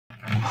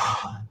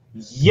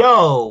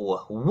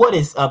Yo, what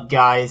is up,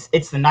 guys?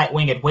 It's the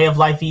Nightwing at Way of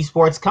Life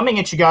Esports coming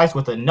at you guys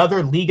with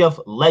another League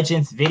of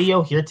Legends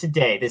video here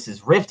today. This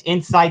is Rift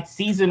Insight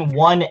Season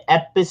 1,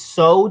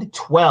 Episode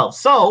 12.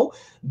 So,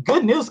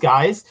 good news,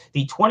 guys.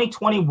 The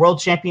 2020 World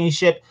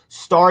Championship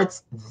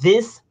starts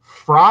this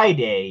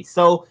Friday.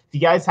 So, if you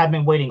guys have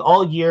been waiting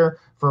all year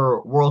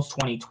for Worlds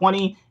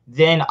 2020,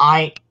 then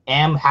I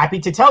am happy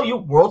to tell you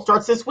World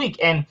starts this week.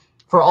 And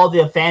for all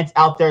the fans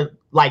out there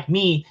like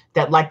me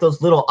that like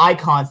those little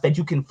icons that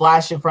you can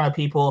flash in front of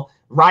people,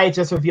 Riot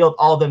just revealed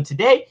all of them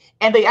today,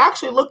 and they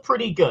actually look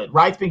pretty good.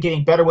 Riot's been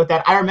getting better with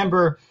that. I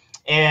remember,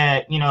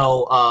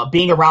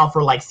 being around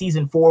for like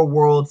Season 4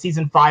 Worlds,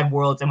 Season 5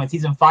 Worlds, and when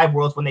Season 5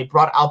 Worlds, when they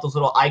brought out those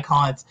little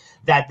icons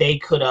that they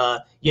could,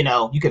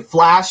 you could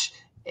flash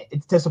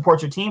to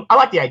support your team. I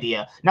like the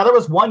idea. Now, there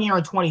was one year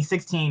in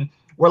 2016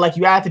 where like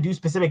you had to do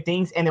specific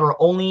things, and there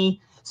were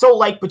only... So,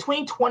 like,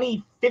 between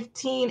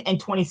 2015 and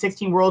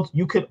 2016 Worlds,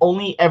 you could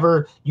only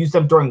ever use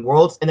them during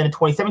Worlds. And then in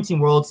 2017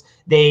 Worlds,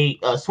 they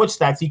switched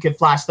that so you could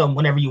flash them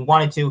whenever you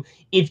wanted to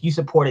if you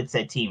supported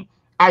said team.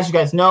 As you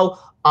guys know,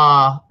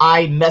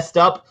 I messed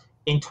up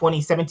in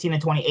 2017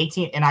 and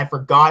 2018, and I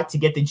forgot to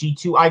get the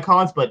G2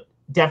 icons, but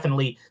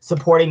definitely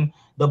supporting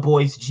the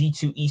boys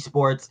G2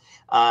 Esports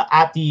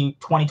at the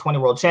 2020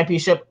 World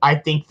Championship. I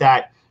think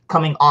that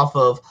coming off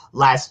of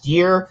last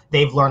year,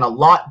 they've learned a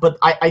lot, but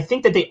I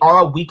think that they are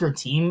a weaker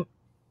team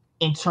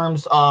in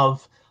terms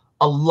of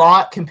a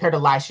lot compared to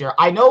last year.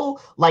 I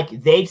know,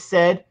 like, they've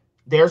said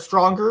they're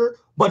stronger,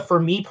 but for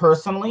me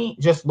personally,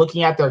 just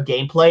looking at their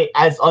gameplay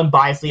as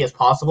unbiasedly as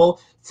possible,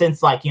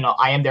 since, like,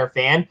 I am their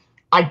fan,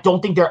 I don't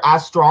think they're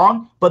as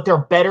strong, but they're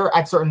better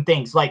at certain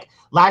things. Like,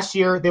 last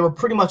year, they were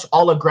pretty much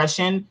all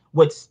aggression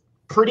with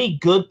pretty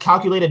good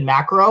calculated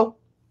macro,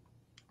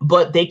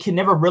 but they can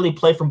never really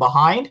play from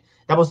behind.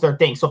 That was their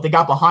thing. So if they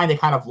got behind, they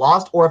kind of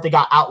lost, or if they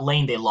got out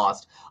lane, they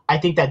lost. I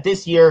think that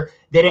this year,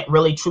 they didn't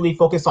really truly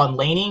focus on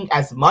laning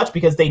as much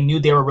because they knew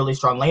they were really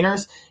strong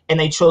laners, and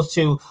they chose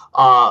to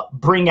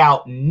bring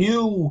out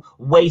new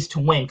ways to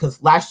win,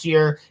 because last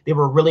year, they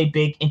were really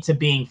big into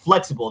being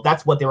flexible.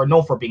 That's what they were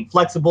known for, being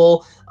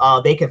flexible.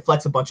 They could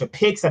flex a bunch of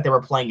picks that they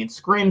were playing in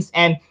scrims,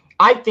 and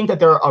I think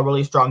that they're a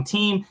really strong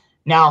team.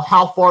 Now,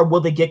 how far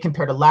will they get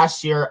compared to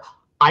last year?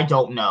 I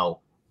don't know.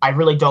 I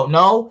really don't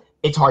know.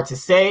 It's hard to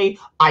say.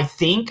 I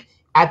think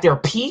at their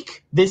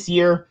peak this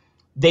year,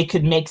 they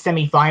could make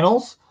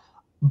semifinals.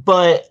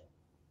 But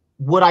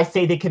would I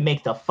say they could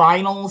make the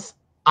finals?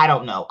 I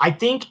don't know. I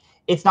think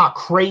it's not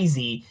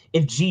crazy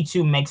if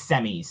G2 makes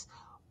semis.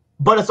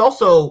 But it's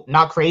also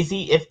not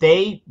crazy if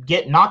they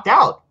get knocked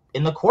out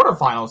in the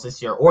quarterfinals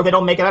this year, or they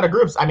don't make it out of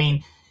groups. I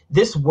mean,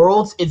 this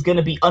Worlds is going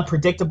to be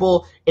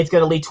unpredictable. It's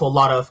going to lead to a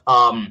lot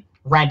of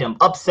random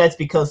upsets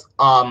because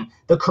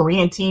the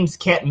Korean teams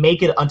can't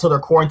make it until their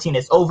quarantine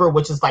is over,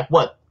 which is like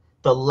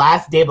the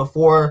last day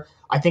before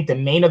I think the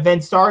main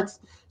event starts.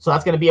 So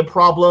that's going to be a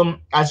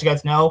problem. As you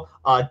guys know,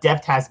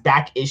 Deft has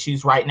back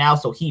issues right now,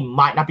 so he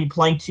might not be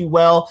playing too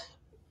well.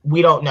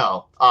 We don't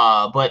know.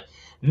 But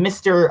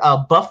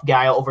Mr. Buff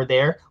guy over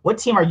there, what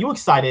team are you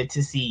excited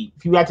to see?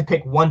 If you had to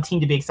pick one team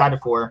to be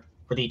excited for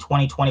the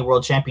 2020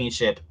 World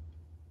Championship.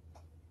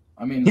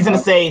 I mean, he's going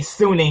to say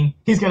Suning.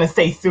 He's going to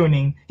say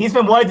Suning. He's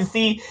been wanting to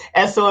see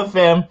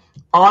SOFM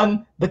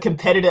on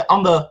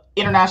the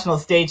international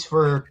stage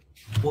for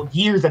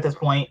years at this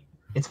point.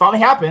 It's finally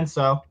happened,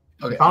 so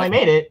he finally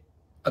made it.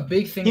 A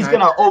big thing. He's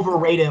going to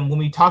overrate him when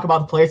we talk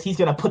about the players. He's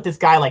going to put this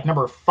guy like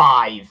number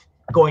 5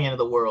 going into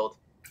the World.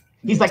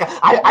 He's like,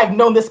 I've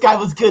known this guy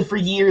was good for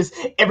years.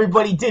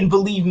 Everybody didn't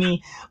believe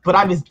me, but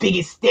I'm his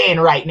biggest stan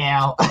right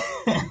now.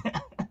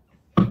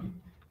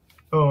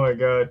 Oh, my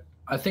God.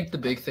 I think the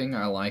big thing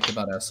I like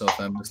about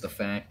SOFM is the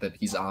fact that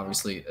he's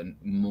obviously a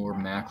more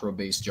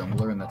macro-based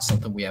jungler, and that's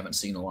something we haven't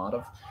seen a lot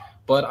of.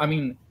 But, I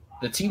mean,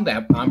 the team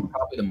that I'm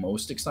probably the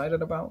most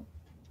excited about,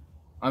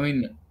 I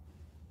mean,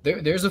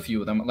 there's a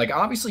few of them. Like,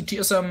 obviously,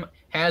 TSM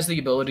has the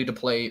ability to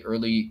play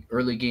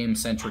early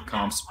game-centric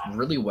comps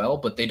really well,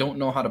 but they don't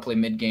know how to play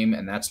mid-game,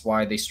 and that's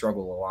why they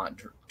struggle a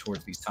lot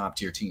towards these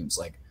top-tier teams.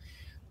 Like,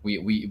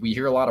 we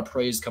hear a lot of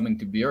praise coming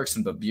to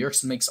Bjergsen, but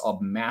Bjergsen makes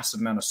a massive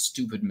amount of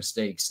stupid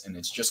mistakes, and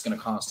it's just going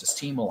to cost his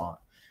team a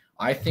lot.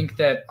 I think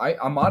that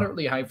I'm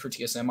moderately hyped for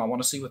TSM. I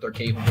want to see what they're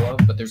capable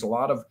of, but there's a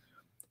lot of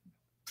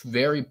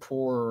very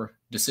poor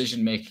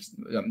decisions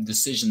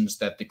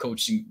that the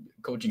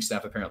coaching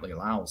staff apparently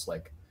allows.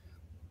 Like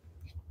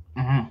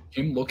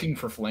him looking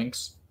for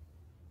flanks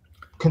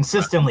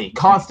consistently,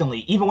 constantly,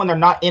 even when they're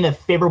not in a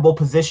favorable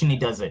position, he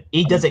does it.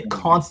 He does it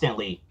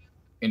constantly.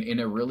 In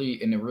a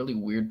really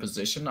weird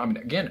position. I mean,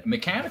 again,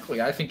 mechanically,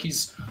 I think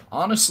he's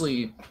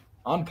honestly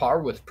on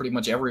par with pretty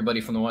much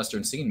everybody from the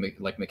Western scene.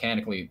 Like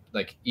mechanically,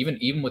 like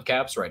even with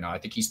Caps right now, I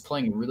think he's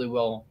playing really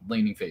well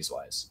laning phase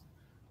wise.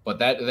 But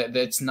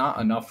that's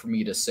not enough for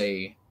me to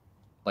say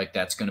like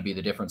that's going to be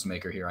the difference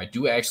maker here. I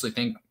do actually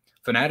think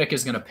Fnatic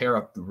is going to pair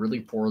up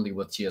really poorly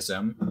with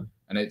TSM,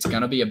 and it's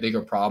going to be a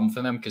bigger problem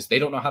for them because they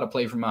don't know how to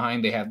play from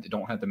behind. They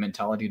don't have the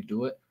mentality to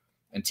do it,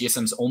 and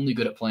TSM's only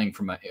good at playing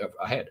from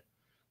ahead.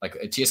 Like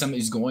TSM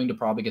is going to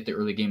probably get the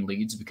early game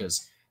leads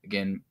because,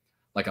 again,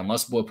 like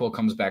unless Whipple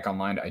comes back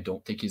online, I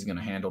don't think he's going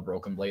to handle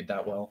Broken Blade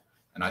that well.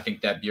 And I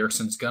think that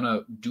Bjergsen's going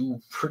to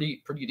do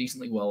pretty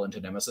decently well into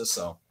Nemesis.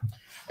 So,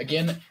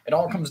 again, it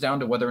all comes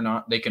down to whether or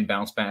not they can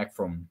bounce back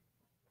from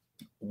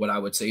what I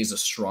would say is a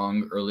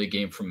strong early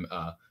game from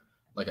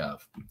like a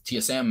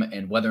TSM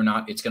and whether or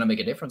not it's going to make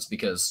a difference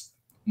because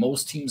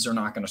most teams are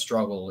not going to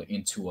struggle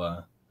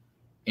into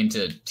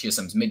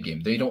TSM's mid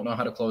game. They don't know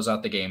how to close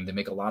out the game. They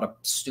make a lot of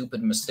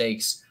stupid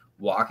mistakes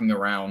walking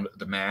around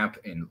the map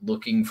and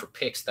looking for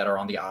picks that are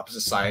on the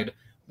opposite side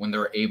when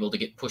they're able to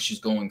get pushes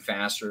going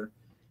faster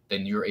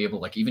than you're able.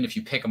 Like even if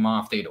you pick them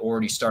off, they'd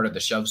already started the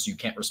shove, so you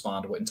can't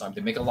respond to it in time.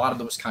 They make a lot of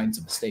those kinds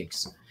of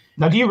mistakes.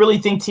 Now, do you really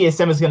think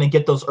TSM is going to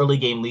get those early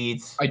game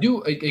leads? I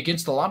do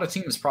against a lot of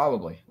teams,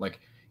 probably.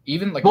 Like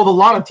even like well, a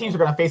lot of teams are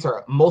going to face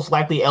are most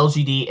likely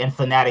LGD and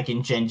Fnatic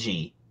and Gen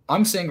G.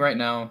 I'm saying right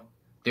now,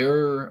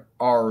 there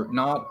are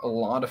not a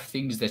lot of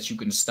things that you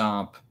can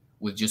stop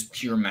with just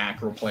pure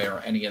macro play or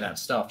any of that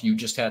stuff. You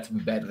just have to be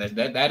better.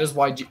 That is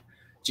why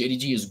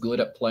JDG is good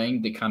at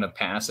playing the kind of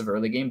passive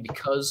early game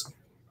because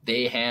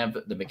they have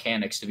the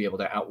mechanics to be able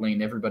to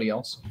outlane everybody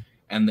else,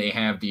 and they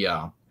have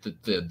the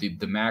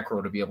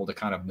macro to be able to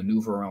kind of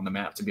maneuver around the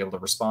map to be able to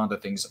respond to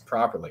things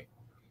properly.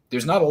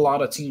 There's not a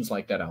lot of teams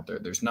like that out there.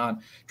 There's not.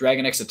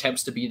 Dragon X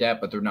attempts to be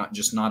that, but they're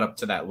not up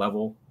to that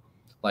level.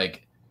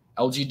 Like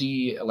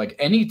LGD, like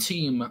any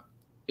team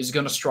is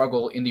going to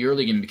struggle in the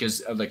early game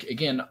because, like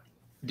again,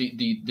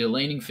 the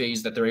laning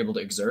phase that they're able to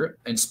exert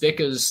and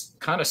Spica's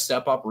kind of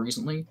step up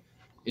recently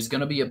is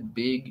going to be a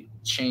big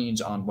change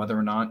on whether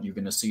or not you're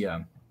going to see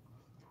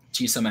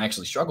TSM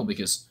actually struggle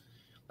because,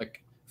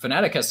 like,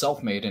 Fnatic has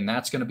self-made and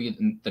that's going to be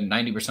the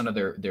 90%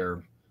 of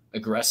their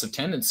aggressive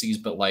tendencies,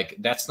 but like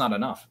that's not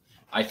enough.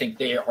 I think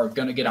they are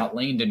going to get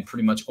outlaned in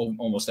pretty much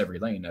almost every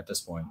lane at this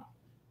point.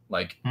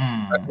 Like,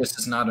 this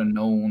is not a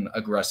known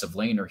aggressive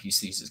laner. He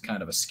sees as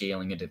kind of a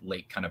scaling into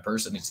late kind of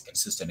person. He's a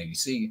consistent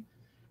ADC.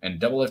 And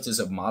Doublelift is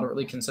a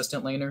moderately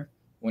consistent laner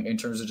in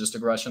terms of just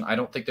aggression. I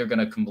don't think they're going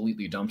to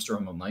completely dumpster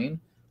him in lane,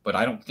 but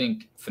I don't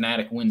think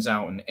Fnatic wins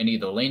out in any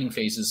of the laning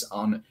phases.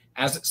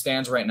 As it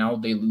stands right now,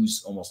 they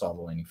lose almost all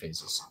the laning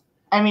phases.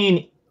 I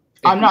mean,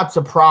 I'm not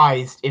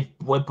surprised if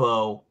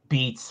Whippo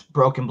beats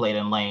Broken Blade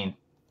in lane.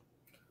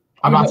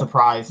 I'm not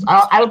surprised.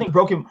 I don't think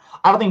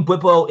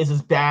Whippo is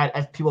as bad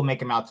as people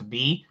make him out to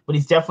be, but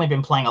he's definitely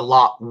been playing a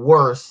lot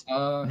worse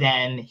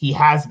than he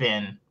has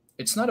been.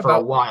 It's not for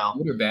about a while. How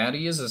good or bad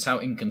he is, it's how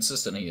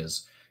inconsistent he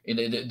is.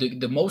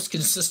 The most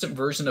consistent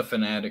version of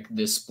Fnatic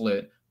this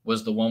split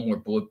was the one where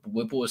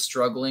Whippo was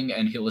struggling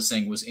and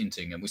Hylissang was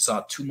inting, and we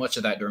saw too much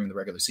of that during the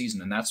regular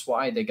season, and that's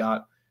why they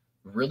got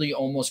really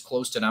almost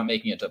close to not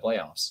making it to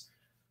playoffs.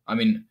 I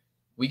mean,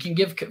 we can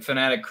give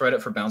Fnatic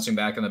credit for bouncing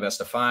back in the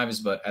best of fives,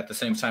 but at the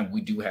same time,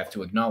 we do have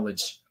to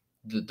acknowledge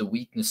the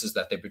weaknesses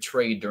that they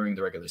betrayed during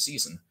the regular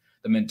season.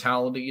 The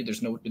mentality,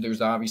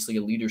 there's obviously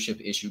a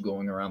leadership issue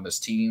going around this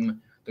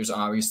team. There's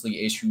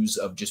obviously issues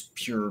of just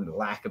pure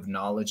lack of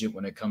knowledge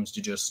when it comes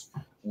to just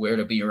where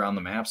to be around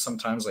the map.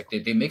 Sometimes like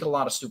they make a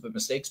lot of stupid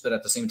mistakes, but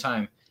at the same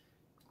time,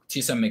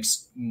 TSM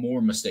makes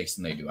more mistakes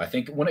than they do. I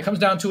think when it comes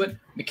down to it,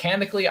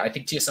 mechanically, I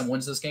think TSM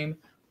wins this game.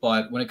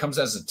 But when it comes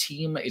as a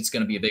team, it's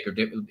going to be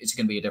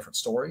a different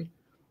story.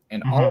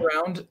 And all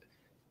around,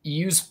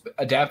 EU's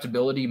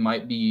adaptability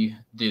might be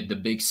the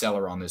big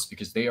seller on this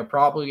because they are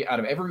probably, out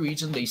of every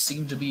region, they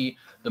seem to be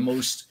the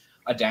most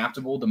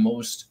adaptable, the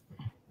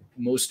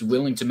most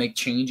willing to make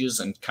changes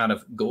and kind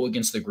of go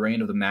against the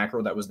grain of the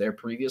macro that was there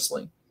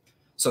previously.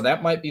 So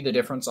that might be the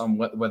difference on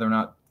whether or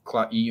not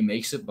EU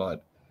makes it.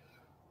 But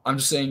I'm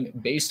just saying,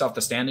 based off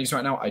the standings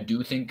right now, I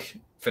do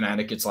think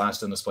Fnatic gets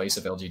last in this place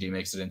if LGD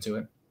makes it into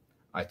it.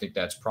 I think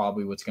that's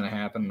probably what's going to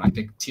happen. I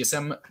think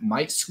TSM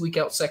might squeak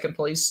out second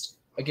place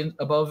again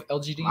above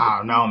LGD. I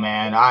don't know,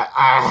 man.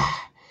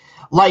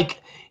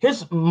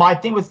 Here's my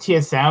thing with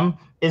TSM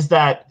is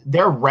that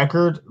their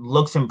record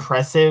looks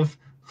impressive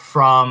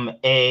from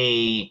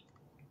a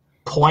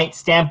point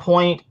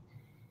standpoint.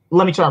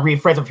 Let me try to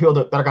rephrase it for people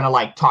that are going to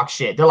like talk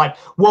shit. They're like,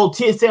 well,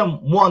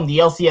 TSM won the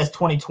LCS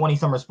 2020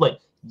 summer split.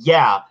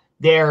 Yeah,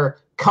 their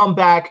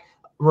comeback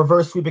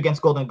reverse sweep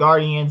against Golden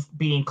Guardians,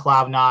 beating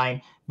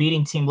Cloud9,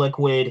 beating Team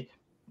Liquid,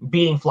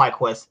 beating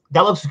FlyQuest.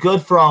 That looks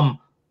good from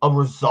a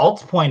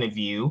results point of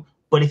view,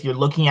 but if you're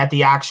looking at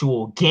the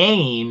actual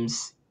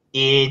games,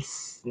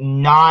 it's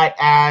not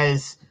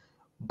as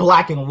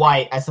black and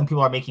white as some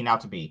people are making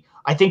out to be.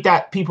 I think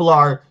that people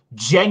are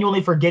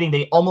genuinely forgetting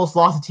they almost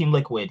lost to Team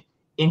Liquid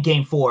in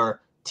Game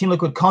 4. Team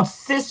Liquid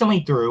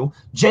consistently threw.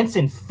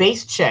 Jensen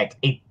face-checked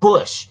a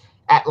Bush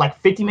at like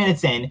 50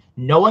 minutes in,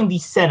 knowing the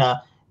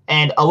Senna,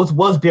 and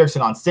was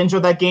Bjergsen on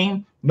Syndra that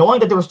game, knowing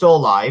that they were still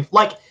alive.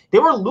 Like, they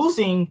were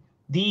losing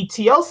the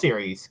TL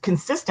series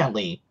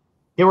consistently.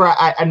 They were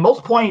at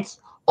most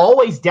points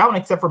always down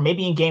except for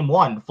maybe in Game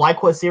 1.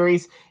 FlyQuest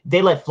series,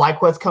 they let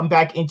FlyQuest come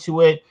back into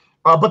it,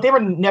 but they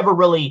were never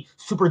really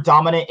super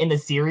dominant in the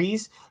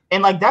series.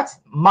 And, like, that's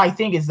my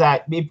thing is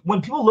that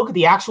when people look at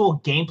the actual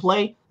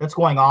gameplay that's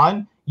going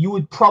on, you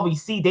would probably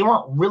see they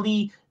weren't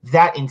really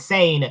that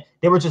insane.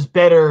 They were just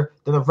better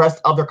than the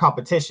rest of their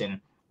competition.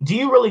 Do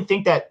you really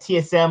think that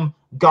TSM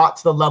got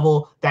to the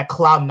level that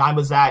Cloud9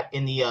 was at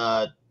in the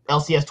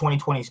LCS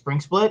 2020 spring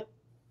split?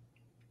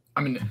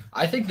 I mean,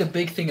 I think the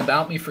big thing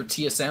about me for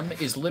TSM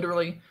is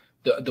literally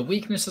the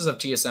weaknesses of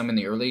TSM in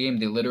the early game.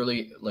 They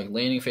literally, like,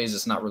 laning phase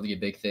is not really a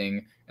big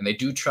thing, and they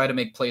do try to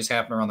make plays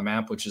happen around the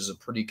map, which is a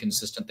pretty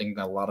consistent thing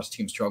that a lot of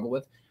teams struggle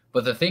with.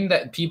 But the thing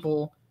that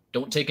people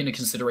don't take into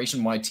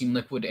consideration why Team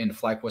Liquid and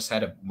FlyQuest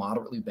had a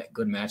moderately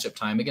good matchup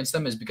time against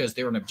them is because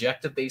they're an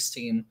objective-based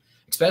team,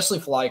 especially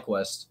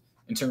FlyQuest,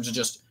 in terms of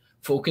just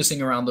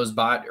focusing around those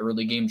bot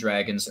early game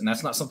dragons, and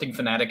that's not something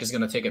Fnatic is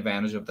going to take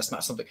advantage of. That's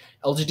not something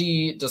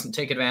LGD doesn't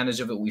take advantage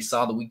of it. We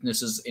saw the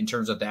weaknesses in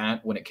terms of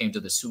that when it came to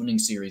the Suning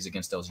series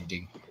against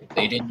LGD.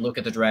 They didn't look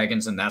at the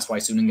dragons, and that's why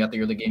Suning got the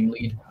early game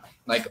lead.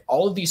 Like,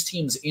 all of these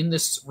teams in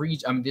this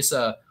region, I mean, this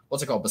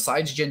what's it called?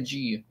 Besides Gen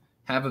G,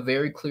 have a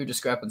very clear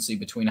discrepancy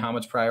between how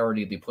much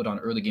priority they put on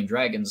early game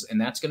dragons, and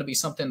that's going to be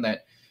something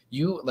that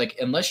you, like,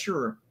 unless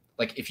you're,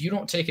 like, if you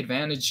don't take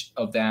advantage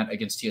of that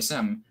against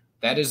TSM,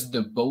 that is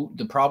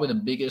probably the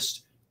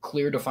biggest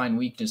clear defined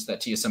weakness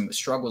that TSM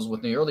struggles with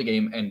in the early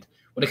game. And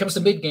when it comes to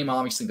mid game,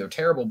 obviously they're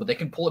terrible, but they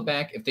can pull it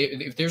back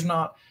if there's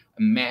not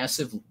a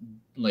massive,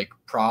 like,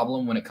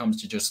 problem when it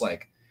comes to just,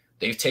 like,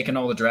 they've taken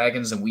all the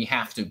dragons and we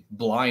have to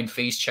blind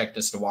face check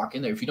this to walk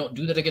in there. If you don't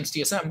do that against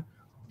TSM,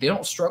 they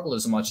don't struggle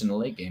as much in the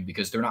late game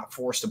because they're not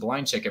forced to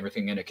blind check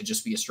everything, and it could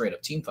just be a straight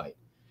up team fight.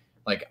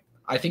 Like,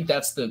 I think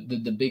that's the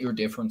bigger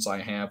difference I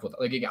have with,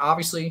 like,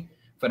 obviously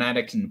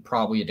Fnatic can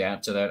probably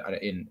adapt to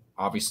that, and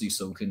obviously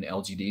so can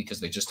LGD because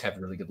they just have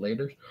really good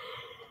laners.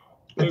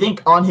 I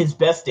think on his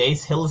best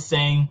days, Hill is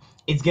saying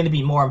it's going to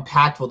be more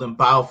impactful than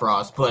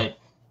Biofrost, but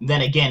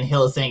then again,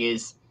 Hill is saying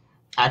is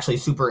actually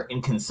super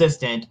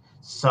inconsistent,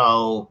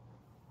 so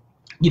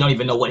you don't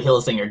even know what Hill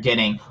is saying you're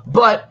getting.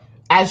 But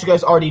as you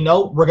guys already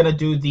know, we're going to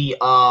do the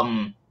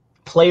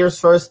players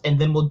first, and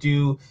then we'll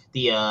do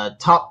the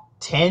top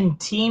 10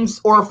 teams,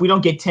 or if we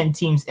don't get 10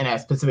 teams in a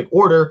specific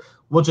order,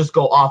 we'll just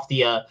go off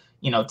the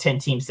 10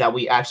 teams that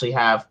we actually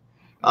have,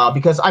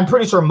 because I'm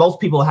pretty sure most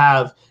people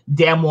have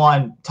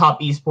Damwon,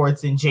 Top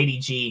Esports, and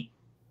JDG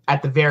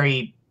at the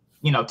very,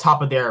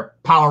 top of their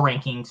power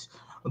rankings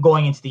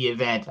going into the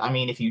event. I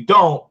mean, if you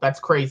don't, that's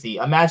crazy.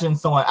 Imagine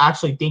someone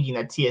actually thinking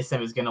that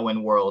TSM is going to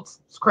win Worlds.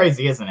 It's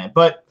crazy, isn't it?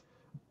 But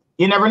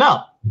you never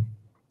know.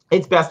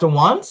 It's best of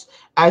ones.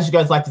 As you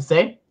guys like to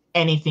say,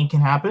 anything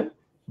can happen.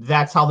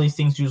 That's how these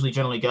things usually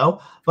generally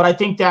go. But I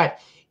think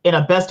that in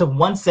a best of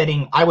one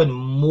setting, I would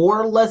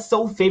more or less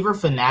so favor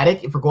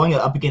Fnatic if we're going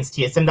up against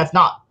TSM. That's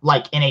not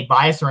like in a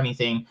bias or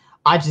anything.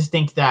 I just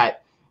think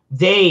that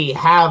they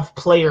have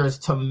players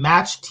to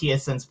match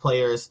TSM's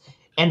players,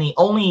 and the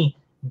only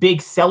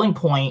big selling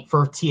point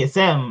for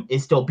TSM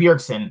is still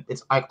Bjergsen.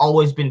 It's like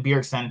always been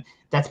Bjergsen.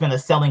 That's been a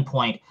selling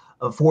point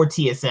for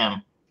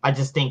TSM. I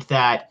just think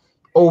that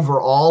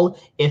overall,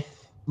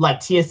 if like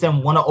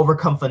TSM want to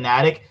overcome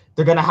Fnatic,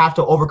 they're going to have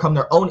to overcome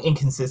their own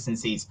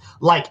inconsistencies.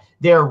 Like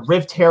their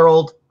Rift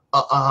Herald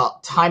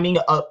timing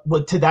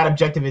to that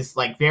objective is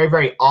like very,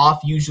 very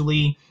off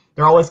usually.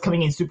 They're always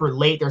coming in super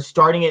late. They're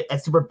starting it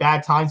at super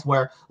bad times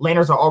where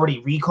laners are already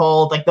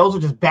recalled. Like those are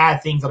just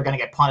bad things that are going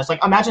to get punished.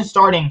 Like imagine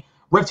starting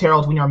Rift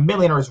Herald when your mid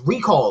laner is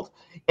recalled,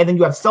 and then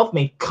you have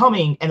Selfmade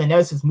coming and the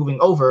Nemesis moving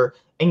over,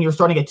 and you're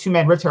starting a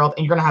 2-man Rift Herald,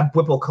 and you're going to have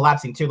Whipple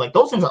collapsing too. Like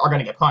those things are going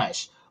to get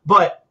punished.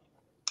 But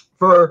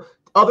for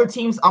other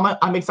teams,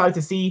 I'm excited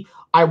to see.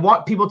 I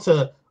want people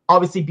to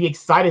obviously be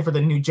excited for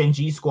the new Gen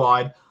G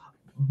squad,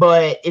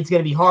 but it's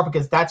going to be hard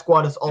because that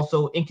squad is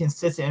also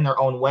inconsistent in their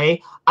own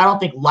way. I don't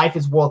think Life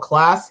is world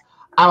class.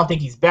 I don't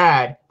think he's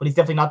bad, but he's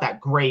definitely not that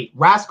great.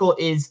 Rascal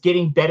is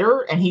getting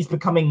better, and he's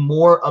becoming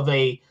more of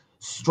a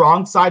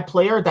strong side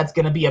player. That's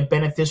going to be a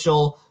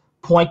beneficial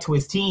point to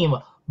his team,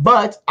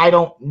 but I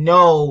don't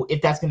know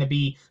if that's going to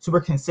be super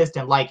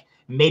consistent. Like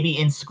maybe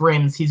in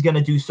scrims, he's going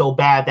to do so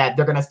bad that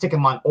they're going to stick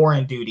him on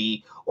Orin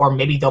duty, or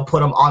maybe they'll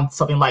put him on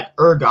something like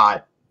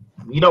Urgot.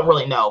 You don't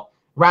really know.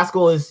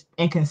 Rascal is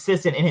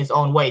inconsistent in his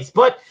own ways.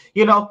 But,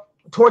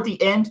 toward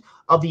the end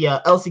of the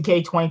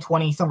LCK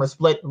 2020 summer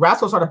split,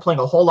 Rascal started playing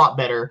a whole lot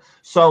better.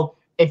 So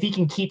if he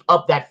can keep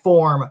up that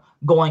form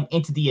going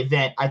into the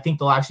event, I think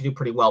they'll actually do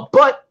pretty well.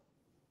 But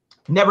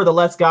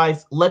nevertheless,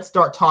 guys, let's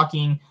start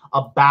talking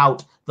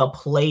about the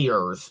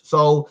players.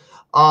 So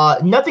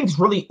nothing's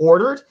really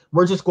ordered.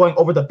 We're just going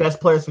over the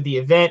best players for the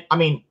event. I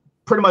mean,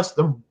 pretty much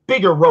the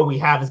bigger row we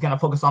have is going to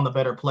focus on the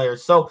better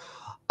players. So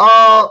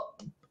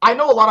I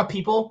know a lot of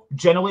people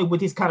generally with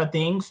these kind of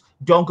things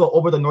don't go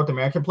over the North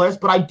American players,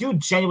 but I do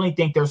genuinely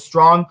think there's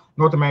strong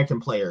North American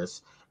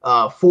players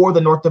for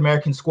the North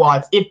American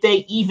squads. If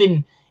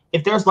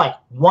there's like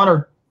one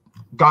or,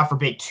 God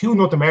forbid, 2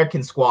 North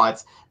American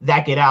squads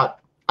that get out,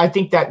 I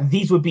think that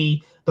these would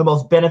be the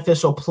most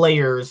beneficial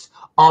players,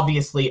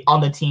 obviously, on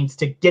the teams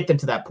to get them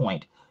to that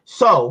point.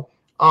 So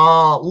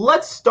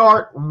let's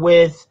start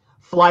with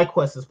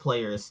FlyQuest's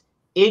players: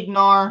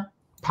 Ignar,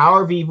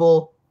 Power of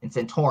Evil, and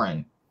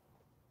Centauran.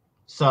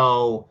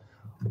 So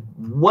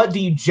what do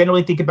you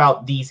generally think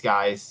about these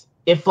guys?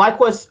 If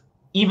FlyQuest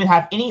even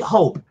have any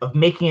hope of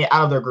making it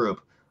out of their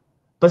group,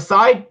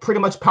 beside pretty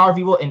much Power of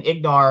Evil and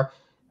Ignar,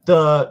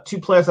 the two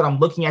players that I'm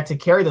looking at to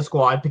carry the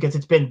squad, because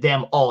it's been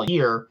them all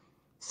year,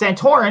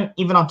 Santorin,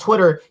 even on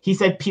Twitter, he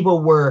said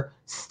people were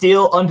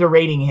still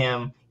underrating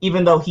him,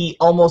 even though he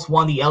almost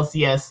won the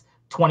LCS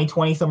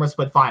 2020 Summer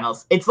Split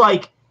Finals. It's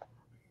like,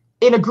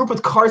 in a group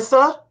with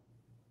Karsa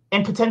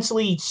and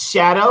potentially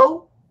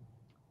Shadow,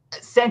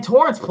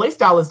 Santorin's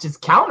playstyle is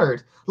just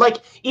countered. Like,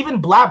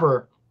 even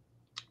Blabber,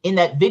 in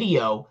that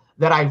video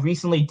that I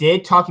recently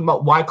did talking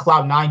about why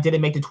Cloud9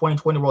 didn't make the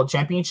 2020 World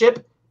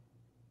Championship,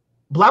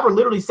 Blabber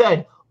literally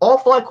said, all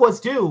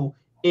FlyQuest do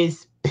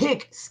is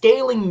pick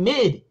scaling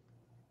mid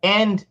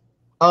and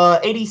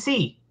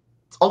ADC.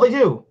 That's all they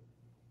do.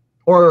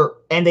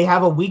 And they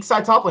have a weak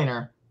side top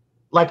laner.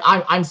 Like,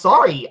 I'm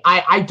sorry.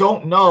 I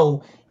don't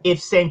know if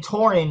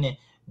Santorin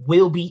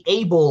will be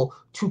able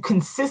to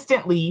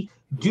consistently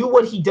do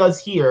what he does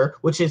here,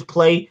 which is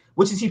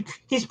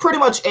he's pretty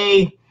much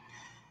a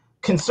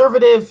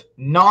conservative,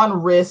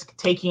 non-risk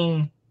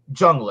taking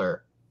jungler.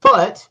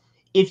 But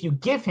if you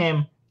give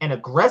him an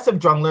aggressive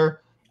jungler,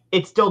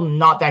 it's still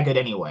not that good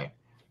anyway.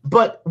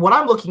 But what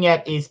I'm looking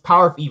at is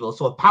Power of Evil.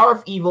 So if Power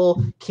of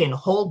Evil can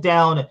hold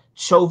down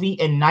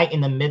Chovy and Knight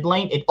in the mid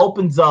lane, it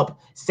opens up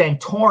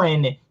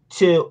Santorin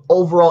to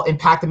overall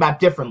impact the map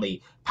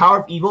differently. Power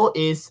of Evil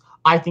is,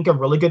 I think, a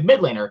really good mid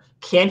laner.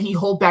 Can he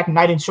hold back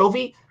Knight and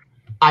Chovy?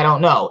 I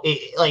don't know.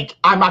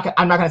 I'm not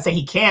gonna say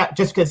he can't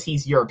just because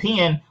he's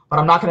European, but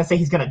I'm not gonna say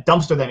he's gonna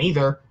dumpster them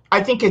either.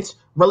 I think it's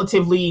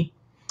relatively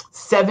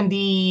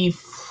 70,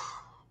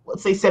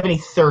 let's say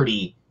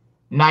 70-30.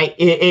 Knight,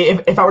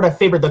 if I were to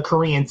favor the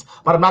Koreans,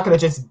 but I'm not gonna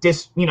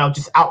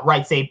just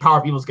outright say Power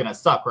of Evil is gonna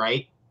suck,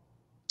 right?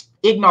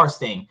 Ignar's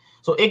thing.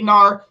 So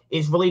Ignar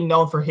is really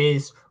known for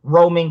his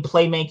roaming,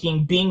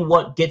 playmaking, being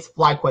what gets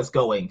FlyQuest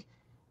going.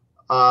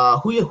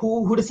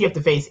 Who does he have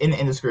to face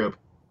in this group?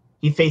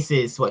 He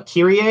faces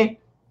Kyrie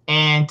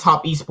and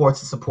top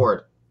esports to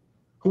support.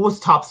 Who was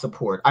top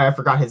support? I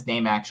forgot his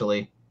name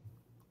actually.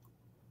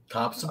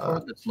 Top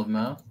support? That's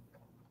Lamau.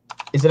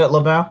 Is it at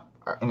Lamau?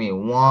 I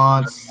mean,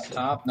 once.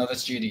 Top? No,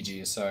 that's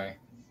GDG. Sorry.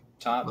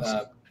 Top.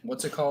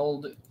 What's it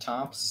called?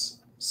 Top's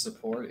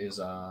support is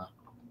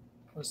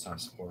What's top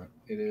support?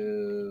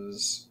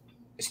 It's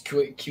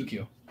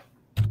QQ.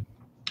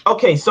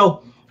 Okay,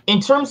 so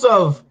in terms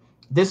of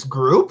this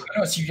group,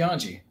 no, it's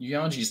Yuyanji.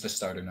 Yuyanji's the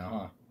starter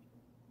now,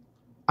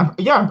 huh?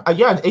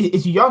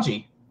 It's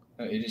Yuyanji.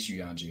 It is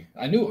Yuyanji.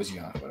 I knew it was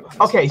Yuyanji.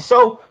 Okay,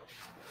 so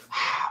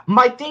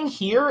my thing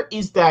here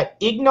is that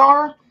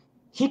Ignar,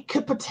 he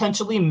could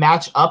potentially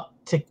match up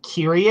to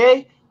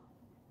Kyrie,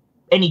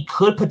 and he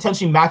could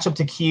potentially match up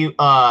to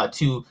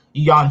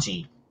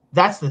Yuyanji.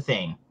 That's the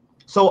thing.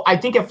 So I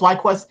think if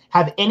FlyQuest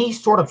have any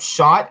sort of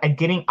shot at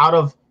getting out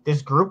of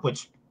this group,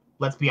 which,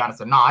 let's be honest,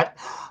 they're not,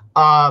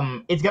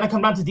 it's going to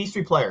come down to these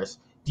three players.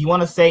 Do you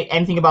want to say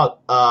anything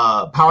about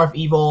Power of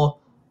Evil,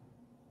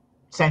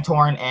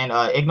 Santorin, and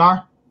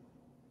Ignar?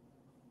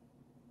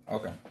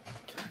 Okay.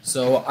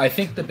 So I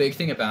think the big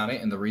thing about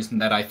it, and the reason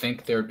that I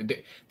think they're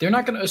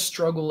not going to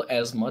struggle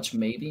as much,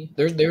 maybe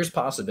there's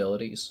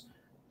possibilities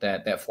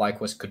that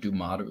FlyQuest could do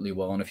moderately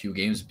well in a few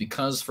games,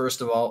 because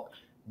first of all,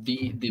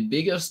 the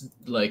biggest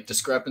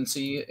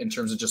discrepancy in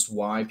terms of just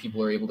why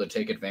people are able to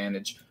take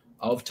advantage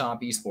of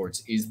top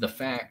esports is the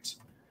fact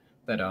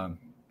that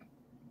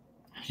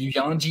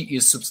Yuyanji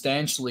is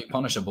substantially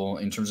punishable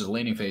in terms of the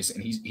laning phase,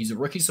 and he's a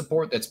rookie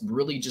support that's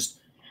really just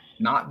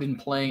not been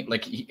playing.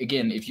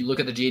 Again, if you look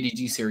at the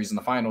JDG series in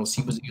the finals,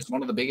 he was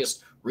one of the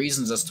biggest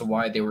reasons as to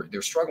why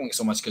they're struggling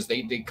so much, because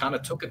they kind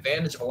of took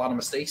advantage of a lot of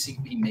mistakes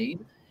he made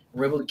and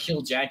were able to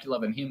kill Jackie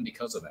Love and him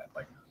because of that.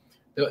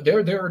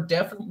 There are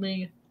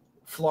definitely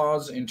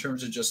flaws in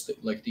terms of just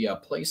the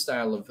play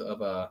style of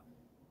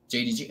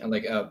JDG and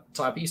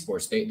top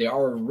esports. They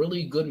are a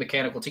really good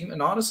mechanical team,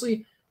 and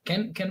honestly,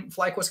 can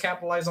FlyQuest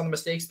capitalize on the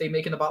mistakes they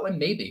make in the bot lane?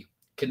 Maybe.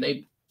 Can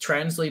they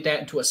translate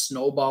that into a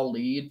snowball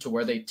lead to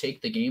where they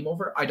take the game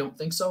over? I don't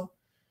think so.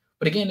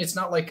 But again, it's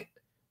not like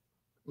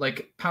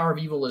Power of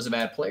Evil is a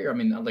bad player. I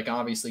mean,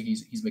 obviously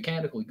he's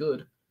mechanically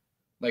good.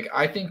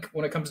 I think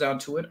when it comes down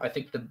to it, I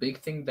think the big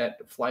thing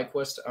that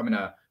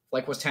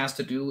FlyQuest has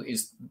to do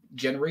is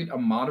generate a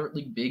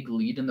moderately big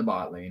lead in the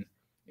bot lane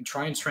and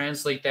try and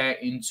translate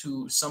that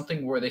into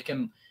something where they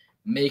can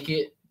make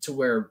it to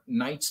where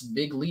Knight's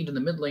big lead in the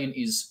mid lane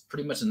is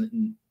pretty much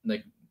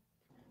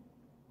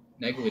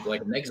negligible.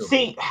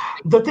 See,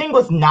 the thing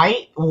with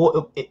Knight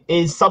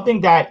is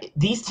something that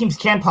these teams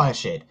can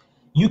punish it.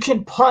 You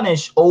can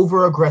punish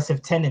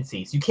over-aggressive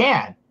tendencies. You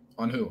can.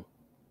 On who?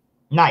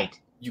 Knight.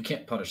 You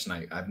can't punish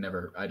Knight.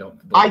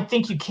 I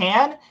think you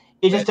can.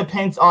 It just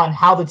depends on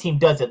how the team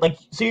does it.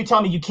 So you're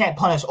telling me you can't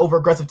punish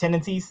over-aggressive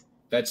tendencies?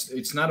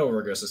 It's not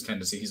over-aggressive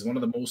tendency. He's one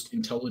of the most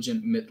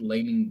intelligent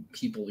mid-laning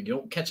people. You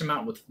don't catch him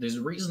out with. There's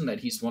a reason that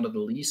he's one of the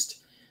least,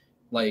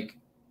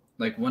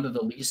 one of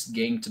the least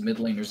ganked mid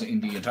laners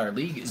in the entire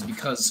league, is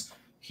because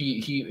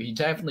he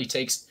definitely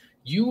takes.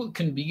 You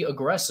can be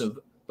aggressive,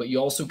 but you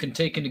also can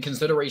take into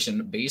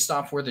consideration, based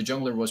off where the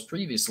jungler was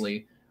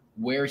previously,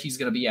 where he's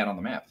going to be at on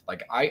the map.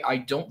 Like, I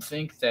don't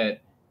think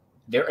that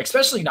they're,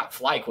 especially not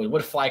Flyquid.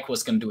 What if Flyquid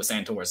was going to do a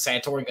Santorin? Is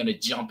Santorin going to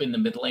jump in the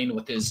mid lane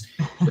with his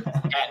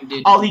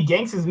patented... All he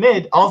ganks is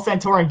mid. All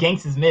Santorin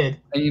ganks is mid.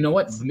 And you know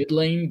what? Mid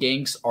lane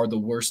ganks are the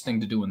worst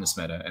thing to do in this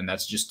meta, and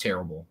that's just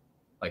terrible.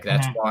 Like,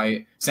 that's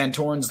why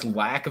Santorin's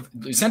lack of...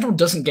 Santorin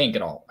doesn't gank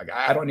at all. Like,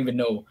 I don't even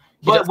know...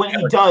 But when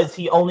he does,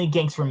 he only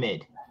ganks from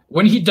mid.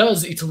 When he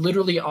does, it's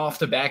literally off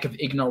the back of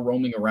Ignar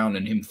roaming around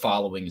and him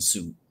following his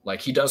suit. Like,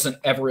 he doesn't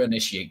ever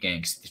initiate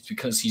ganks. It's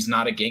because he's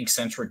not a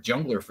gank-centric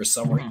jungler for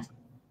some reason.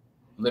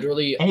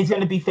 Literally. And he's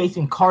going to be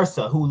facing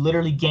Karsa, who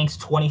literally ganks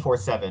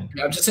 24/7.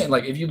 I'm just saying,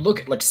 like, if you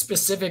look at, like,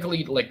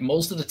 specifically, like,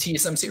 most of the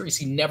TSM series,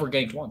 he never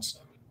ganked once.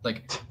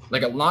 Like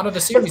a lot of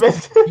the series,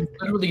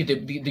 literally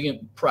the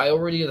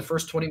priority of the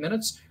first 20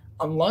 minutes,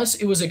 unless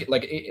it was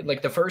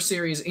like the first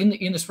series in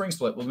the spring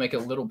split, we'll make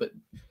it a little bit,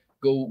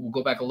 we'll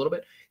go back a little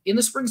bit. In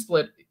the spring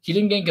split, he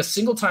didn't gank a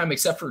single time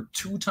except for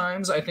 2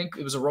 times. I think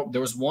it was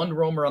there was one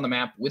roamer on the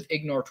map with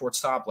Ignar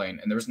towards top lane,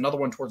 and there was another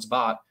one towards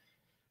bot,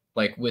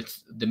 like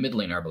with the mid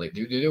lane, I believe.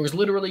 There was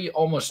literally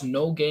almost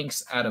no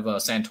ganks out of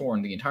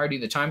Santorin the entirety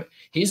of the time.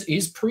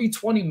 His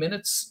pre-20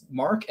 minutes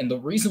mark, and the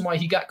reason why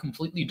he got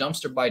completely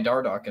dumpstered by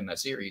Dardoch in that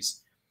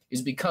series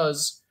is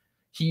because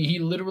he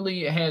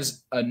literally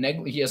has a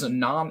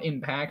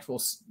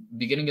non-impactful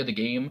beginning of the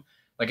game,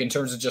 like in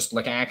terms of just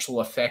like actual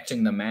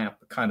affecting the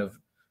map kind of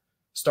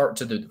start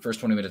to the first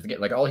 20 minutes of the game.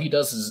 Like all he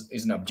does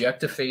is an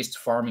objective-faced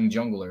farming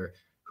jungler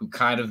who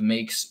kind of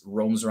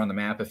roams around the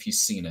map if he's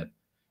seen it.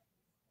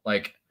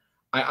 Like,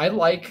 I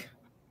like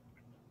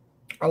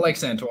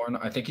Santorin.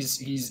 I think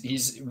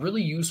he's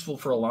really useful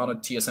for a lot of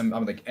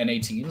TSM, like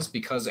NA teams,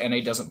 because NA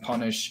doesn't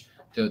punish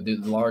the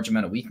large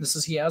amount of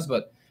weaknesses he has.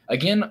 But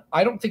again,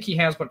 I don't think he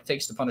has what it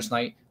takes to punish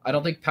Knight. I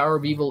don't think Power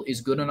of Evil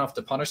is good enough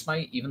to punish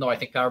Knight, even though I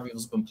think Power of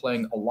Evil's been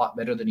playing a lot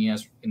better than he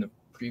has in the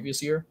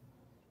previous year.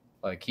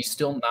 Like, he's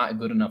still not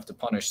good enough to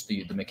punish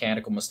the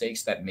mechanical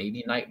mistakes that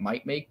maybe Knight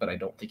might make, but I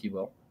don't think he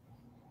will.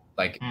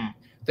 Like,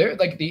 they're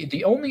like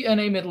the only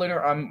NA mid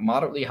laner I'm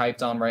moderately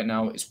hyped on right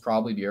now is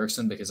probably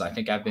Bjergsen, because I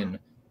think I've been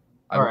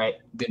pretty.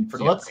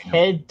 So let's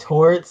head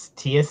towards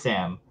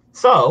TSM.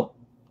 So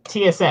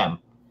TSM,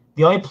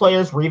 the only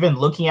players we're even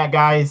looking at,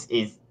 guys,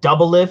 is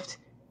Doublelift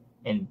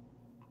and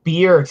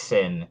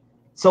Bjergsen.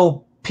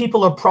 So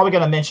people are probably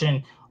going to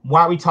mention,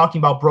 why are we talking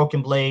about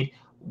Broken Blade?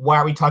 Why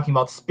are we talking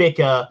about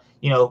Spica?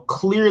 You know,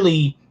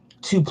 clearly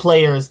 2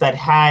 players that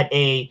had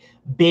a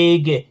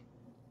big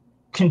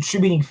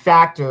contributing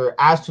factor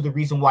as to the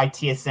reason why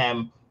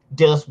TSM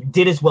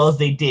did as well as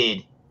they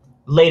did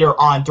later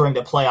on during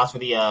the playoffs for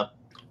the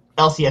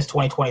LCS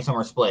 2020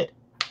 summer split.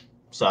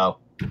 So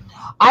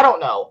I don't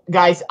know,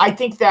 guys. I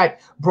think that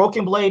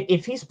Broken Blade,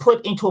 if he's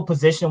put into a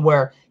position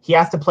where he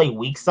has to play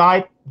weak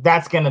side,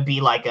 that's going to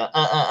be like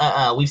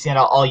we've seen it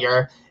all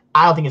year.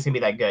 I don't think it's going to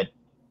be that good.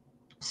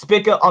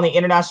 Spica on the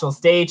international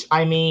stage,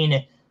 I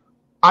mean,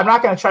 I'm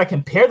not going to try to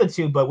compare the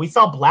two, but we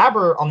saw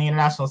Blabber on the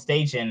international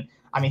stage, and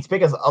I mean,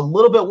 Spica's a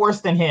little bit worse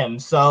than him,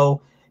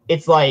 so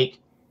it's like,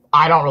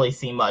 I don't really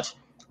see much.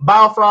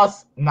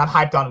 Biofrost, not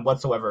hyped on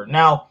whatsoever.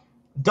 Now,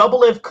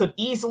 Doublelift could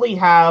easily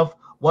have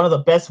one of the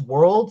best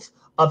worlds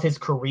of his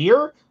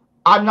career.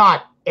 I'm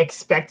not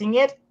expecting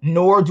it,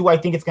 nor do I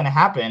think it's going to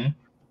happen,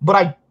 but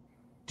I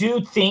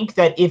do think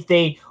that if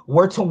they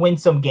were to win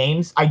some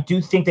games, I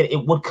do think that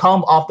it would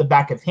come off the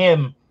back of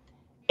him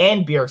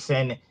and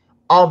Bjergsen.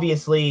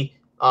 Obviously,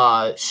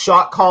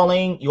 shot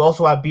calling, you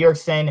also have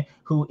Bjergsen,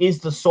 who is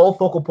the sole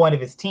focal point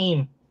of his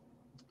team.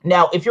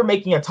 Now, if you're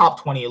making a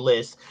top 20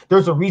 list,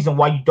 there's a reason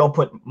why you don't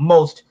put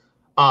most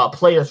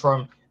players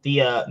from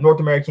the North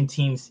American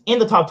teams in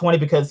the top 20,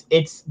 because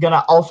it's going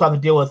to also have to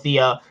deal with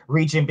the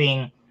region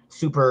being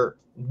super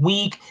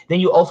weak. Then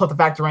you also have to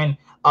factor in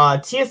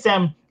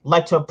TSM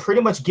like to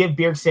pretty much give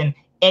Bjergsen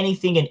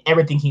anything and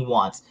everything he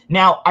wants.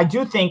 Now, I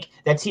do think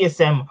that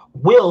TSM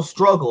will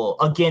struggle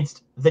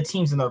against the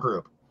teams in their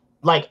group.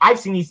 Like, I've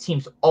seen these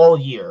teams all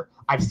year.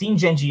 I've seen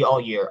Gen.G all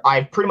year.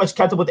 I've pretty much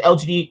kept up with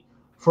LGD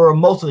for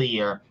most of the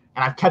year,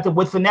 and I've kept up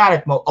with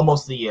Fnatic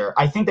most of the year.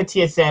 I think that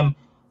TSM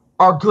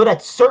are good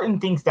at certain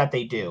things that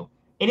they do.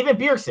 And even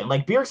Bjergsen,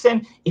 like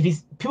Bjergsen,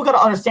 people got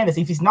to understand this,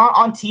 if he's not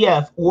on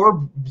TF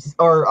or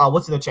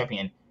what's the other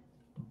champion?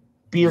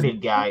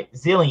 Bearded guy,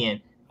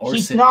 Zillion. If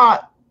he's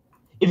not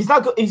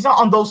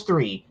on those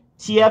 3,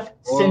 TF,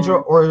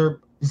 Syndra,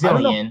 or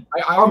Zillion,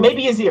 or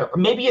maybe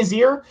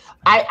Azir,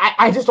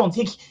 I just don't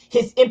think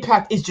his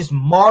impact is just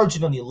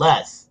marginally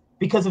less,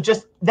 because of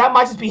just that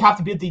might just have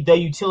to be the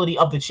utility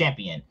of the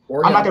champion.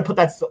 Orianna. I'm not gonna put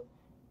that.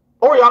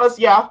 Orianna's,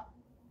 yeah,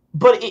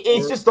 but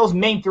it's just those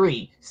main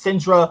 3: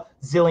 Syndra,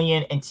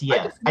 Zillion, and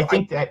TF. I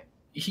think that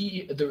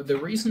the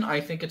reason I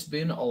think it's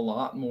been a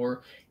lot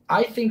more.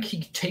 I think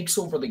he takes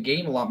over the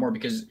game a lot more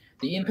because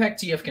the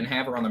impact TF can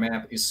have around the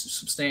map is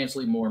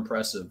substantially more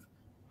impressive.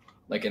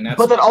 Like, and that's,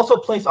 but that also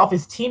plays off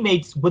his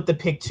teammates with the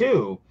pick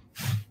too.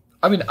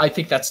 I mean, I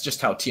think that's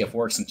just how TF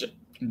works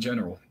in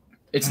general.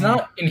 It's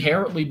not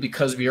inherently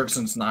because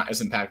Bjergsen's not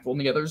as impactful in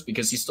the others,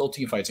 because he still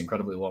team fights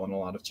incredibly well in a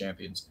lot of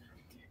champions.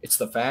 It's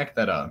the fact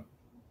that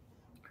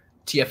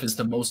TF is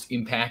the most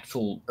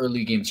impactful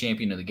early game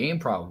champion of the game,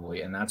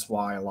 probably, and that's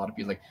why a lot of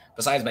people, like,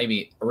 besides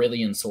maybe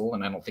Aurelion Sol,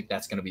 and I don't think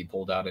that's going to be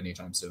pulled out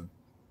anytime soon.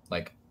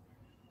 Like,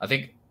 I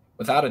think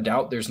without a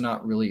doubt, there's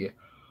not really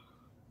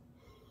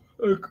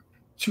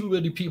too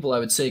many people I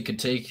would say could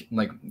take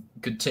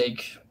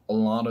a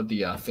lot of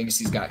the things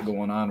he's got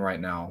going on right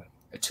now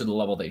to the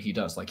level that he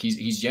does. Like,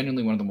 he's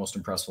genuinely one of the most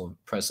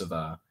impressive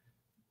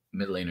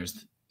mid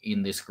laners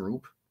in this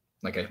group.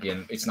 Like,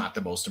 again, it's not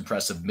the most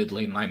impressive mid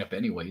lane lineup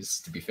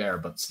anyways, to be fair,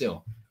 but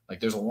still, like,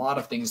 there's a lot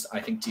of things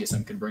I think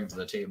TSM can bring to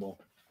the table,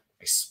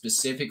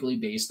 specifically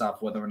based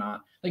off whether or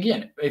not,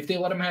 again, if they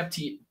let him have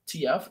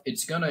TF,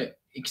 it's going to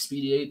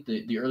expedite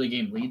the early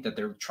game lead that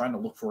they're trying to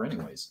look for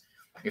anyways.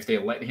 If they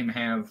let him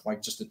have,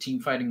 like, just a team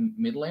fighting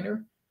mid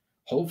laner,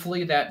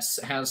 hopefully that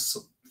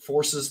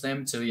forces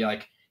them to be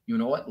like, you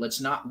know what,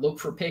 let's not look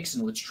for picks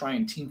and let's try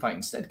and team fight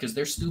instead, because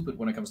they're stupid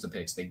when it comes to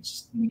picks. They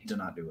just need to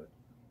not do it.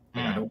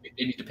 I don't think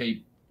they need to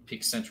pay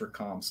pick-centric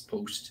comps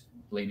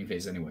post-laning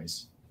phase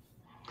anyways.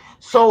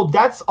 So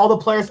that's all the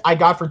players I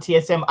got for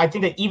TSM. I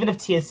think that even if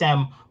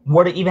TSM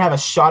were to even have a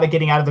shot at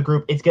getting out of the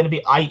group, it's going to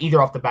be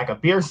either off the back of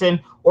Bjergsen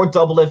or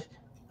Doublelift,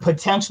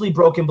 potentially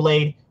Broken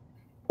Blade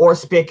or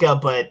Spica,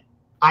 but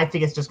I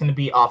think it's just going to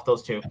be off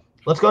those two.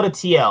 Let's go to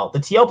TL. The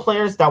TL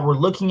players that we're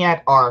looking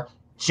at are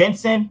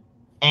Jensen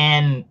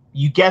and,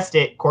 you guessed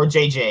it,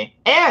 CoreJJ,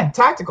 and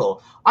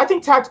Tactical. I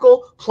think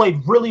Tactical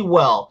played really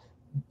well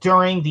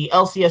during the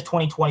LCS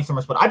 2020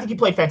 Summer Split. I think he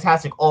played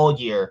fantastic all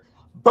year,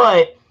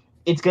 but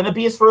it's going to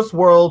be his first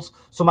Worlds,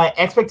 so my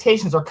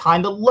expectations are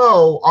kind of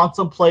low on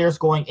some players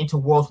going into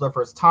Worlds for the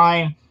first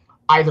time.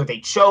 Either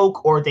they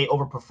choke or they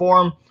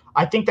overperform.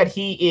 I think that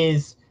he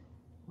is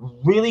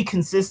really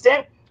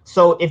consistent,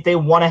 so if they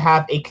want to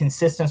have a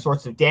consistent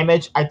source of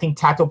damage, I think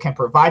Tactical can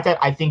provide that.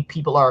 I think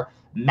people are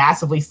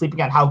massively sleeping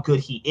on how good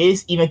he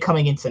is, even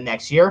coming into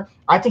next year.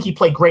 I think he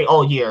played great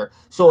all year.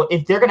 So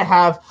if they're going to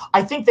have,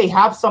 I think they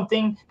have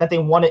something that they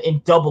wanted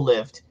in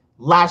Doublelift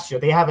last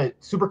year. They have a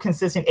super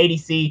consistent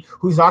ADC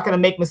who's not going to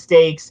make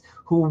mistakes,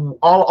 who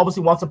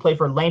obviously wants to play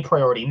for lane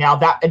priority. Now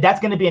that's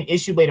going to be an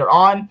issue later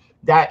on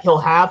that he'll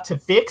have to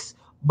fix,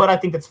 but I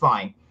think that's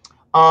fine.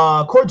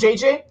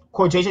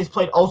 CoreJJ's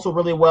played also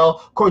really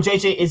well.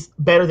 CoreJJ is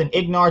better than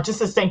Ignar, just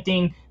the same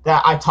thing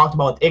that I talked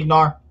about with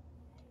Ignar.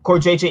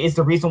 CoreJJ is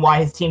the reason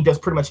why his team does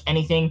pretty much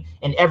anything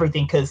and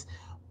everything, because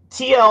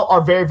TL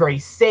are very, very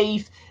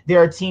safe.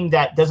 They're a team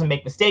that doesn't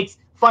make mistakes.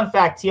 Fun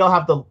fact, TL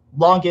have the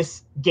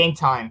longest game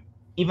time,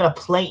 even a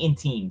play-in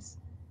teams,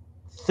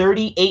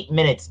 38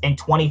 minutes and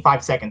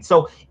 25 seconds.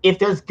 So if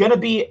there's going to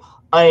be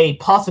a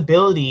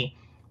possibility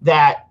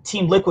that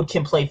Team Liquid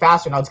can play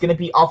faster, now it's going to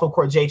be off of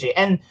CoreJJ.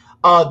 And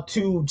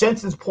to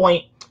Jensen's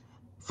point,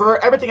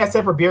 for everything I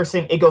said for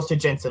Bjergsen, it goes to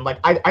Jensen. Like,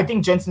 I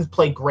think Jensen's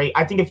played great.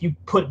 I think if you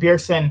put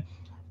Bjergsen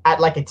at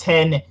like a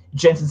 10,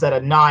 Jensen's at a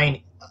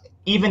 9.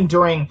 Even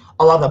during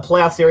a lot of the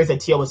playoff series that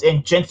TL was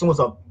in, Jensen was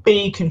a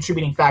big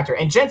contributing factor.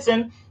 And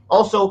Jensen,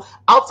 also,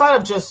 outside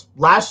of just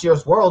last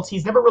year's Worlds,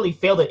 he's never really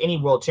failed at any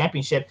World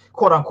Championship,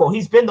 quote unquote.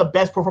 He's been the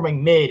best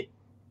performing mid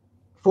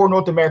for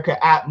North America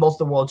at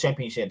most of the World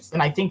Championships.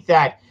 And I think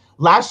that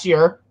last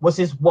year was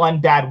his one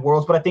bad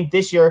Worlds, but I think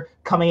this year,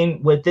 coming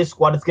in with this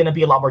squad, is going to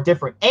be a lot more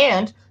different.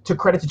 And to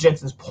credit to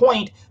Jensen's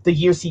point, the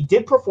years he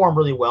did perform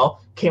really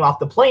well came off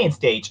the play-in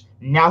stage.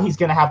 Now he's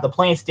going to have the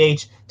play-in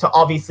stage to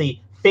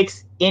obviously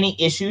fix any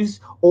issues,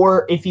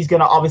 or if he's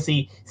going to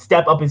obviously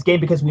step up his game,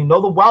 because we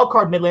know the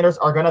wildcard mid laners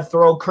are going to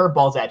throw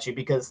curveballs at you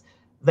because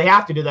they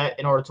have to do that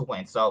in order to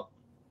win. So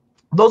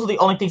those are the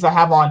only things I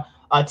have on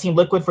Team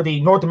Liquid for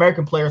the North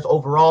American players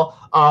overall.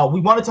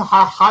 We wanted to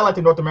highlight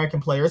the North American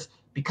players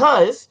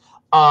because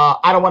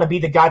I don't want to be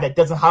the guy that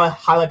doesn't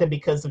highlight them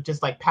because of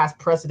just like past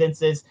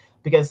precedences,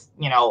 because,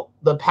 you know,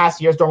 the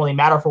past years don't really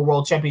matter for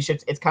World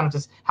Championships. It's kind of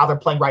just how they're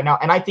playing right now.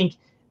 And I think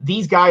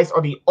these guys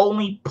are the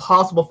only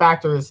possible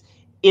factors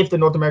if the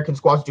North American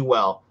squads do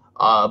well.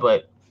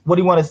 But what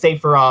do you want to say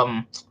for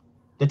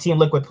the Team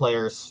Liquid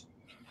players?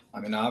 I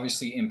mean,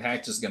 obviously,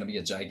 Impact is going to be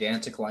a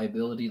gigantic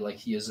liability like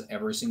he is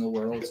every single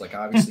Worlds. Like,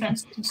 obviously,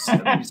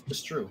 it's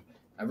just true.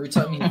 Every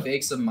time he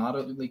fakes a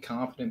moderately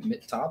competent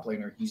mid-top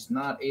laner, he's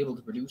not able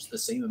to produce the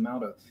same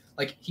amount of...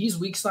 Like, he's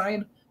weak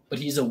side, but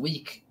he's a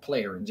weak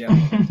player in general.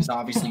 He's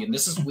obviously... And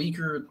this is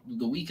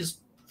the weakest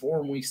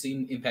form we've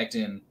seen Impact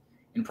in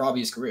probably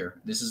his career.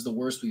 This is the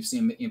worst we've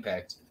seen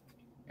Impact.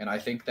 And I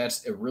think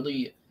that's a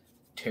really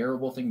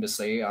terrible thing to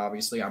say.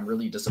 Obviously, I'm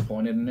really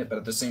disappointed in it, but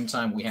at the same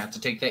time, we have to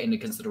take that into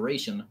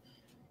consideration.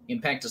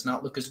 Impact does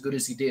not look as good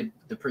as he did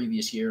the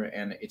previous year,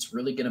 and it's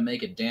really going to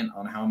make a dent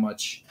on how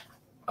much...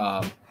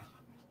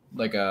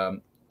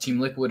 Team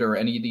Liquid or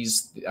any of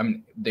these, I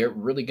mean, they're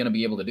really going to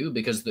be able to do,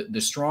 because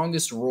the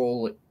strongest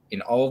role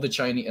in all of the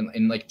China,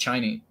 in like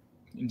China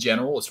in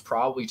general, is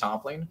probably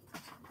top lane.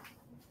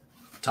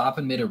 top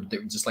and mid are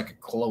just like a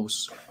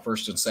close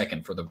first and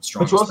second for the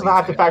strongest. But you also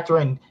have to factor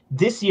in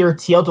this year,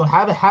 TL don't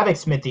have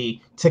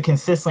Smithy to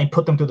consistently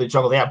put them through the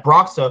jungle. They have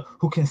Broxa,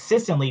 who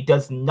consistently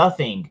does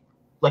nothing.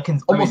 Like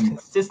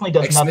consistently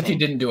does nothing. Smithy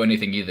didn't do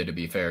anything either, to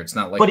be fair. It's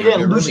not like. But he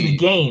didn't lose you the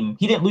game.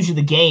 He didn't lose you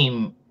the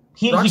game.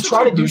 He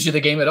tried to lose you the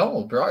game at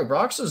all.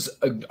 Brox is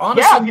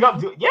honestly.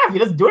 If he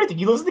doesn't do anything,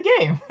 you lose the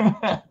game.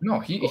 No,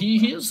 he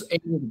is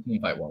able to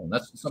team fight well, and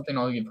that's something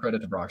I'll give credit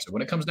to Brox.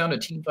 When it comes down to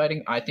team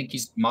fighting, I think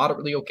he's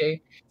moderately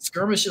okay.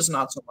 Skirmishes,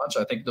 not so much.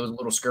 I think those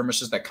little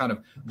skirmishes that kind of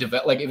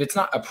develop, like if it's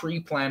not a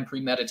pre-planned,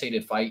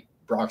 premeditated fight,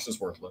 Brox is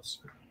worthless.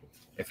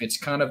 If it's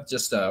kind of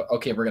just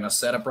okay, we're gonna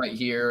set up right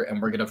here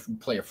and we're gonna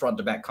play a front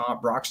to back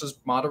comp, Brox is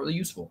moderately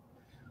useful.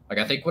 Like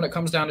I think when it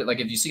comes down to like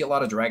if you see a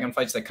lot of dragon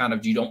fights that kind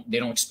of they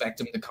don't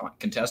expect him to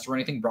contest or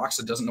anything,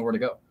 Broxa doesn't know where to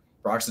go.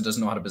 Broxa doesn't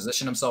know how to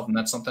position himself, and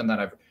that's something that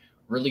I've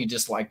really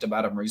disliked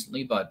about him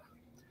recently. But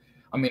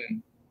I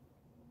mean,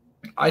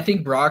 I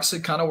think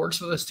Broxa kind of works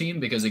for this team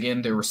because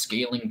again they were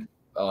scaling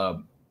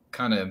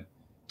kind of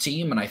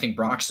team, and I think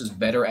Brox is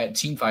better at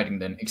team fighting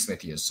than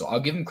Xmithia is. So I'll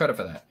give him credit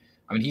for that.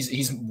 I mean,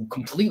 he's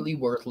completely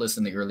worthless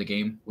in the early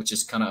game, which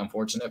is kind of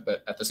unfortunate.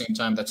 But at the same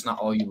time, that's not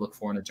all you look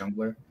for in a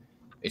jungler.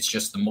 It's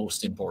just the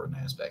most important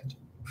aspect,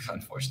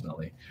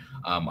 unfortunately.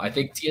 I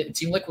think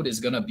Team Liquid is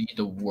going to be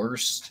the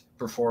worst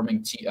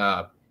performing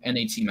NA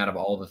team out of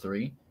all the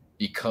three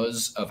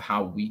because of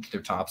how weak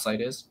their top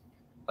side is.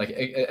 Like,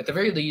 at the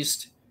very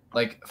least,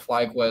 like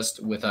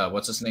FlyQuest with,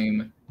 what's his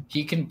name?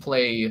 He can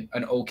play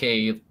an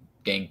okay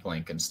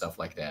Gangplank and stuff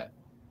like that.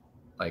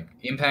 Like,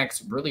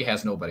 Impact really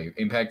has nobody.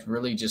 Impact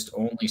really just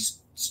only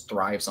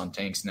thrives on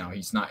tanks now.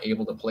 He's not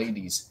able to play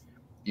these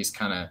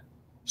kind of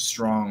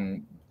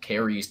strong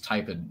carries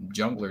type of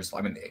junglers.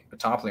 I mean, the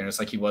top laner, it's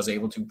like he was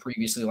able to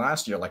previously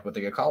last year, like with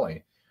the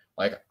Akali.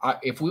 Like,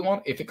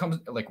 when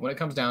it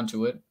comes down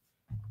to it,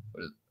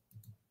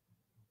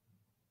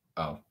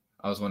 I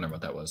was wondering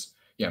what that was.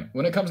 Yeah,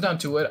 when it comes down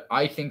to it,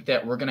 I think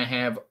that we're gonna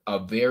have a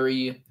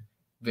very,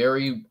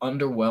 very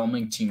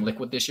underwhelming Team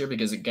Liquid this year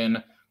because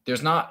again,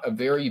 there's not a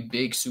very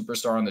big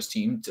superstar on this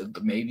team.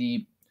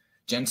 Maybe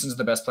Jensen's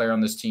the best player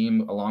on this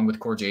team, along with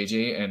Core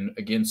JJ. And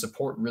again,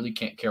 support really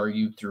can't carry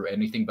you through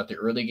anything but the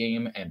early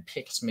game and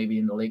picks maybe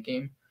in the late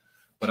game.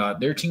 But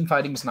their team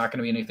fighting is not going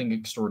to be anything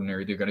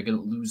extraordinary. They're going to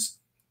lose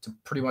to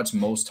pretty much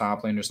most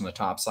top laners on the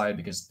top side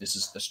because this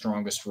is the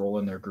strongest role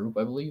in their group,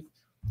 I believe.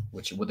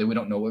 We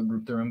don't know what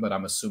group they're in, but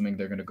I'm assuming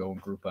they're going to go in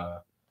group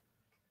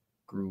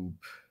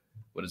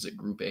what is it?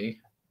 Group A.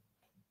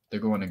 They're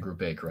going in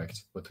Group A,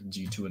 correct? With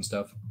G2 and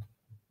stuff.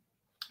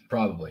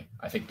 Probably.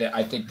 I think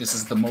this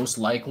is the most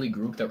likely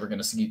group that we're going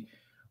to see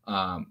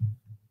them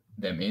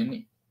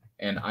in.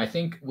 And I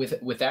think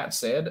with that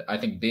said, I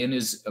think Ben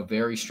is a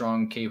very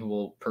strong,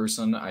 capable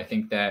person. I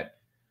think that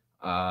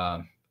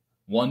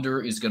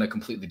Wonder is going to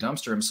completely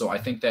dumpster him. So I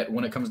think that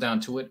when it comes down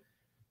to it,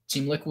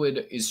 Team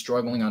Liquid is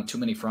struggling on too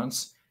many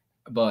fronts.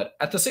 But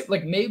at the same,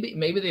 like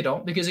maybe they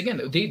don't, because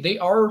again, they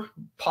are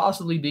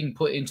possibly being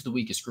put into the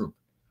weakest group.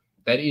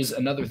 That is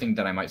another thing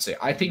that I might say.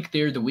 I think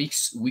they're the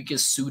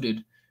weakest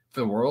suited for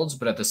the Worlds,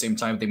 but at the same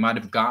time, they might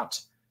have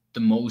got the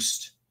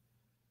most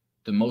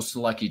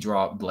lucky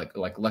draw, like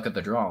luck of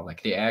the draw.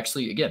 Like they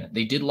actually, again,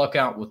 they did luck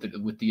out with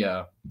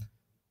the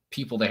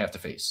people they have to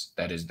face.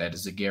 That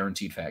is a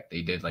guaranteed fact.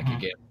 They did. Like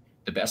again,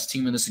 the best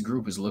team in this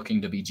group is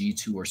looking to be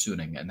G2 or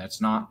Suning, and that's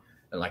not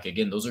like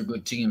again, those are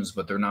good teams,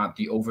 but they're not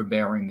the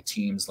overbearing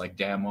teams like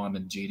Damwon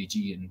and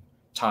JDG and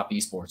top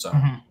esports are.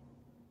 Mm-hmm.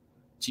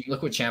 Team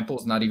Liquid Champo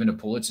is not even a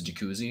pull; it's a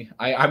jacuzzi.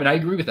 I mean, I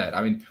agree with that.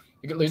 I mean,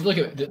 look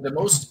at the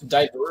most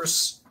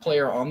diverse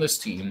player on this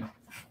team.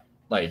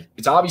 Like,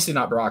 it's obviously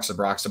not Broxa.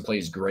 Broxa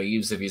plays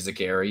Graves if he's a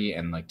carry,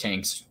 and like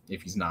tanks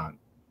if he's not.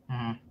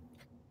 Mm-hmm.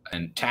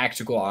 And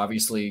tactical,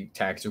 obviously,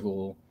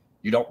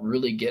 you don't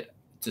really get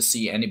to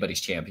see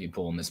anybody's champion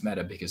pool in this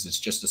meta because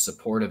it's just a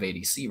supportive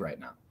ADC right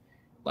now.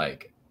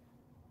 Like,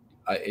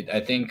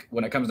 I think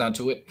when it comes down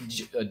to it,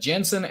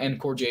 Jensen and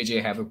Core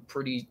JJ have a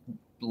pretty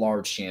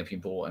large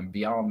champion pool, and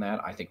beyond that,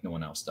 I think no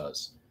one else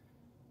does.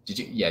 Did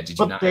you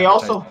but not? They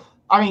also,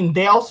 I mean,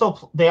 they also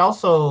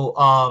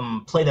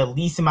play the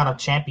least amount of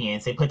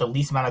champions. They played the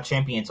least amount of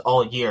champions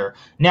all year.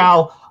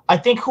 Now, I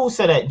think who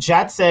said it?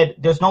 Jad said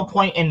there's no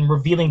point in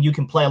revealing you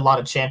can play a lot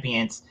of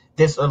champions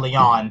this early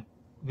on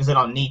because they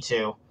don't need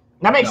to.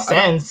 That makes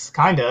sense,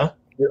 kinda.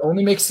 It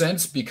only makes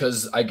sense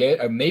because I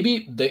get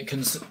maybe they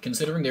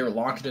considering they were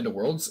locked into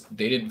Worlds,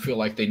 they didn't feel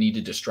like they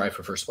needed to strive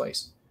for first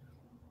place.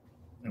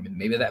 I mean,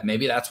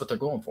 maybe that's what they're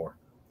going for.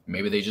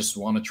 Maybe they just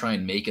want to try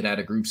and make it out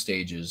of group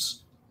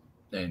stages,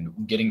 and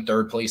getting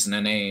third place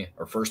in NA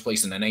or first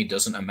place in NA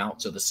doesn't amount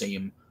to the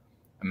same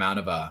amount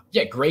of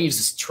Graves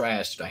is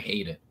trashed. I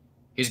hate it.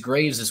 His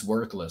Graves is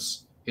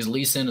worthless. His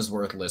Lee Sin is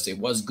worthless. It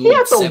was good. He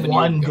had the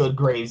one good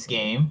Graves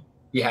game.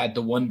 He had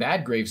the one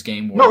bad Graves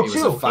game where it was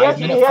a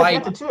 5-minute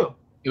fight.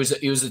 It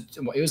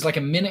was like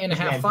a minute and a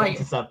half fight.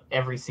 This up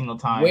every single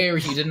time. Where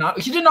he did not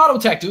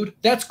auto-attack, dude.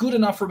 That's good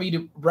enough for me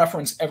to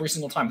reference every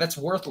single time. That's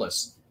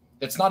worthless.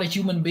 It's not a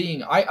human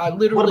being. I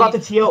literally. What about the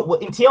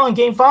TL? In TL in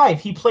Game 5,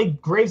 he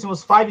played Graves and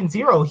was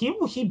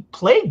 5-0. He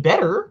played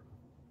better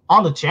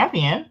on the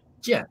champion.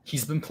 Yeah,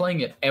 he's been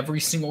playing it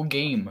every single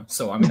game.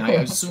 So I mean, I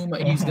assume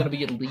he's going to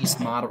be at least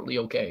moderately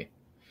okay.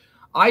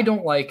 I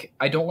don't like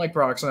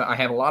Brox. I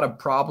have a lot of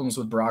problems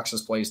with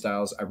Brox's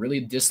playstyles. I really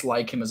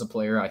dislike him as a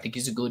player. I think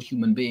he's a good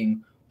human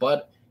being,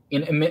 but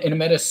in a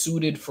meta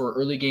suited for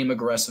early game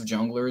aggressive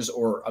junglers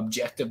or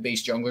objective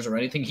based junglers or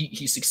anything,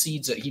 he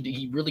succeeds at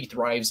he really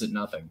thrives at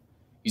nothing.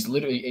 He's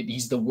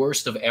the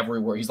worst of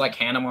everywhere. He's like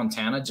Hannah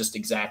Montana, just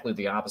exactly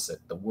the opposite.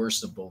 The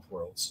worst of both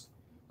worlds.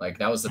 Like,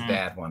 that was a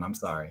bad one. I'm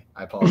sorry.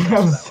 I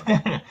apologize for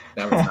that one.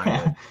 That was not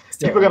good.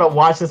 Still, people are going to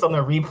watch this on the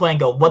replay and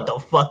go, what the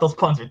fuck? Those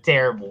puns are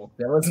terrible.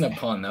 That wasn't a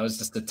pun. That was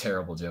just a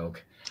terrible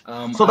joke.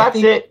 So that's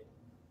it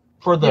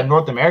for the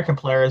North American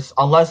players,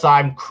 unless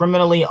I'm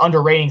criminally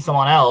underrating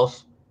someone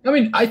else. I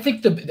mean, I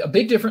think a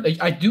big difference.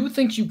 I do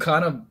think you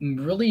kind of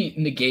really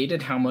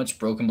negated how much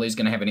Broken Blade is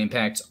going to have an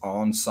impact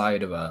on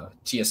side of a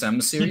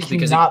TSM series. He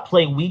cannot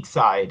play weak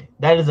side.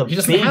 That is a big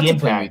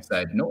impact. Play weak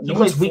side. No, he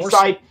plays weak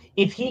side.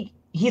 If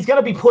he's going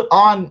to be put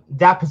on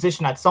that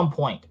position at some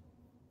point.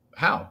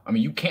 How? I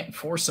mean, you can't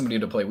force somebody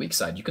to play weak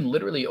side. You can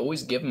literally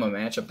always give them a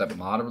matchup that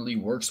moderately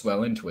works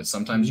well into it.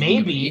 Sometimes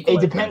maybe it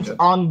depends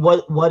on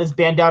what is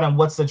banned out and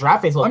what's the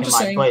draft phase looking I'm just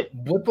like. Saying,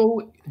 but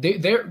Bwipo,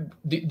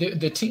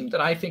 the team that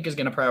I think is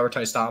going to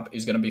prioritize top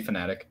is going to be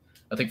Fnatic.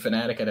 I think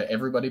Fnatic out of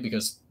everybody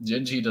because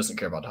Gen.G doesn't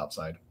care about top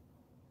side,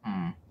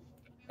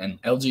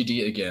 and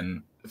LGD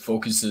again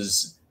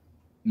focuses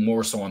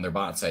more so on their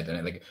bot side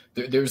than like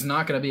there's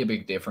not going to be a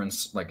big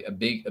difference, like a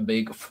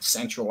big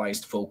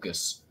centralized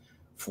focus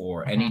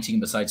for any team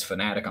besides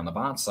Fnatic on the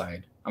bot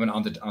side. I mean,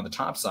 on the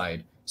top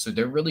side. So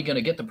they're really going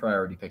to get the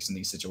priority picks in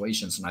these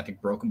situations. And I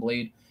think Broken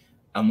Blade,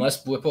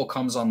 unless Bwipo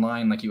comes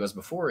online like he was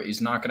before,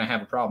 is not going to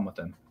have a problem with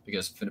them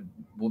because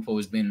Bwipo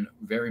has been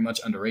very much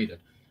underrated.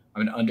 I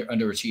mean,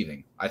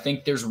 underachieving. I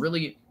think there's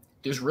really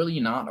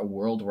not a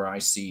world where I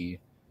see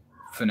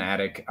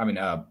Fnatic. I mean,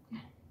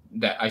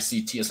 that I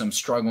see TSM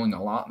struggling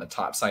a lot in the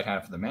top side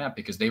half of the map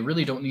because they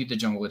really don't need the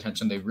jungle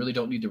attention. They really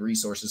don't need the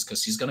resources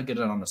because he's going to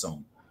get it on his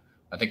own.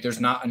 I think there's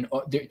not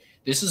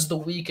this is the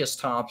weakest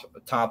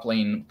top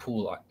lane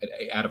pool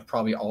out of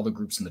probably all the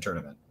groups in the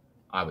tournament,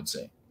 I would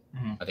say.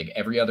 I think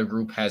every other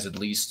group has at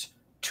least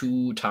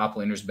 2 top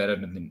laners better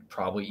than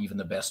probably even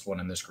the best one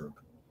in this group.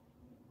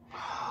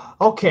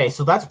 Okay,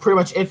 so that's pretty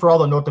much it for all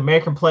the North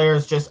American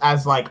players. Just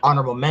as like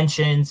honorable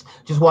mentions,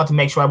 just want to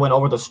make sure I went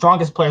over the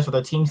strongest players for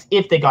their teams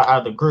if they got out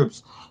of the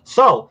groups.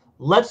 So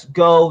let's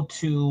go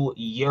to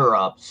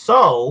Europe.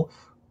 So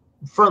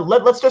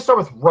let's just start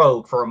with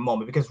Rogue for a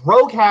moment because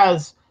Rogue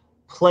has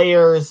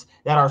players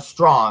that are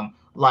strong.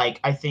 Like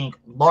I think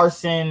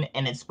Larson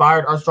and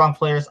Inspired are strong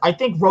players. I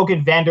think Rogue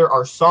and Vander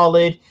are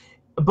solid,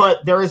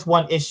 but there is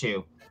one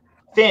issue.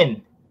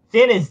 Finn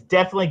is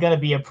definitely going to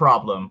be a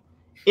problem.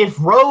 If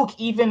Rogue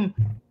even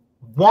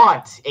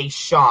wants a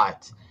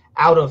shot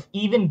out of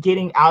even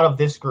getting out of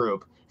this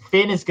group,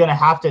 Finn is going to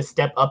have to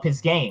step up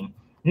his game.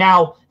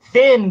 Now,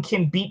 Finn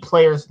can beat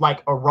players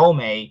like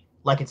Arome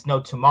like it's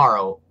no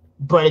tomorrow,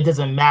 but it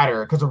doesn't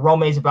matter because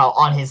Arome is about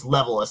on his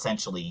level,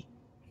 essentially.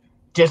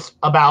 Just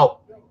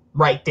about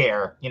right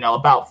there,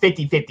 about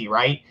 50-50,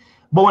 right?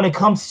 But when it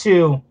comes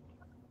to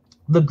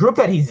the group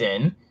that he's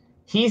in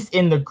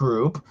the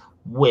group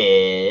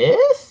with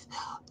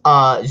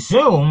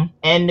Zoom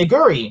and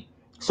Naguri.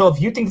 So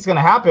if you think it's going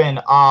to happen,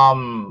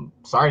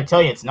 sorry to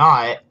tell you it's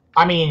not.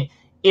 I mean,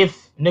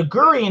 if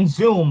Naguri and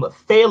Zoom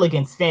fail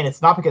against Finn,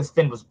 it's not because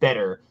Finn was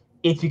better.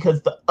 It's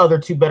because the other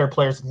 2 better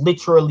players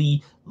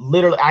literally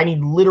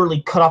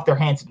cut off their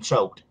hands and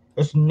choked.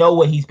 There's no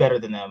way he's better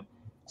than them.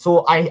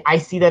 So I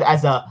see that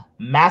as a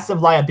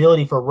massive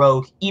liability for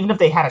Rogue, even if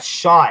they had a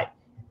shot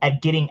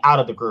at getting out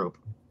of the group.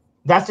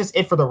 That's just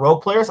it for the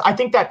Rogue players. I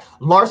think that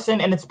Larson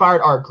and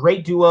Inspired are a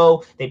great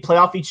duo. They play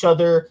off each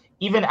other,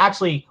 even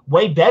actually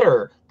way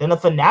better than the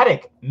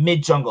Fnatic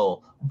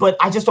mid-jungle. But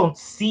I just don't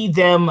see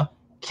them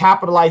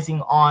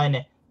capitalizing on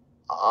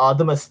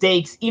the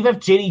mistakes, even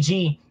if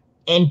JDG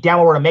and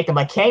Downward were to make them.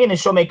 Like Canyon and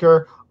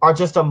Showmaker are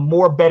just a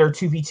more better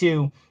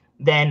 2v2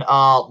 than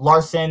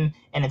Larson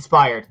and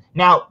Inspired.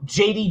 Now,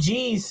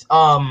 JDG's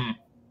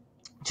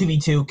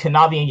 2v2,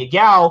 Kanavi and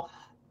Yagao,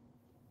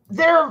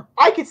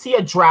 I could see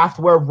a draft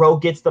where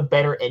Rogue gets the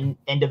better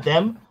end of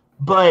them,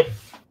 but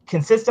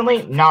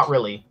consistently, not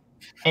really.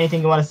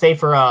 Anything you want to say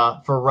for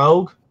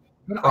Rogue,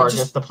 or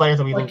just the players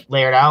that we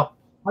layered out?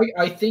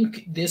 I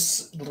think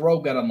this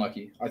Rogue got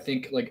unlucky. I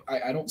think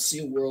I don't see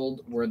a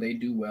world where they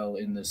do well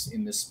in this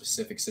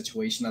specific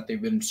situation that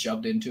they've been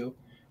shoved into.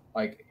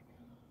 Like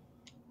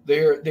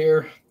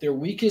their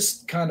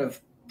weakest kind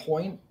of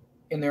point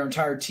in their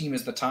entire team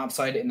is the top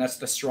side, and that's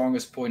the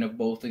strongest point of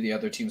both of the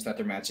other teams that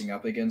they're matching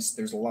up against.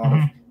 There's a lot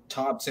of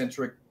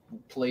top-centric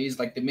plays.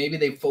 Like maybe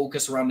they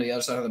focus around the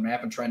other side of the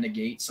map and try and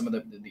negate some of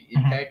the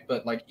impact.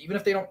 But like even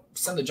if they don't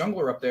send the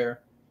jungler up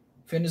there,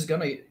 Finn is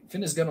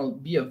gonna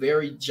be a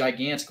very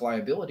gigantic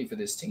liability for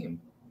this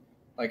team.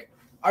 Like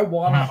I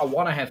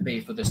wanna have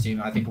faith with this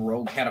team. I think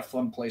Rogue had a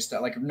fun play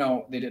style. Like,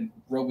 no, they didn't.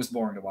 Rogue was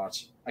boring to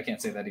watch. I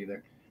can't say that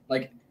either.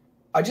 Like,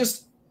 I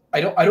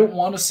don't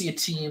want to see a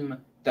team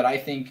that I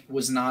think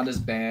was not as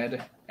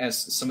bad as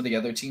some of the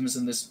other teams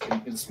in this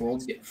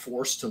world get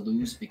forced to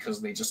lose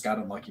because they just got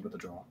unlucky with the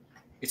draw.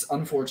 It's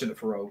unfortunate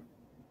for Rogue.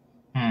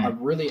 I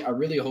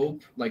really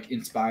hope like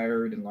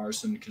Inspired and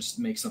Larson can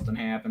make something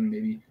happen.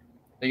 Maybe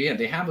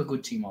they have a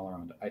good team all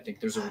around. I think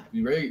there's a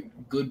very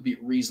good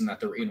reason that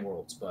they're in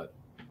Worlds, but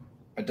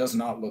it does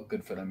not look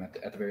good for them at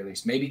the very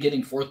least. Maybe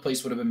getting 4th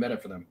place would have been better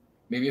for them.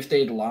 Maybe if they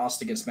had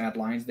lost against Mad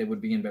Lions, they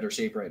would be in better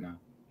shape right now.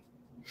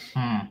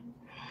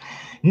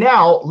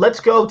 Now, let's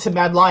go to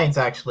Mad Lions,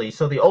 actually.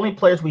 So the only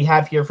players we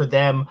have here for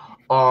them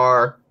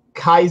are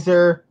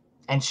Kaiser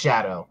and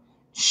Shadow.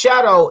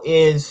 Shadow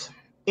is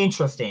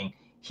interesting.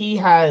 He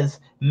has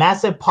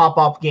massive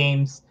pop-up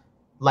games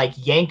like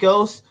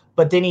Yankos,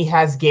 but then he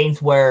has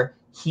games where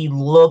he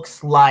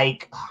looks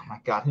like, oh my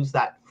god, who's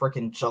that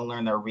freaking jungler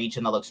in their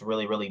region that looks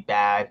really, really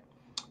bad?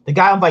 The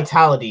guy on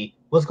Vitality,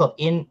 what's it called?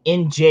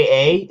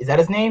 NJA? Is that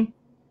his name?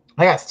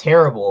 That guy's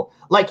terrible.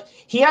 Like,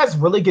 he has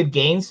really good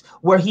games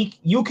where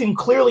you can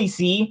clearly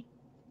see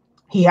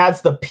he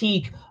has the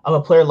peak of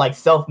a player like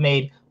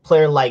Selfmade,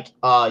 player like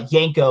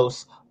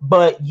Yankos,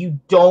 but you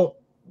don't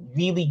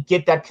really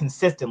get that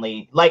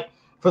consistently. Like,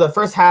 for the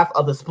first half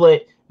of the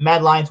split,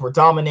 Mad Lions were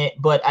dominant,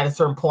 but at a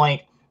certain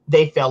point,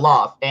 they fell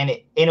off. And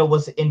it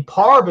was in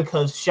part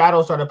because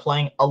Shadow started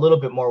playing a little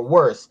bit more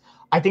worse.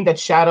 I think that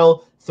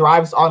Shadow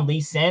thrives on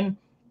Lee Sin,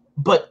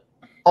 but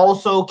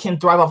also can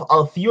thrive off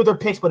a few other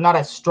picks, but not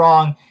as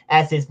strong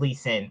as his Lee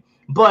Sin.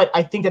 But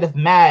I think that if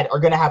Mad are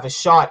going to have a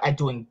shot at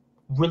doing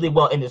really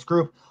well in this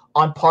group,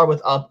 on par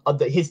with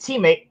his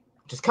teammate,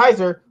 which is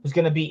Kaiser, who's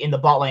going to be in the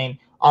bot lane,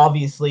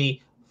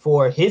 obviously,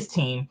 for his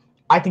team,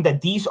 I think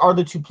that these are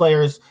the 2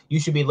 players you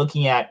should be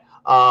looking at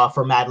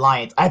for Mad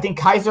Lions. I think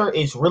Kaiser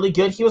is really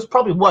good. He was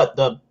probably,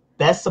 the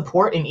best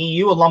support in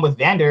EU, along with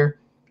Vander,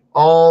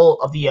 all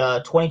of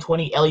the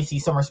 2020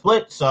 LEC Summer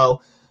Split.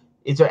 So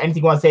is there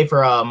anything you want to say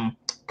for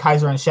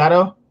Kaiser and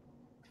Shadow?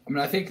 I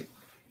mean, I think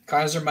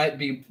Kaiser might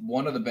be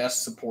one of the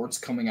best supports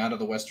coming out of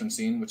the Western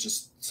scene, which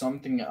is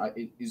something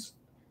is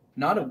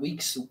not a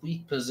weak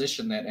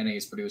position that NA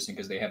is producing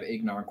because they have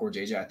Ignar and Core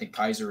JJ. I think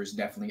Kaiser is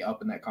definitely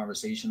up in that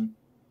conversation.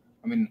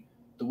 I mean,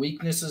 the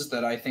weaknesses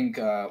that I think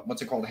that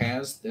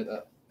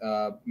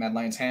Mad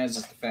Lions has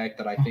is the fact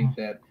that I think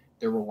that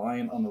they're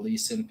reliant on the Lee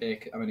Sin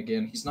pick. I mean,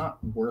 again, he's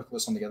not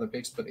worthless on the other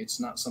picks, but it's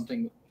not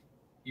something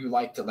you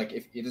like to like.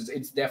 If it is,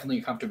 it's definitely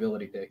a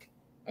comfortability pick,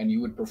 and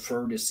you would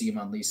prefer to see him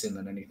on Lee Sin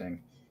than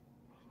anything.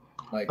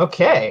 Like,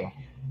 okay,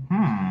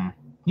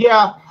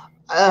 yeah.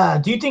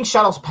 Do you think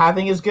Shadow's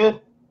pathing is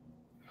good?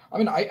 I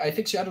mean, I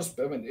think Shadow's.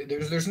 I mean,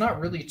 there's not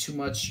really too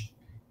much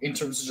in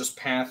terms of just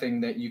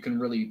pathing that you can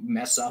really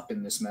mess up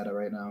in this meta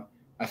right now.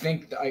 I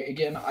think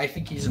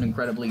he's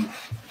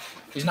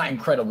he's not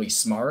incredibly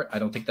smart. I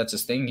don't think that's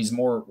his thing. He's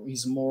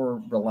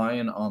more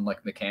reliant on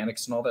like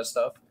mechanics and all that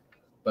stuff.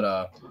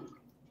 But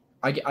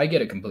I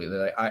get it completely.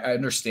 Like, I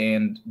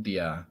understand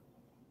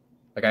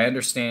I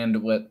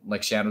understand what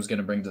like Shadow's going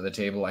to bring to the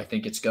table. I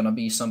think it's going to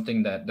be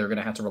something that they're going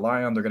to have to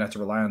rely on. They're going to have to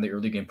rely on the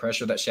early game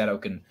pressure that Shadow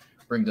can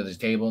bring to the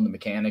table and the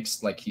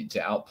mechanics like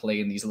to outplay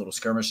in these little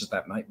skirmishes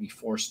that might be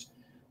forced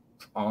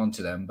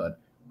onto them. But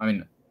I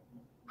mean,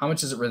 how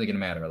much is it really going to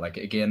matter? Like,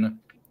 again,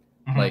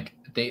 like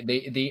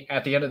they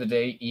at the end of the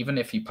day, even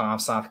if he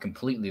pops off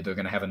completely, they're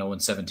going to have an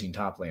 0-17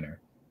 top laner.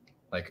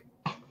 Like,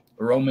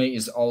 Rome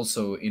is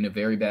also in a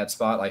very bad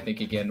spot. I think,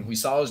 again, we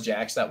saw his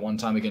Jax that one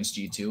time against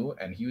G2,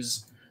 and he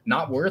was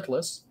not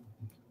worthless,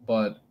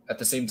 but at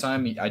the same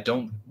time, I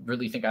don't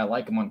really think I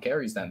like him on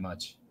carries that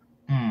much.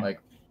 Like,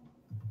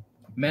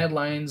 Mad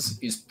Lions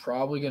is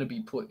probably going to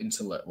be put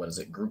into, what is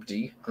it, Group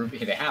D? Group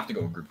D? They have to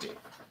go Group D.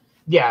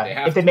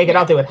 Yeah, if they make it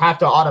out, they would have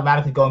to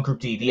automatically go in Group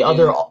D. The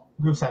other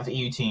groups have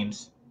EU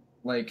teams.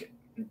 Like,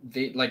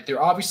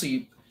 they're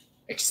obviously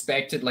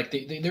expected. Like,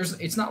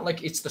 it's not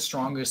like it's the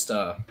strongest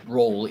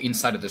role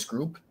inside of this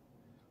group,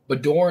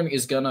 but Dorn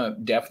is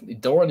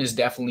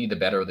definitely the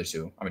better of the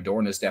 2. I mean,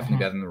 Dorn is definitely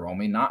better than the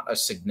Romy. Not a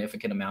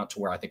significant amount to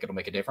where I think it'll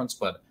make a difference,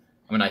 but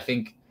I mean, I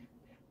think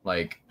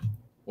like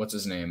what's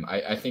his name?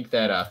 I think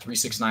that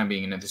 369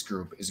 being in this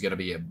group is going to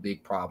be a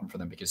big problem for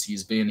them because he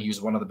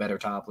was one of the better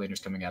top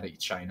laners coming out of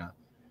China.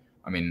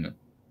 I mean,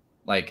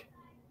 like,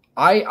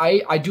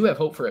 I do have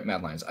hope for it,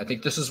 Mad Lions. I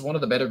think this is one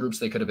of the better groups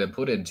they could have been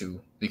put into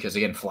because,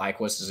 again,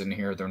 FlyQuest is in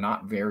here. They're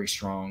not very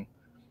strong.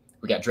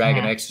 We got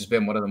Dragon X, who's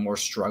been one of the more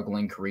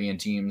struggling Korean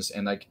teams.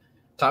 And, like,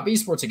 Top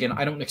Esports, again,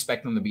 I don't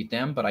expect them to beat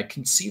them, but I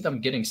can see them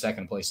getting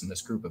second place in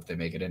this group if they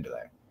make it into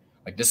there.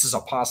 Like, this is a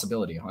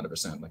possibility,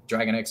 100%. Like,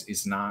 Dragon X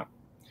is not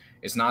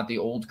the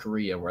old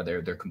Korea where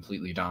they're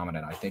completely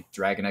dominant. I think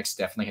Dragon X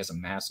definitely has a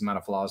massive amount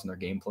of flaws in their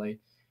gameplay.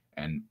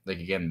 And, like,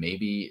 again,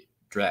 maybe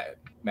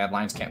Mad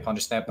Lions can't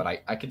punish that, but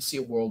I can see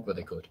a world where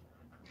they could.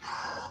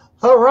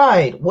 All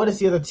right. What is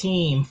the other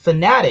team?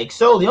 Fnatic.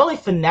 So the only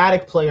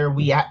Fnatic player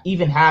we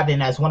even have in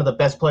as one of the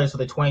best players for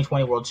the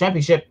 2020 World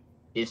Championship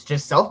is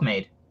just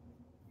Selfmade.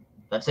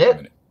 That's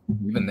it.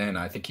 even then,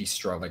 I think he's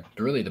strong. Like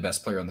really, the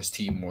best player on this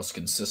team, most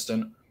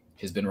consistent,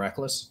 has been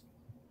Reckless.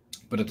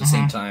 But at the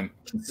same time,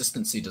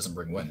 consistency doesn't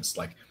bring wins.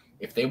 Like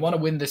if they want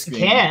to win this It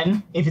game,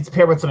 can if it's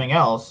paired with something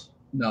else.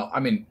 no, I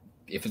mean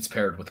if it's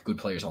paired with good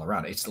players all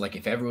around. It's like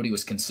if everybody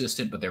was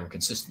consistent, but they were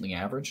consistently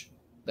average,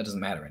 that doesn't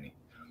matter any.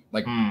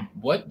 Like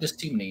what this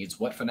team needs,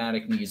 what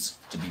Fnatic needs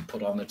to be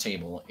put on the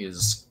table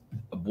is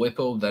a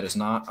Bwipo that is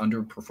not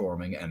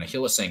underperforming and a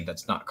Hylissang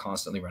that's not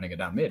constantly running it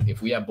down mid.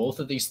 If we have both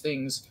of these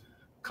things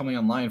coming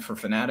online for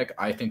Fnatic,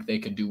 I think they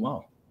could do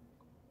well.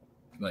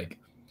 Like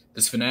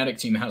this Fnatic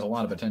team has a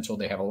lot of potential.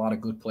 They have a lot of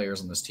good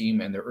players on this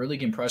team, and their early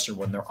game pressure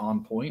when they're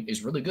on point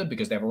is really good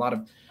because they have a lot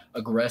of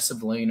aggressive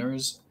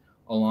laners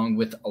along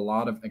with a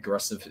lot of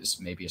aggressive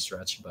is maybe a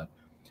stretch, but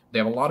they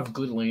have a lot of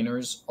good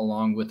laners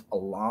along with a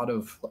lot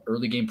of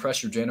early game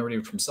pressure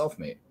generated from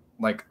Selfmade.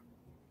 Like,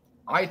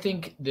 I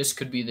think this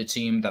could be the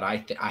team that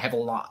I have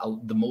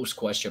the most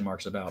question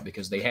marks about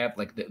because they have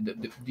like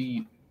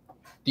the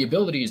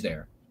ability is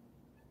there.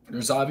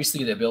 There's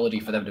obviously the ability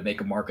for them to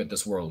make a mark at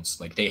this Worlds.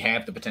 Like they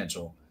have the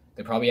potential.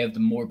 They probably have the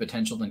more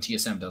potential than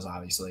TSM does.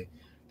 Obviously,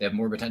 they have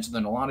more potential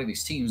than a lot of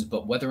these teams.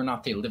 But whether or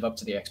not they live up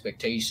to the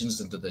expectations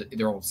and to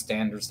their own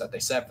standards that they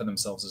set for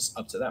themselves is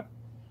up to them.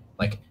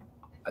 Like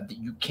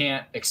you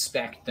can't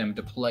expect them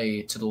to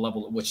play to the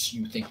level at which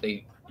you think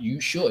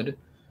you should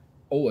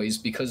always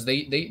because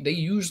they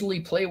usually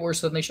play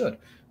worse than they should.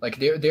 Like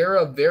they're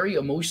a very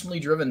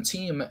emotionally driven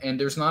team, and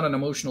there's not an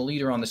emotional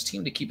leader on this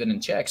team to keep it in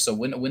check. So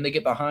when they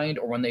get behind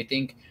or when they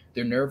think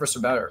they're nervous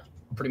about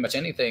pretty much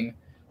anything,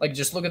 like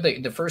just look at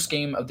the first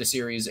game of the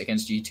series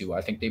against G2.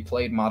 I think they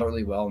played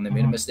moderately well and they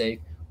made a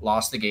mistake,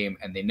 lost the game,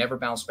 and they never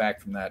bounced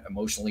back from that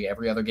emotionally.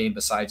 Every other game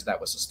besides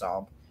that was a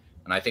stomp.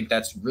 And I think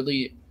that's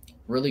really,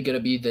 really going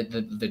to be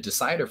the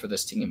decider for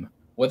this team.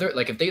 Whether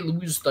like if they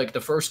lose like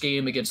the first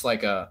game against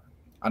like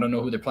I don't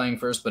know who they're playing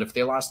first, but if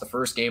they lost the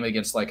first game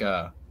against like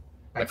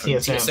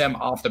TSM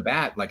off the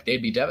bat, like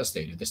they'd be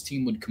devastated. This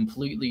team would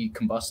completely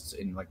combust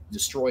and like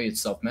destroy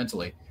itself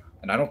mentally.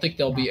 And I don't think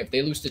they'll be, if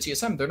they lose to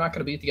TSM, they're not going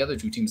to beat the other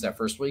two teams that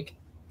first week.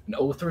 An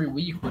 0-3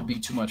 week would be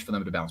too much for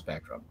them to bounce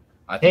back from.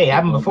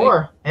 Happened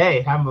before.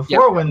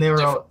 When they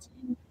were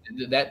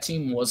that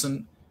team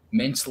wasn't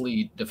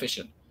mentally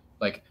deficient.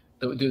 Like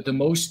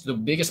the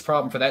biggest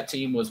problem for that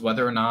team was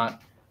whether or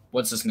not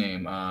what's his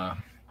name?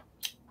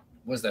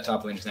 What's that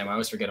top laner's name? I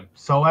always forget him.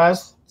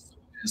 Soaz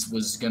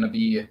was going to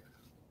be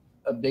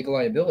a big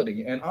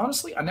liability, and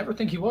honestly, I never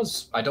think he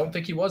was. I don't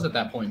think he was at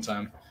that point in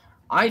time.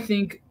 I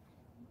think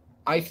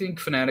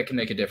Fnatic can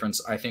make a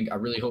difference. I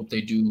really hope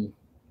they do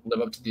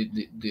live up to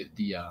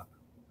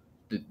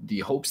the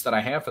hopes that I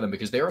have for them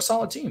because they're a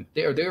solid team.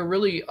 They're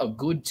really a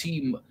good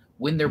team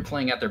when they're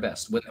playing at their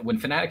best. When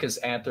Fnatic is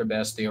at their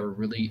best, they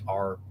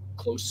are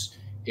close,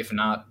 if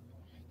not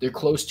they're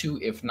close to,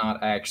 if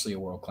not actually a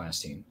world-class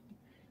team.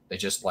 They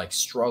just like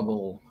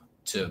struggle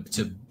to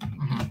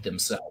beat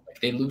themselves.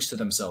 Like they lose to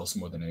themselves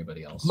more than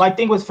anybody else. My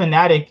thing with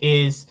Fnatic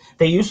is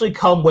they usually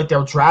come with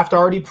their draft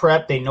already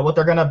prepped. They know what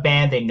they're gonna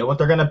ban. They know what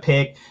they're gonna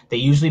pick. They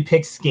usually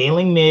pick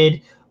scaling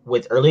mid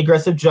with early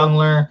aggressive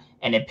jungler,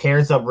 and it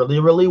pairs up really,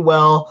 really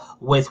well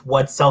with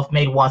what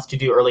Selfmade wants to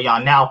do early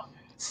on. Now,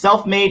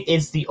 Selfmade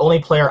is the only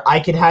player I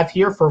could have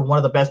here for one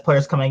of the best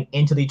players coming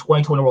into the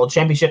 2020 World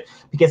Championship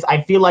because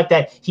I feel like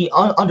that he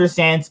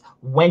understands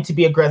when to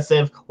be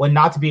aggressive, when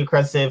not to be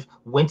aggressive,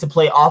 when to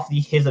play off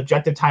his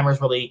objective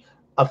timers really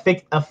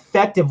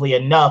effectively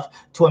enough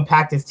to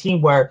impact his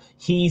team where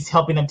he's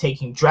helping them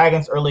taking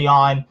dragons early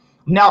on.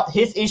 Now,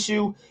 his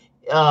issue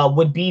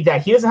would be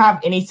that he doesn't have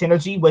any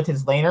synergy with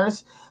his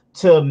laners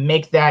to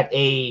make that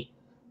a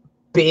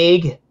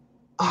big,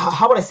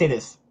 how would I say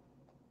this?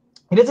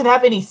 He doesn't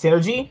have any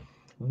synergy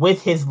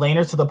with his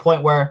laners to the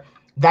point where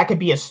that could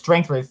be a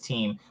strength for his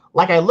team.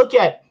 Like I look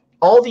at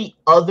all the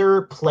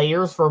other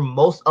players for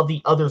most of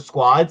the other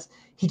squads,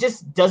 he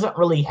just doesn't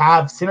really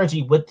have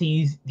synergy with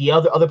the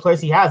other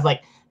players he has.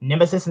 Like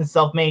Nemesis and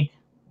Selfmade,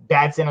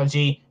 bad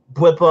synergy.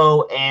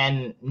 Bwipo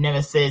and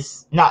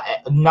Nemesis,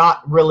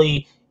 not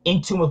really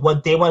in tune with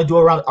what they want to do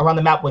around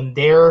the map when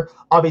they're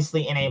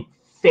obviously in a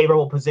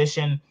favorable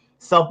position.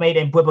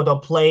 Selfmade and Bwipo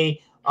don't play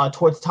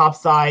towards top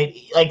side.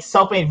 Like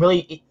Selfmade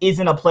really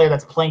isn't a player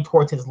that's playing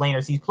towards his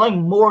laners. He's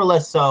playing more or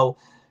less so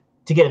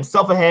to get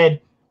himself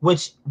ahead,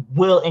 which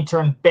will in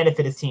turn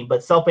benefit his team.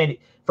 But Selfmade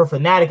for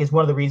Fnatic is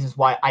one of the reasons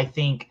why I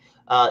think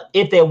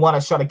if they want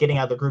a shot at getting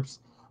out of the groups,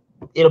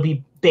 it'll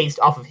be based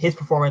off of his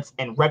performance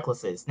and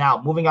Reckless's.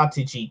 Now, moving on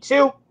to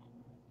G2,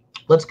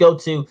 let's go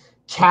to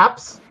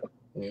Caps,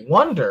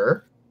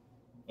 Wonder,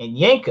 and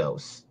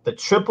Jankos, the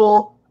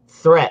triple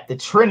threat, the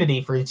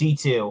trinity for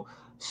G2.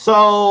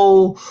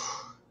 So,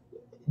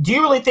 do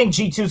you really think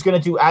G2 is going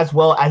to do as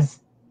well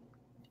as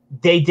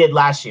they did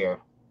last year?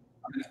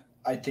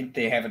 I think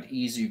they have an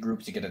easy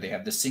group together. They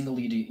have the single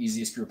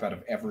easiest group out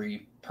of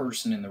every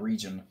person in the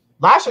region.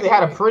 Last year, they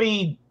had a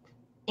pretty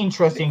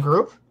interesting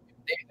group.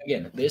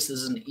 Again, this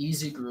is an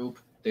easy group.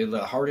 They're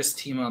the hardest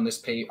team on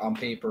this on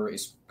paper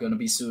is going to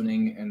be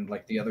Suning, and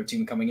like the other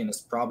team coming in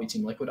is probably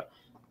Team Liquid.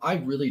 I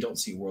really don't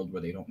see a world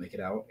where they don't make it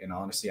out. And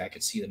honestly, I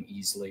could see them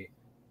easily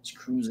just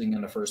cruising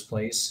into first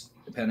place,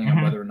 depending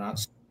on whether or not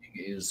something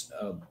is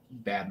a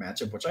bad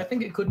matchup, which I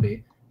think it could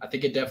be. I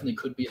think it definitely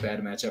could be a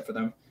bad matchup for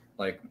them.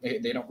 Like,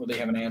 they don't really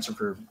have an answer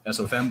for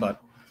SOFM,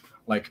 but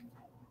like,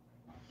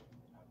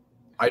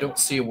 I don't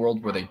see a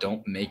world where they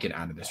don't make it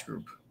out of this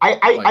group.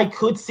 I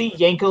could see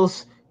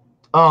Jankos.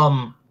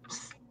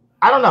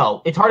 I don't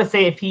know. It's hard to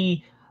say if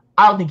he.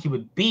 I don't think he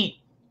would beat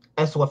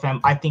SOFM.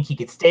 I think he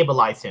could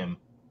stabilize him.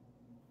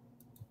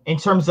 In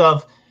terms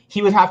of,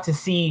 he would have to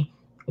see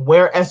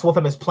where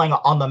SOFM is playing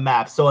on the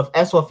map. So if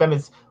SOFM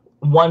is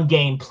one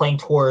game playing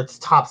towards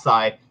top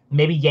side,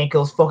 maybe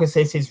Jankos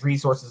focuses his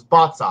resources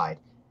bot side.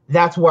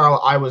 That's where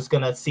I was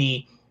gonna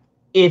see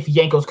if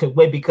Jankos could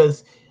win,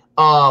 because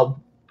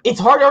it's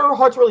hard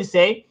to really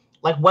say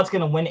like what's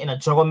gonna win in a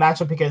jungle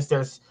matchup, because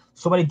there's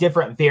so many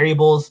different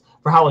variables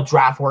for how a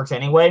draft works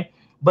anyway.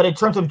 But in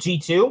terms of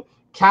G2,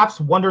 Caps,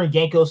 Wonder, and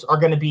Jankos are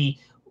going to be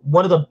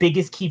one of the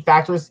biggest key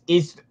factors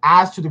is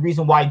as to the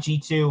reason why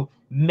G2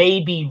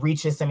 maybe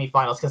reaches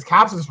semifinals, because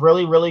Caps is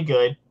really, really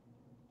good.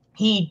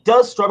 He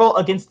does struggle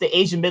against the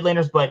Asian mid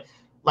laners, but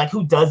like,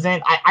 who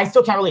doesn't? I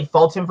still can't really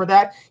fault him for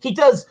that. He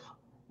does,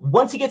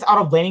 once he gets out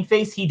of laning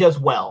phase, he does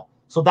well.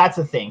 So that's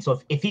the thing. So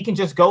if he can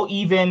just go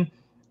even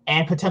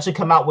and potentially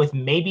come out with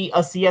maybe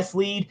a CS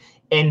lead,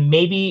 and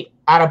maybe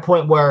at a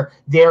point where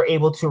they're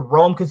able to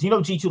roam, because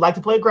G2 like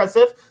to play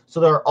aggressive, so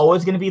they're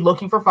always going to be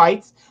looking for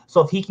fights. So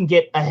if he can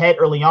get ahead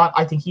early on,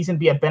 I think he's going to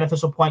be a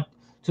beneficial point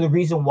to the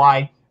reason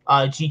why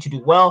G2 do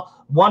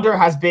well. Wonder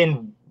has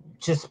been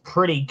just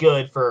pretty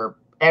good for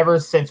ever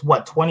since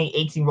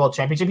 2018 World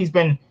Championship. He's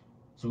been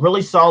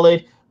really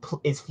solid,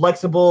 is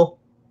flexible.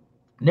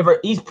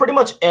 He's pretty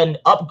much an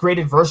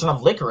upgraded version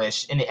of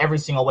Licorice in every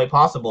single way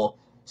possible.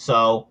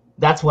 So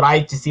that's what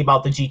I see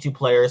about the G2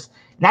 players.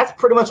 And that's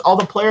pretty much all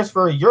the players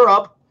for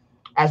Europe,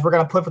 as we're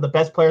going to put for the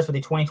best players for the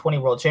 2020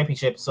 World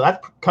Championship. So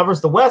that covers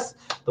the West.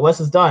 The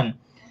West is done.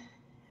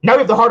 Now we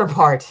have the harder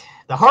part.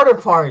 The harder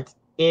part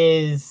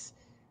is,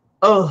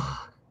 you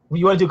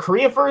want to do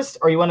Korea first,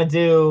 or you want to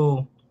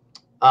do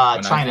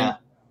China?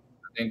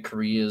 I think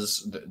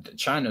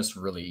China's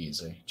really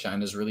easy.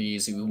 China's really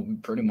easy. We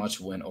pretty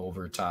much went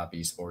over top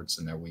esports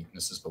and their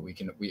weaknesses, but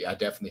I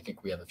definitely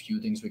think we have a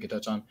few things we could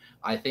touch on.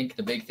 I think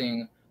the big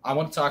thing I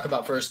want to talk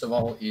about first of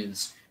all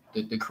is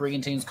the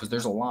Korean teams, because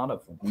there's a lot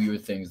of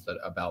weird things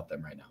about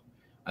them right now.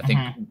 I think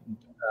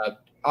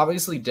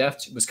obviously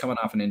Deft was coming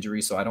off an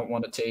injury, so I don't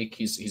want to take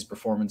his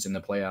performance in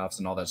the playoffs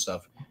and all that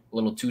stuff a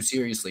little too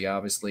seriously.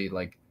 Obviously,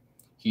 like,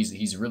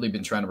 he's really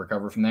been trying to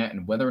recover from that,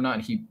 and whether or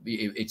not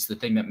it's the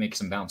thing that makes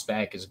him bounce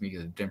back is being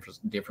a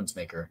difference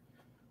maker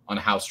on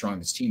how strong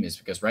this team is.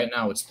 Because right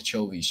now it's the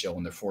Chovy show,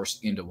 and they're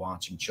forced into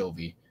watching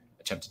Chovy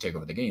attempt to take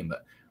over the game.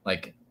 But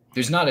like,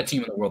 there's not a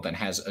team in the world that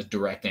has a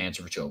direct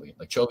answer for Chovy.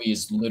 Like, Chovy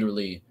is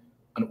literally,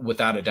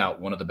 without a doubt,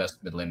 one of the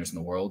best mid laners in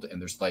the world, and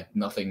there's like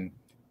nothing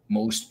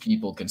most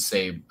people can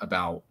say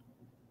about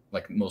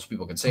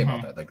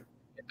that. Like,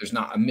 there's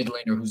not a mid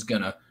laner who's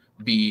gonna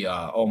be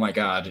oh my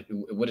god,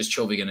 what is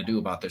Chovy gonna do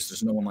about this?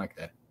 There's no one like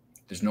that.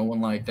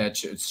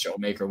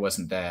 Showmaker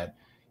wasn't that.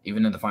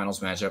 Even in the finals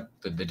matchup,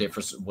 the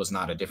difference was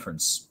not a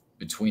difference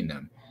between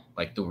them.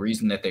 Like, the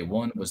reason that they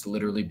won was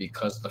literally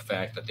because of the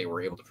fact that they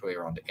were able to play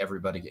around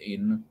everybody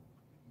in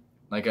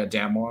like a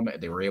Damwon.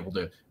 They were able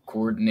to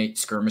coordinate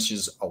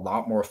skirmishes a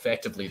lot more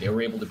effectively. They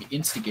were able to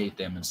instigate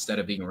them instead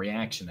of being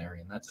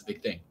reactionary, and that's a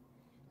big thing.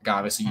 Like,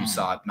 obviously, you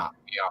saw it not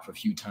pay off a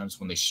few times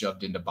when they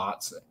shoved into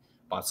bot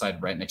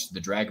side right next to the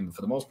Dragon, but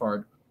for the most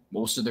part,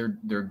 most of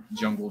their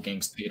jungle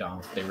ganks paid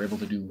off. They were able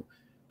to do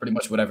pretty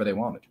much whatever they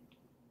wanted.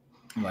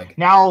 Like,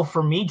 now,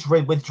 for me,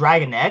 with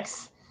Dragon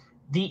X,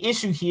 the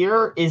issue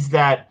here is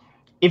that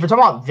if you're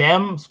talking about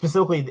them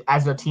specifically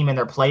as their team and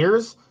their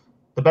players,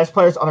 the best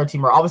players on their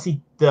team are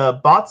obviously the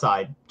bot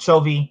side,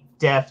 Chovy,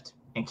 Deft,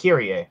 and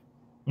Kyrie.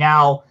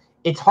 Now,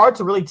 it's hard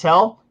to really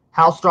tell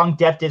how strong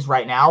Deft is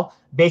right now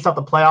based off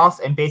the playoffs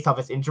and based off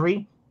his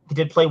injury. He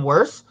did play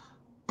worse,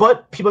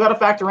 but people got to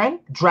factor in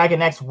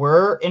Dragon X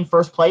were in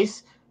first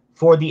place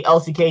for the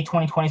LCK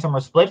 2020 Summer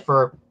Split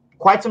for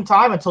quite some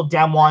time until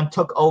Damwon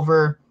took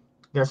over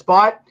their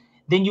spot.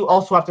 Then you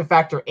also have to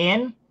factor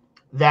in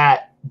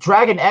that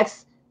Dragon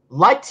X,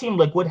 like Team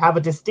Liquid, have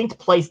a distinct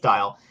play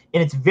style,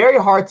 and it's very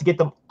hard to get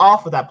them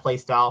off of that play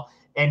style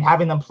and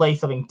having them play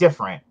something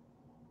different.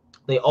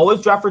 They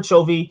always draft for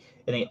Chovy,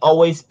 and they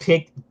always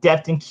pick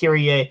Deft and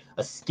Kyrie,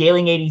 a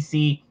scaling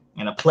ADC,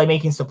 and a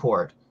playmaking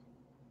support.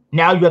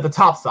 Now you have the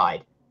top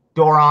side,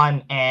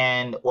 Doran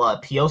and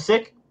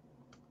Piosik.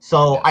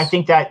 So yes. I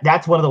think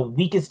that's one of the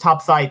weakest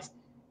top sides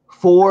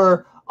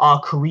for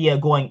Korea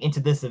going into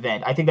this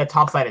event. I think that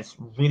top side is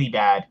really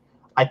bad.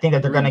 I think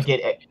that they're going to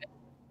get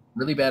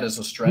really bad as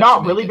a stretch.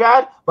 Not really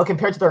bad, but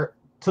compared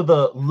to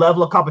the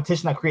level of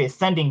competition that Korea is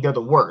sending, they're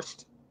the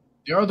worst.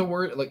 They are the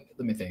worst. Like,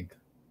 let me think.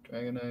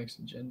 Dragon X,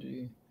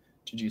 Genji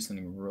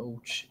sending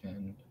Roach,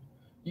 and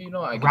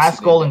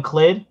Rascal and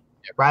Clid.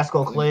 Yeah,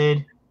 Rascal,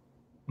 Clid,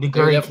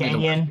 Niguri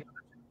Canyon.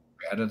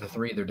 Out of the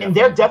three, they're and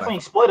they're definitely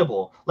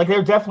exploitable. Like,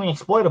 they're definitely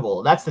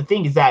exploitable. That's the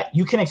thing, is that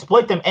you can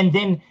exploit them and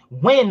then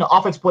win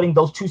off exploiting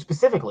those two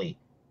specifically.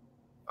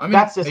 I mean,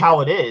 that's just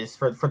how it is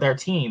for their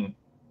team.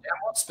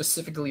 Damwon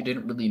specifically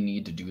didn't really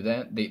need to do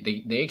that.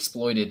 They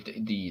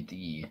exploited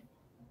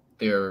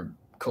their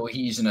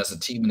cohesion as a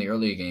team in the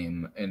early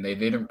game, and they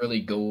didn't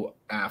really go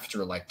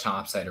after like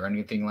topside or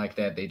anything like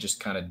that. They just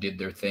kind of did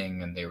their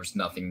thing, and there was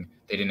nothing.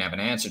 They didn't have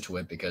an answer to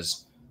it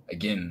because,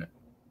 again,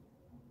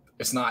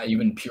 it's not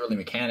even purely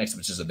mechanics,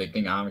 which is a big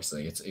thing.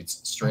 Obviously,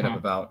 it's straight up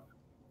about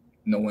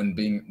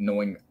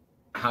knowing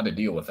how to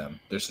deal with them.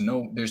 There's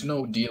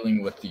no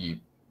dealing with the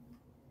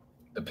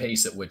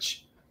pace at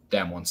which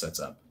Damwon sets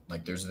up.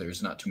 Like,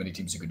 there's not too many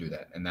teams who could do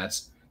that, and that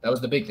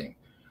was the big thing.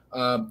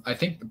 I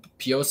think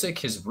Piosik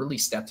has really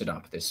stepped it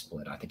up this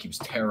split. I think he was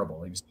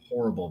terrible. He was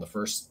horrible the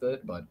first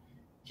split, but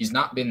he's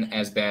not been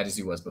as bad as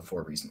he was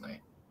before recently.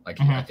 Like,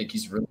 I think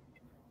he's really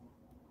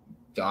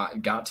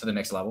got to the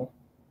next level.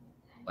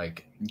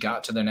 Like,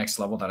 got to the next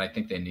level that I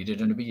think they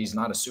needed him to be. He's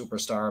not a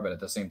superstar, but at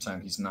the same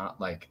time, he's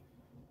not like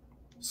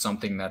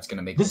something that's going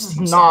to make this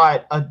is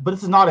not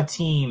a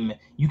team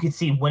you could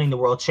see winning the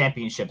world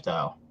championship,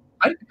 though.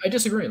 I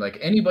disagree. Like,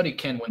 anybody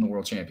can win the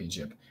world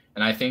championship.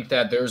 And I think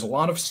that there's a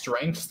lot of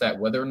strengths that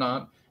whether or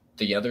not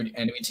the other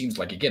enemy teams,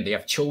 like, again, they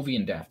have Chovy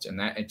and Deft, and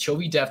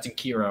Chovy, Deft, and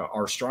Kira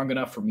are strong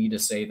enough for me to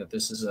say that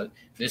this is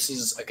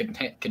a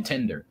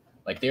contender.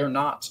 Like, they're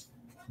not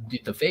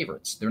the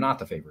favorites. They're not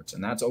the favorites,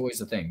 and that's always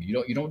the thing.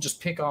 You don't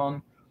just pick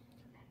on.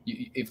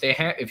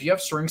 If you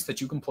have strengths that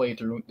you can play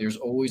through, there's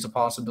always a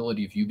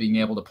possibility of you being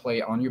able to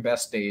play on your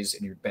best days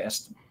and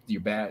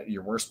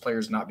your worst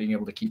players not being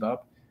able to keep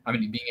up. I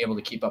mean, being able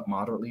to keep up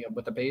moderately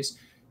with the pace.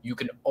 You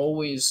can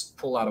always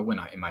pull out a win,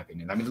 in my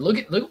opinion. I mean, look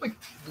at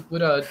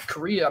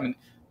Korea. I mean,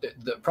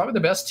 probably the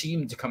best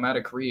team to come out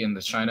of Korea in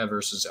the China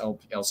versus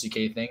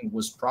LCK thing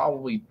was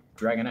probably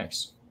Dragon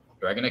X.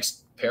 Dragon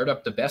X paired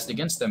up the best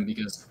against them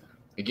because,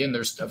 again,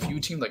 there's a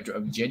few teams like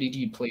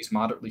JDG plays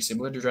moderately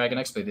similar to Dragon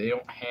X, but they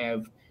don't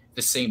have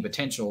the same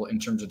potential in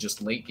terms of just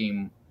late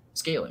game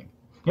scaling.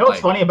 You know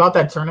what's funny about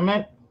that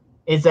tournament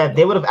is that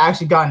they would have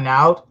actually gotten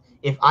out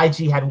if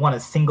IG had won a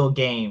single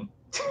game.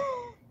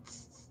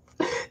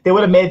 They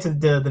would have made it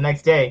to the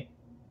next day.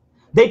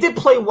 They did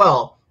play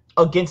well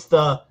against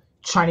the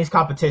Chinese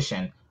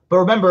competition. But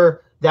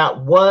remember,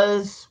 that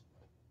was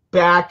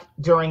back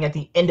at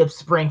the end of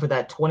spring for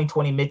that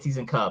 2020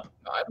 Midseason Cup.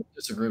 I don't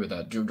disagree with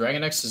that.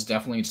 Dragon X has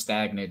definitely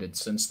stagnated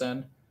since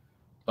then.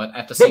 But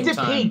at the same time...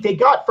 They did peak. They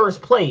got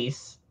first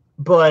place,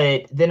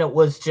 but then it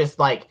was just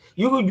like...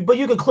 you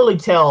could clearly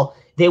tell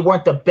they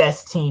weren't the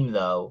best team,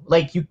 though.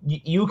 Like,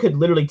 you could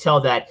literally tell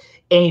that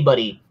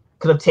anybody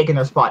could have taken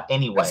their spot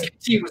anyway. SKT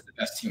team was the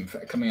best team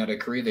coming out of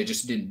Korea. They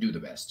just didn't do the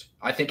best.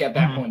 I think at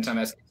that point in time,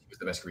 SKT was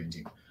the best Korean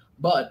team.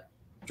 But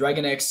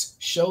Dragon X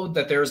showed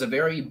that there is a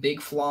very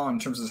big flaw in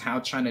terms of how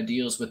China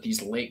deals with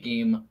these late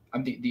game,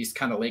 these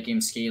kind of late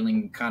game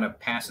scaling, kind of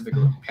passive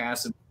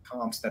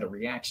comps that are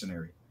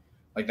reactionary.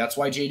 Like, that's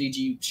why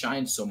JDG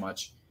shines so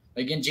much.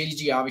 Again,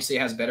 JDG obviously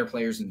has better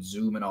players in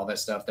Zoom and all that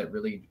stuff that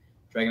really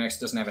Dragon X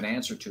doesn't have an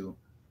answer to.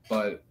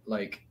 But,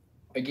 like,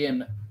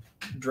 again,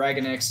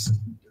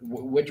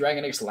 what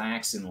Dragon X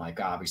lacks in, like,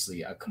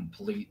 obviously a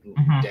complete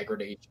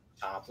degradation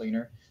top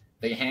laner,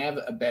 they have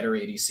a better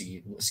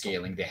ADC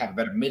scaling. They have a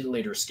better mid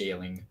laner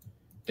scaling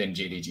than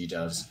JDG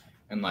does.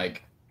 And,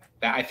 like,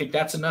 that, I think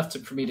that's enough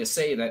for me to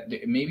say that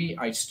maybe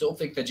I still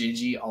think that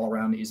JDG all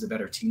around is a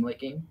better team late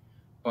game,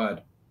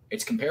 but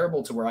it's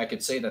comparable to where I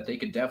could say that they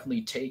could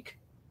definitely take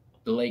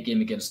the late game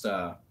against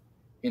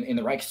in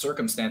the right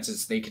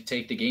circumstances, they could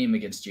take the game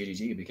against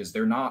JDG because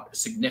they're not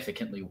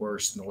significantly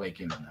worse in the late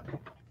game than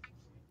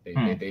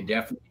them. They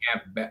definitely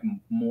have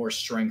more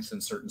strength in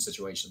certain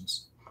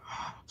situations.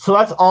 So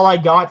that's all I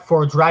got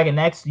for Dragon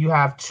X. You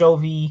have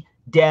Chovy,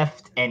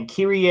 Deft, and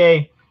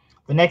Kyrie.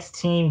 The next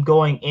team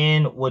going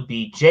in would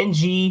be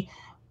Gen.G.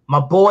 My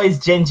boys,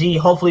 Gen.G.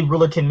 Hopefully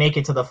Ruler can make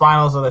it to the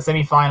finals or the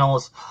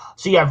semifinals.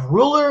 So you have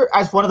Ruler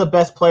as one of the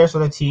best players for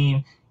the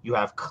team. You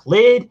have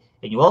Clid,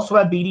 and you also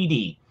have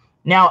BDD.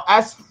 Now,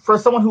 as for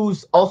someone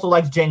who's also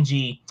likes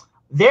Gen.G,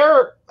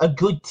 they're a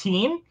good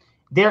team.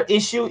 Their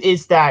issue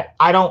is that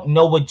I don't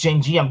know what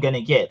Gen.G I'm going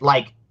to get.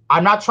 Like,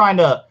 I'm not trying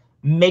to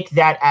make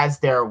that as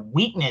their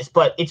weakness,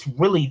 but it's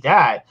really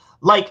that.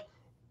 Like,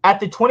 at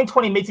the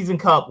 2020 Midseason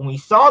Cup, when we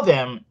saw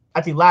them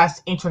at the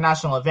last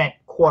international event,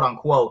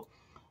 quote-unquote,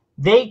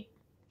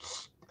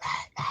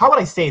 how would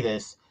I say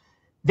this?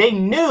 They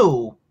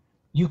knew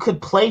you could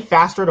play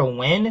faster to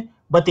win,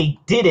 but they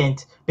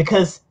didn't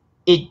because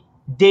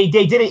they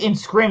did it in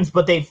scrims,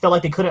 but they felt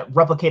like they couldn't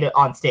replicate it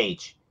on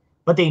stage.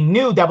 But they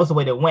knew that was the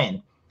way to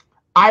win.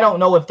 I don't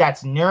know if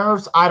that's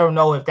nerves. I don't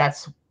know if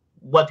that's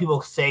what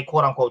people say,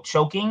 quote-unquote,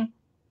 choking.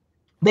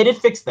 They did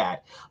fix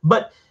that.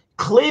 But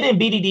Clid and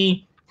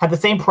BDD have the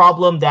same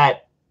problem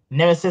that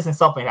Nemesis and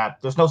Selfmade have.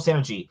 There's no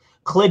synergy.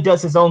 Clid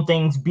does his own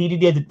things.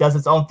 BDD does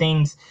his own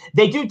things.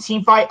 They do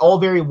team fight all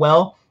very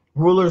well.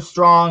 Ruler's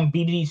strong.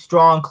 BDD's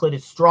strong. Clid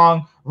is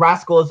strong.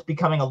 Rascal is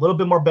becoming a little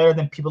bit more better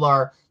than people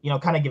are,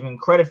 kind of giving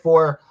credit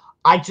for.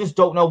 I just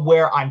don't know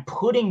where I'm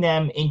putting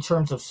them in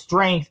terms of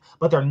strength,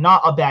 but they're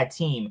not a bad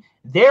team.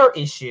 Their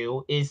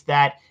issue is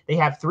that they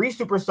have 3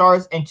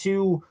 superstars and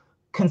 2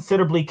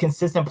 considerably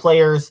consistent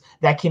players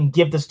that can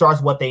give the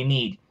stars what they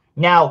need.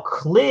 Now,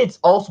 Cloud9's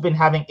also been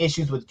having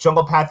issues with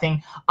jungle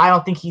pathing. I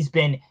don't think he's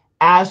been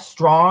as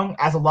strong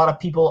as a lot of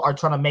people are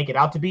trying to make it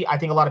out to be. I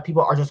think a lot of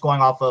people are just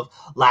going off of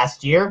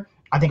last year.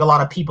 I think a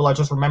lot of people are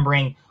just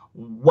remembering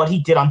what he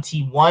did on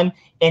T1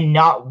 and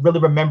not really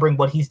remembering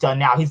what he's done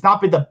now. He's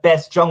not been the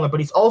best jungler, but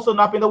he's also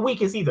not been the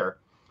weakest either.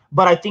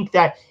 But I think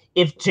that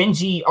if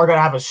Genji are going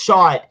to have a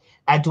shot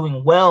at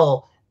doing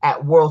well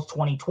at Worlds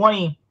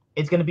 2020,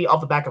 it's going to be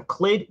off the back of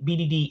Cloud,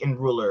 BDD, and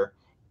Ruler.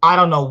 I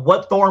don't know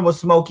what Thorn was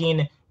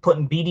smoking,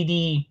 putting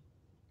BDD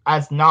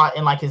as not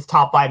in like his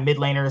top 5 mid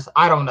laners.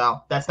 I don't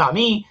know. That's not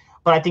me,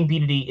 but I think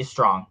BDD is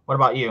strong. What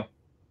about you?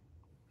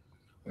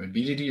 I mean,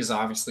 BDD is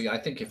obviously, I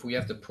think if we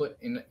have to put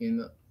in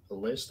the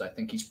list, I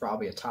think he's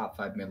probably a top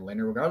 5 mid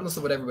laner, regardless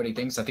of what everybody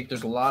thinks. I think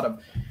there's a lot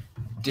of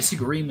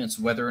disagreements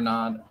whether or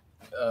not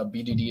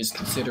BDD is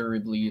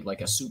considerably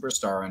like a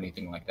superstar or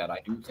anything like that. I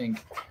do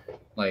think,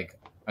 like,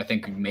 I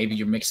think maybe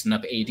you're mixing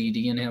up ADD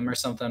in him or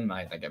something.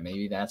 I think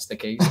maybe that's the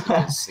case.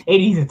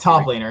 ADD's a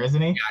top laner,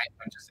 isn't he? Yeah,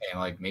 I'm just saying,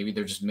 like, maybe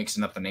they're just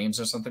mixing up the names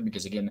or something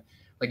because, again,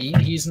 like,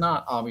 he's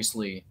not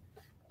obviously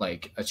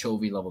like a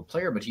Chovy level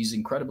player, but he's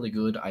incredibly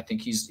good. I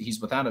think he's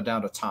without a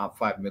doubt a top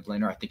 5 mid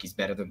laner. I think he's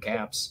better than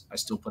Caps. I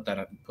still put that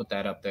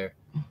up there.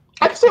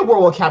 I can say a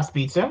world where Caps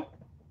beats him.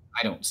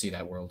 I don't see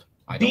that world.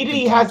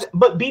 BDD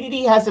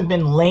hasn't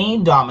been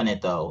lane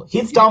dominant though.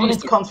 His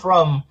dominance comes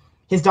from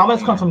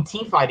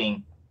team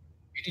fighting.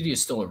 BDD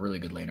is still a really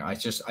good laner.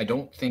 I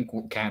don't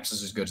think Caps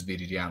is as good as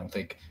BDD. I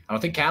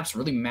don't think Caps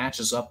really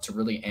matches up to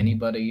really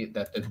anybody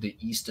that the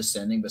East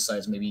Ascending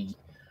besides maybe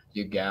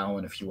Yagao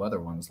and a few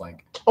other ones.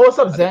 Like, oh, what's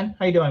up, Zen?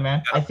 How you doing,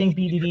 man? I think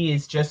BDD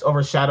is just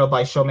overshadowed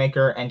by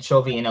Showmaker and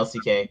Chovy and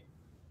LCK.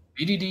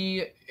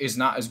 BDD is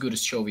not as good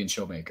as Chovy and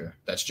Showmaker.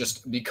 That's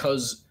just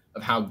because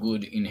of how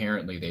good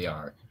inherently they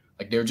are.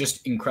 Like, they're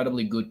just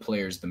incredibly good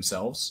players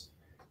themselves,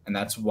 and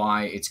that's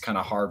why it's kind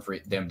of hard for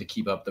them to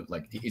keep up.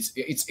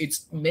 It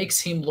makes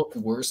him look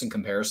worse in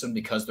comparison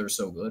because they're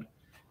so good,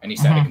 and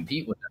he's had to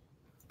compete with them.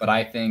 But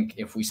I think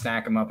if we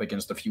stack him up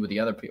against a few of the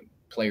other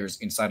players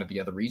inside of the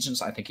other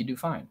regions, I think he'd do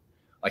fine.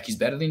 Like, he's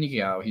better than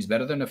Yagao. He's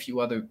better than a few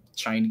other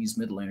Chinese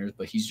mid laners,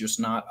 but he's just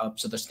not up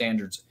to the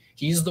standards.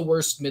 He's the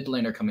worst mid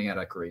laner coming out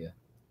of Korea.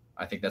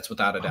 I think that's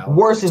without a doubt.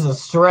 Worse is a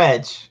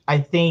stretch. I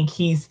think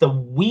he's the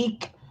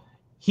weak.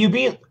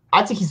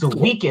 I think he's the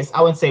weakest.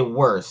 I wouldn't say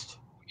worst.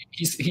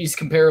 He's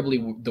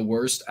comparably the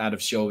worst out of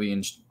Chovy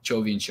and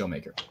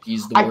Showmaker.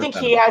 He's the worst.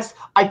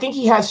 I think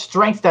he has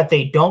strengths that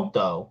they don't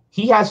though.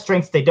 He has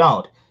strengths they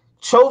don't.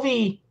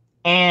 Chovy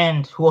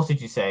and who else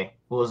did you say?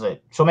 Who was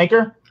it?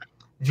 Showmaker?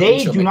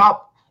 They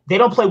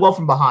don't play well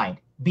from behind.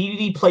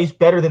 BDD plays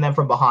better than them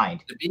from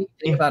behind. The big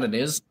thing about it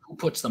is who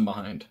puts them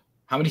behind.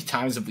 How many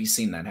times have we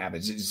seen that happen?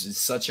 It's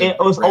such a. It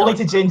was only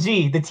to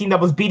Genji, the team that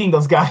was beating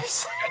those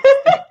guys.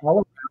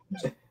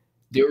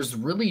 There's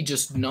really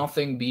just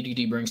nothing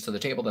BDD brings to the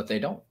table that they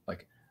don't.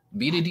 Like,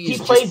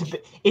 BDD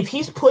if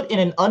he's put in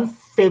an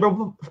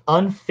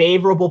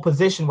unfavorable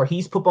position where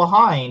he's put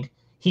behind,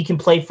 he can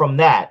play from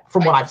that.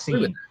 From what I've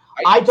seen,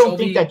 I don't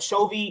think that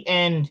Chovy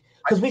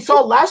because we saw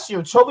last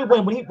year Chovy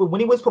when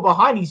he was put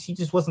behind, he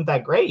just wasn't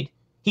that great.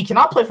 He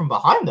cannot play from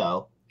behind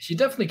though. He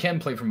definitely can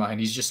play from behind.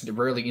 He's just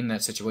rarely in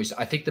that situation.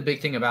 I think the big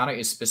thing about it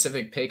is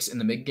specific picks in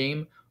the mid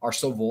game are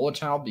so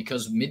volatile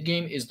because mid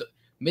lane is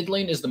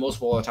the most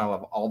volatile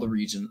of all the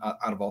region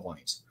out of all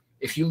lanes.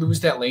 If you lose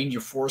that lane,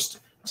 you're forced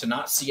to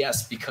not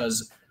CS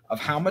because of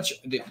how much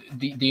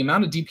the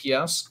amount of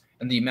DPS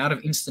and the amount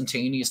of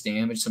instantaneous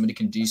damage somebody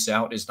can dish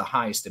out is the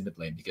highest in mid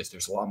lane because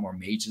there's a lot more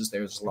mages,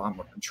 there's a lot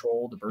more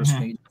control, the burst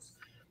mages.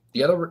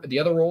 The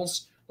other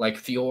roles like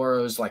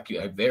Fiora is like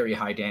a very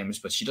high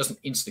damage, but she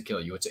doesn't insta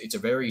kill you. It's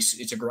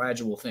a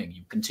gradual thing.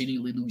 You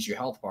continually lose your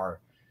health bar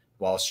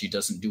while she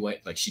doesn't do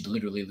it. Like, she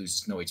literally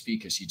loses no HP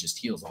because she just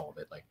heals all of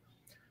it. Like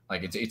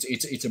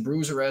it's a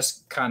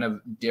bruiser-esque kind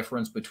of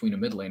difference between a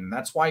mid lane, and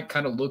that's why it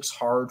kind of looks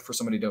hard for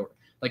somebody to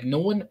like. No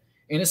one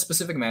in a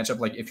specific matchup,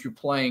 like if you're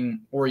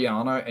playing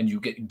Orianna and you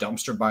get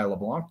dumpstered by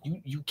LeBlanc,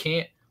 you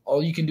can't.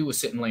 All you can do is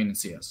sit in lane and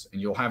CS,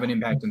 and you'll have an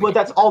impact. But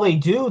that's all they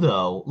do,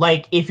 though.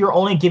 Like, if you're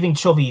only giving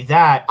Chovy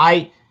that,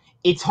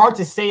 it's hard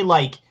to say.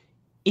 Like,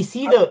 he's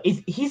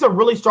a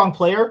really strong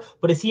player,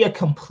 but is he a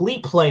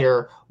complete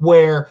player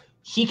where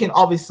he can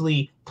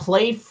obviously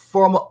play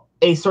from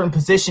a certain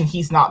position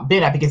he's not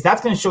been at, because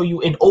that's going to show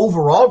you an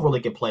overall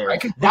really good player.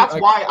 That's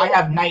why I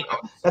have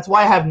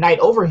Knight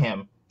over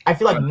him. I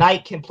feel like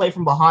Knight can play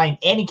from behind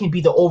and he can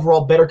be the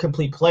overall better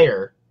complete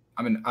player.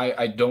 I mean,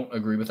 I don't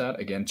agree with that.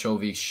 Again,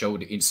 Chovy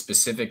showed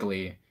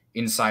specifically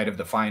inside of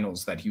the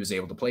finals that he was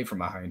able to play from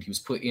behind. He was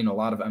put in a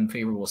lot of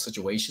unfavorable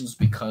situations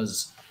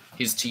because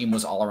his team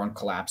was all around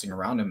collapsing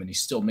around him, and he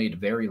still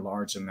made very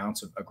large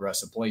amounts of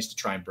aggressive plays to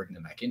try and bring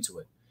them back into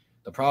it.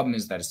 The problem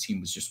is that his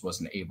team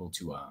wasn't able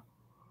to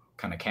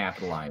kind of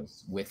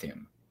capitalize with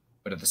him.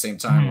 But at the same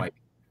time, like,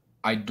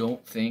 I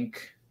don't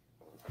think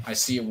I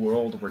see a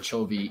world where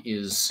Chovy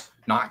is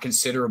not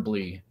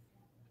considerably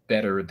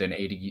better than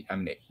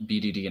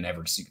BDD in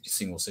every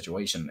single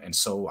situation. And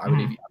so I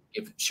would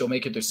give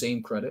Showmaker the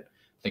same credit.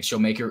 I think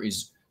Showmaker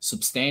is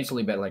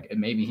substantially better. Like,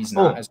 maybe he's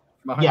not as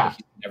behind, but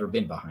he's never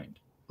been behind.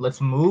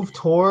 Let's move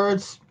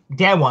towards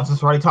Damwon,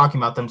 since we're already talking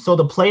about them. So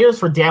the players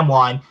for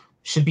Damwon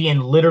should be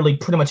in literally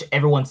pretty much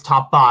everyone's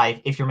top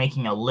 5 if you're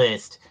making a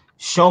list.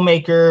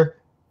 Showmaker,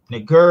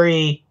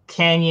 Naguri,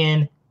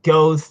 Canyon,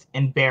 Ghost,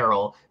 and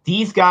Beryl.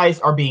 These guys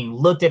are being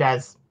looked at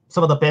as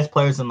some of the best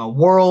players in the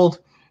world.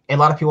 A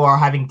lot of people are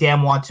having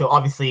Damwon to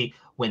obviously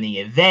win the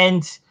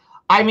event.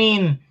 I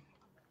mean,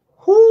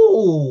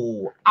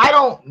 I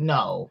don't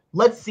know.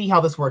 Let's see how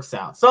this works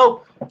out.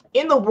 So,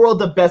 in the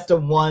world of best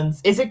of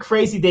ones, is it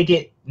crazy they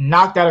get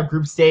knocked out of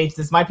group stage?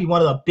 This might be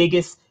one of the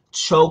biggest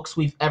chokes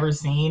we've ever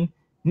seen.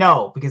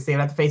 No, because they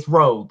have to face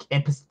Rogue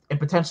and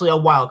potentially a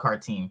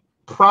wildcard team.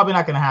 Probably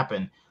not going to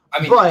happen.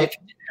 I mean, if it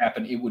did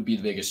happen, it would be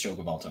the biggest choke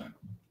of all time.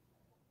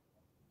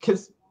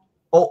 Because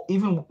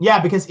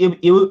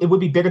it would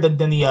be bigger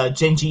than the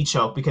Gen G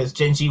choke, because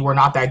Gen G were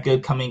not that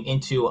good coming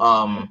into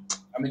I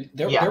mean,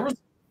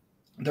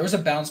 there was a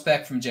bounce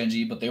back from Gen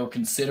G, but they were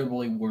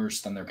considerably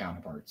worse than their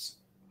counterparts.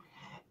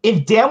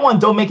 If Damwon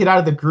don't make it out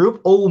of the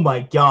group, oh my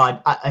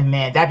god,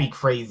 man, that'd be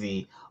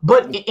crazy.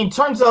 But in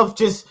terms of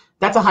just,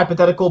 that's a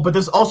hypothetical, but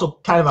there's also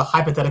kind of a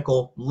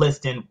hypothetical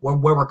list in where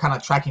we're kind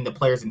of tracking the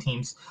players and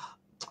teams.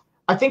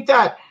 I think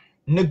that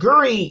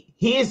Naguri,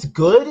 he is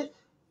good,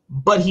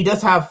 but he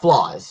does have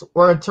flaws.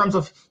 Or in terms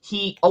of,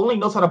 he only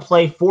knows how to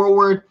play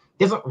forward,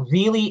 doesn't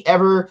really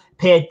ever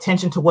pay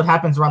attention to what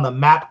happens around the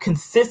map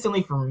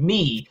consistently for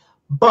me,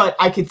 but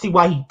I could see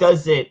why he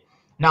does it.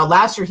 Now,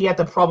 last year he had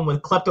the problem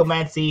with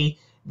kleptomancy.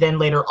 Then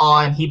later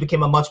on, he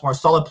became a much more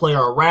solid player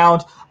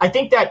around. I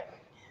think that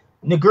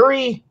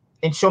Naguri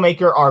and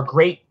Showmaker are a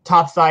great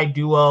topside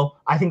duo.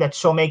 I think that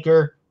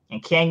Showmaker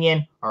and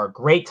Canyon are a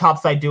great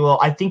topside duo.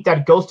 I think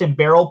that Ghost and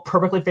Beryl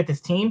perfectly fit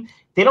this team.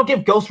 They don't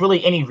give Ghost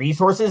really any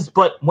resources,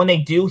 but when they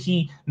do,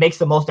 he makes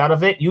the most out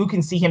of it. You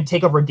can see him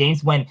take over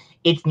games when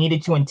it's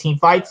needed to in team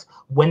fights,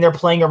 when they're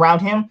playing around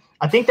him.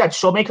 I think that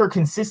Showmaker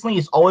consistently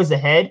is always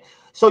ahead.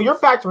 So you're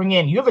factoring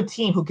in, you have a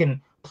team who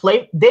can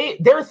play.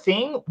 Their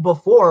thing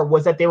before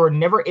was that they were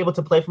never able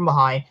to play from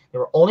behind. They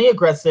were only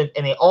aggressive,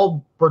 and they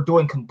all were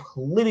doing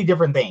completely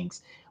different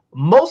things.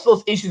 Most of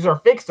those issues are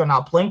fixed. They're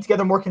now playing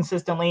together more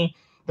consistently.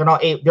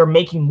 They're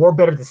making more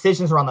better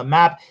decisions around the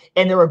map,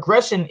 and their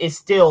aggression is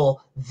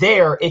still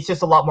there. It's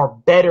just a lot more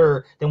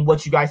better than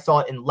what you guys saw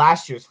in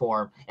last year's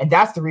form, and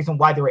that's the reason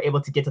why they were able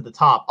to get to the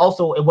top.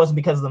 Also, it wasn't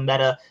because of the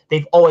meta.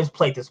 They've always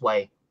played this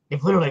way.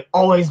 They've literally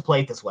always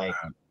played this way.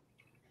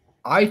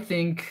 I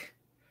think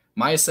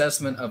my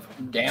assessment of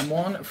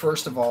Damwon,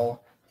 first of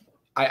all,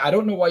 I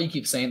don't know why you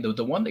keep saying, though,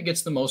 the one that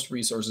gets the most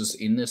resources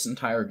in this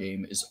entire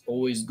game is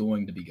always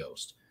going to be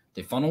Ghost.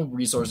 They funnel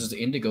resources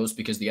into Ghost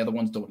because the other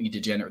ones don't need to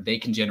generate. They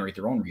can generate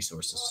their own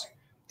resources.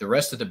 The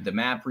rest of the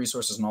map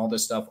resources and all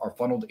this stuff are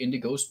funneled into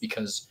Ghost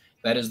because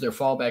that is their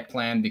fallback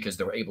plan, because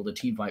they're able to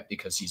team fight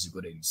because he's a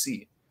good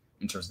ADC.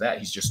 In terms of that,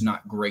 he's just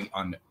not great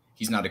on.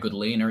 He's not a good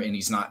laner, and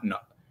he's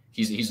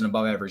an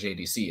above average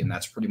ADC, and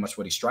that's pretty much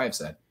what he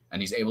strives at.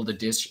 And he's able to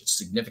dish a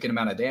significant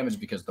amount of damage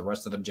because the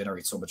rest of them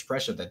generate so much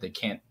pressure that they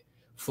can't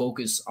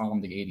focus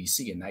on the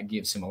ADC, and that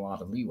gives him a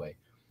lot of leeway.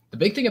 The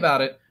big thing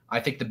about it,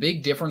 I think the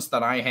big difference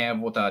that I have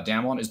with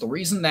Damwon is the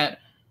reason that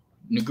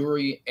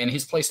Naguri and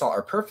his playstyle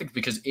are perfect,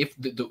 because if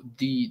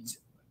the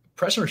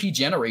pressure he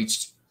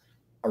generates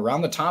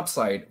around the top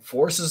side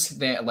forces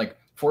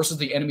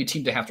the enemy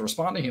team to have to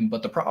respond to him.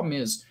 But the problem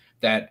is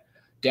that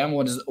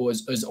Damwon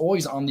is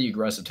always on the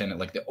aggressive tenant,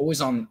 like they're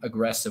always on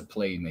aggressive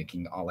play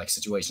making, like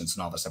situations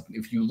and all that stuff.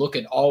 If you look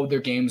at all their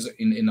games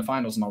in the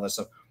finals and all that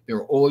stuff,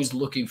 they're always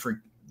looking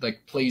for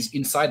like plays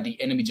inside the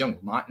enemy jungle,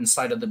 not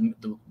inside of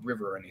the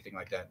river or anything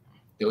like that.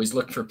 They always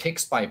look for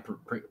picks by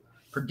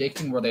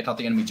predicting where they thought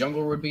the enemy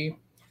jungle would be,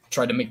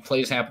 try to make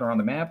plays happen around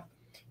the map.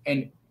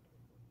 And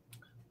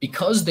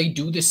because they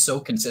do this so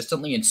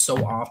consistently and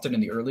so often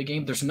in the early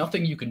game, there's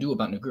nothing you can do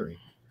about Naguri.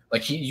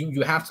 Like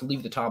you have to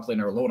leave the top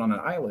laner alone on an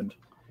island.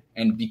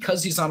 And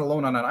because he's not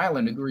alone on an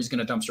island, Naguri's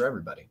going to dumpster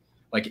everybody.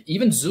 Like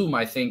even Zoom,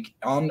 I think,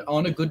 on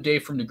a good day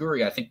from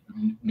Naguri, I think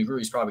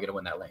Naguri's probably going to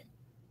win that lane.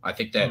 I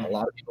think that a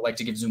lot of people like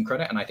to give Zoom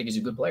credit, and I think he's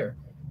a good player.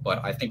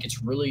 But I think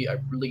it's really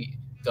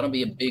going to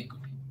be a big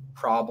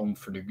problem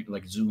for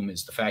like Zoom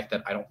is the fact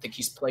that I don't think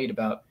he's played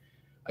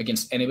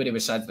against anybody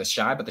besides the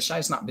Shy, but the Shy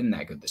has not been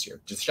that good this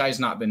year. The Shy has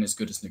not been as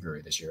good as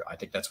Naguri this year. I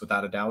think that's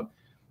without a doubt.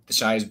 The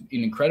Shy is an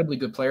incredibly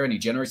good player, and he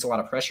generates a lot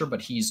of pressure,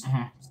 but he's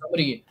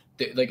somebody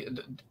that, like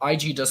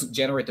IG doesn't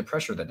generate the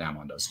pressure that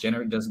Damwon does.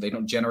 They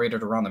don't generate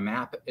it around the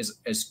map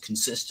as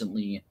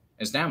consistently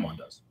as Damwon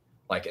does.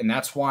 Like, and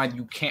that's why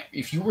you can't.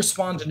 If you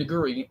respond to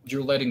Naguri,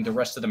 you're letting the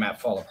rest of the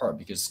map fall apart,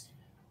 because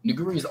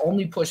Naguri is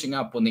only pushing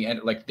up when the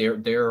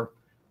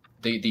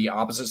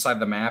opposite side of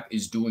the map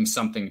is doing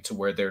something to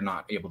where they're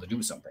not able to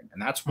do something,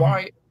 and that's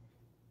why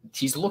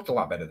he's looked a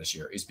lot better this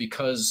year. Is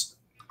because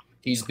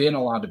he's been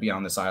allowed to be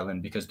on this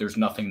island because there's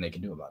nothing they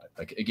can do about it.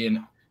 Like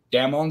again,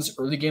 Damon's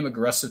early game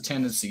aggressive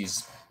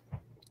tendencies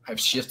have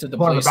shifted the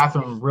Go to the place.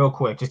 bathroom real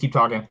quick. Just keep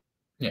talking.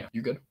 Yeah,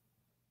 you're good.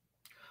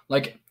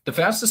 Like, the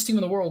fastest team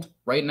in the world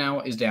right now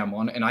is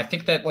Damwon, and I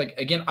think that, like,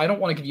 again, I don't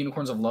want to give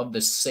Unicorns of Love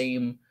the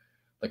same,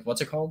 like, what's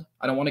it called?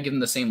 I don't want to give them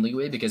the same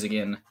leeway because,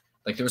 again,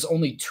 like, there was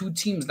only 2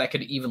 teams that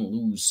could even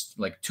lose,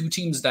 like, 2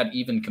 teams that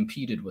even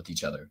competed with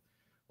each other.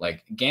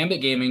 Like,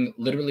 Gambit Gaming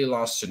literally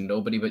lost to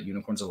nobody but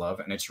Unicorns of Love,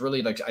 and it's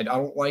really, like, I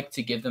don't like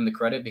to give them the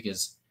credit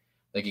because,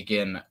 like,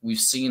 again, we've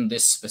seen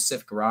this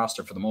specific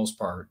roster, for the most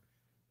part,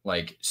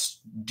 like,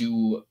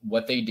 do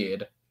what they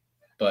did,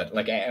 but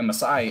like at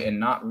MSI, and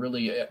not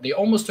really. They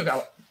almost took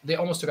out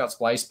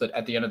Splice, but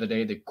at the end of the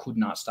day, they could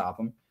not stop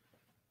them.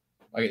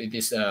 Like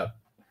this,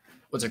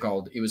 what's it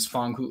called? It was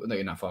Fanghu,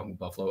 not Fanghu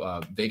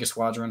Buffalo, Vegas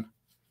Squadron.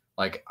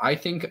 Like, I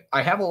think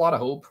I have a lot of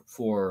hope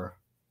for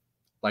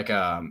like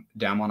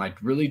Damwon. I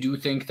really do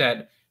think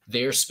that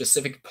their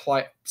specific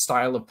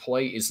style of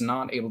play is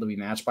not able to be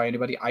matched by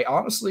anybody. I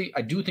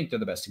do think they're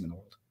the best team in the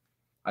world.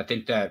 I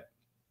think that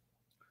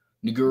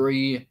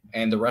Naguri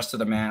and the rest of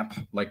the map,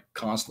 like,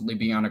 constantly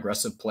being on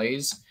aggressive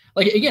plays.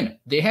 Like, again,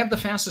 they have the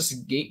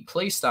fastest gate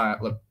play style,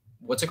 like,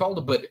 what's it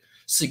called? But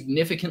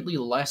significantly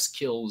less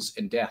kills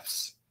and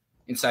deaths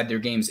inside their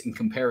games in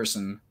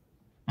comparison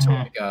to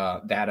like,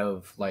 that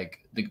of like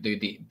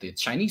the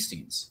Chinese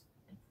teams.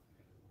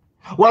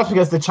 Well, that's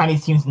because the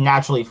Chinese teams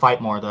naturally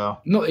fight more, though.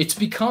 No, it's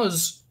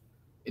because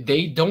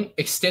they don't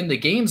extend the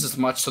games as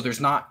much, so there's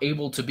not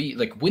able to be,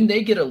 like, when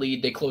they get a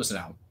lead, they close it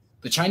out.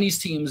 The Chinese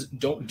teams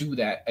don't do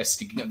that as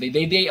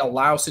they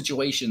allow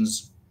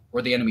situations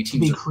where the enemy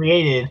teams be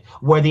created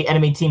where the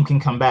enemy team can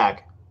come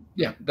back.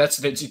 Yeah, that's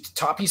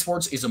Top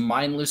Esports is a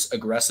mindless,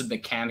 aggressive,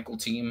 mechanical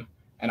team,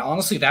 and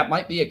honestly, that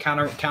might be a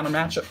counter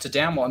matchup to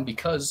Damwon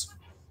because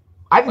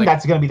I think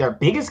that's going to be their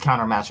biggest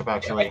counter matchup.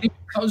 Actually, I think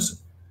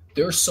because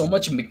there's so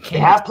much mechanics. They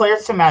have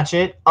players to match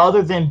it,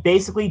 other than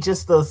basically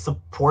just the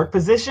support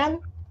position.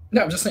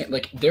 No, I'm just saying,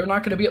 like, they're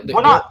not going to be.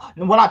 We're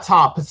not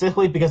top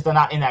specifically because they're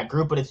not in that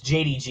group, but it's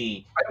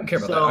JDG. I don't care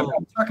about that.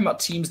 I'm talking about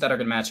teams that are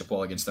going to match up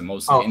well against them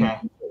mostly. Okay.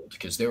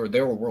 Because they were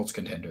a world's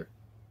contender.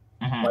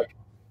 Like,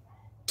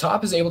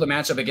 Top is able to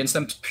match up against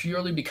them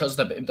purely because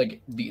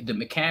the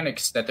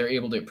mechanics that they're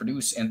able to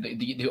produce and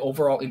the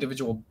overall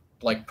individual,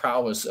 like,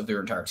 prowess of their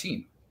entire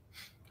team.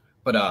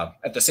 But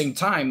at the same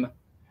time,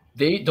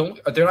 they're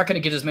not going to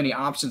get as many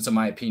options, in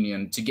my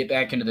opinion, to get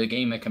back into the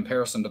game in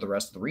comparison to the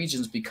rest of the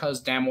regions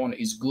because Damwon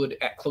is good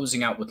at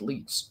closing out with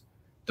leads.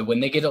 That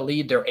when they get a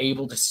lead, they're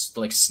able to,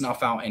 like,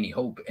 snuff out any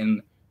hope.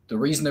 And the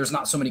reason there's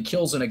not so many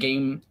kills in a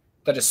game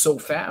that is so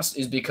fast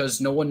is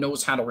because no one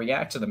knows how to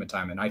react to them in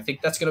time. And I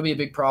think that's going to be a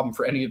big problem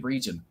for any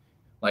region.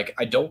 Like,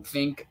 I don't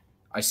think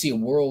I see a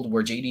world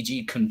where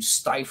JDG can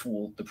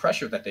stifle the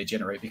pressure that they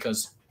generate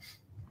because,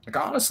 like,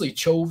 honestly,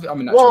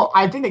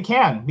 I think they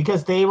can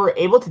because they were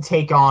able to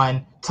take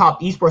on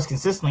Top Esports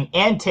consistently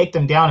and take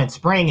them down in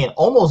spring and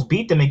almost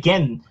beat them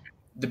again.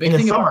 The big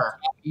thing about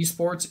Top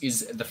Esports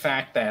is the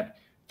fact that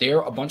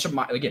they're a bunch of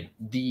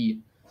the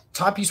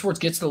Top Esports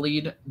gets the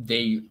lead.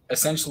 They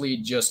essentially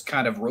just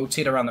kind of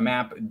rotate around the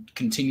map,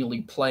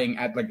 continually playing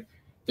at, like,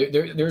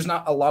 there's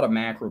not a lot of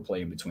macro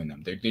play in between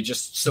them. They're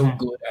just so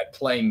good at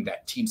playing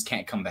that teams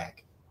can't come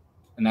back,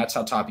 and that's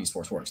how Top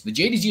Esports works. The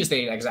JDG is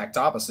the exact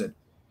opposite.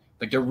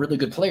 Like, they're really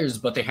good players,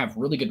 but they have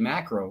really good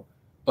macro.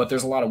 But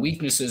there's a lot of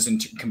weaknesses in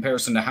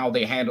comparison to how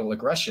they handle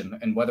aggression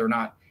and whether or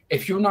not,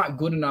 if you're not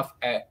good enough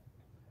at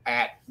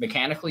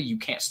mechanically, you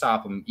can't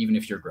stop them even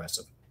if you're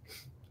aggressive.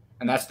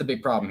 And that's the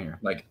big problem here.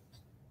 Like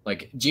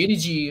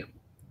JDG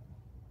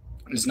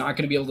is not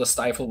going to be able to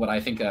stifle what I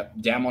think that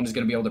Damwon is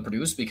going to be able to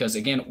produce because,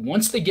 again,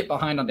 once they get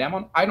behind on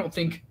Damwon, I don't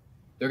think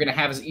they're going to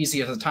have as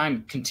easy as a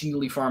time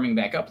continually farming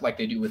back up like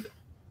they do with,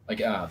 like,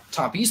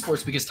 Top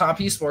Esports, because Top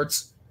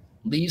Esports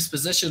leaves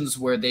positions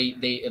where they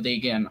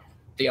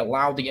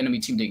allow the enemy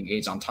team to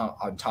engage on top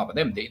of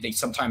them. They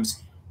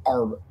sometimes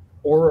are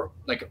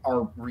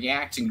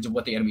reacting to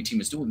what the enemy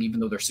team is doing, even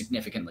though they're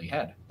significantly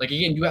ahead. Like,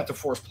 again, you have to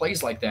force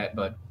plays like that,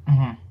 but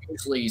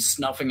usually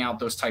snuffing out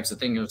those types of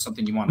things is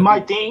something you want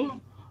to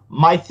do.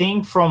 My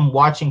thing from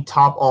watching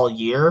Top all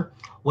year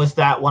was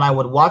that when I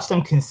would watch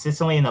them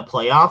consistently in the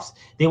playoffs,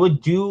 they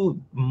would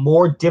do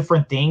more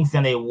different things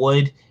than they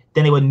would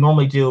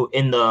normally do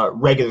in the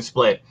regular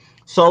split.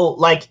 So,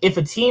 like, if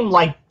a team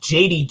like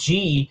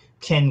JDG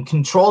can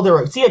control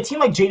a team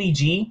like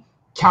JDG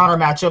counter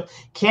matchup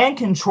can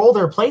control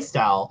their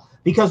playstyle,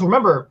 because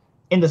remember,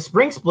 in the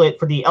spring split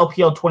for the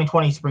LPL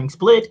 2020 spring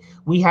split,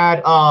 we had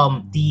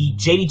the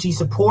JDG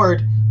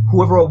support,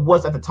 whoever it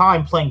was at the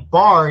time, playing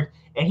Bard,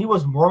 and he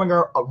was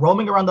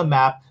roaming around the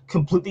map,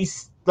 completely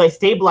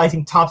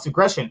stabilizing Top's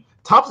aggression.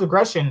 Top's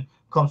aggression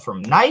comes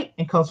from Knight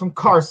and comes from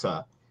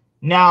Karsa.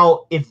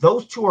 Now, if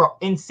those two are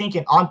in sync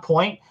and on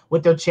point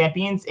with their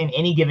champions in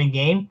any given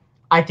game,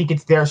 I think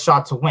it's their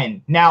shot to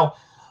win. Now,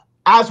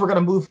 as we're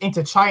going to move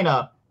into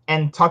China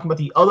and talking about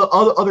the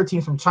other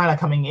teams from China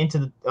coming into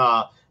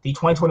the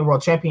 2020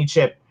 World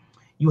Championship,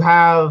 you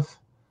have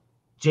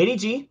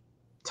JDG,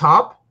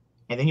 Top,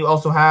 and then you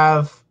also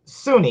have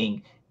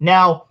Suning.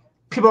 Now,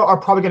 people are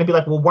probably going to be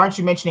like, well, why aren't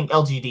you mentioning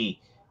LGD?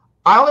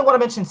 I only want to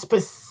mention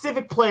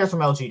specific players from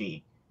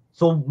LGD.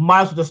 So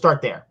might as well just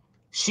start there.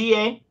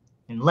 Xie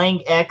and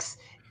Lang X.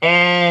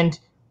 And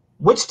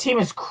which team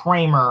is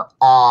Kramer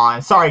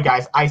on? Sorry,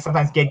 guys. I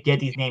sometimes get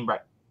these names right.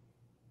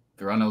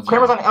 They're on LGD.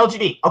 Kramer's on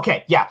LGD.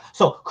 Okay, yeah.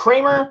 So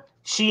Kramer,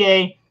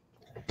 Xie,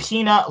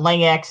 Peanut,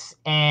 Lang X,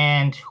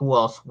 and who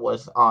else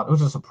was on? Who's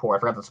the support? I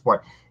forgot the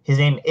support. His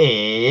name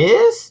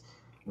is...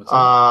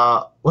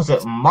 was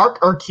it Mark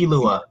or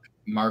Kilua?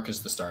 Mark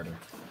is the starter.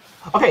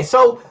 Okay,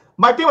 so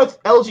my thing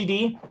with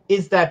LGD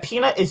is that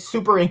Peanut is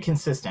super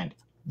inconsistent.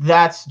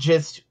 That's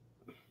just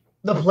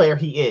the player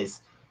he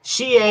is.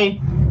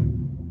 Xie,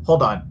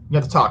 hold on, you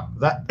have to talk.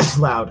 That's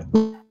loud.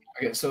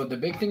 Okay, so the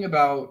big thing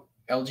about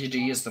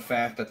LGD is the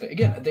fact that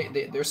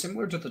they're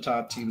similar to the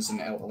top teams in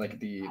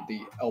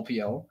the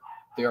LPL.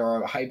 They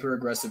are a hyper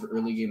aggressive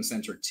early game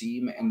centric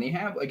team, and they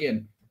have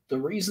the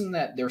reason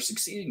that they're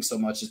succeeding so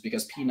much is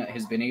because Peanut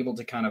has been able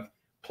to kind of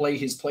play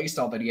his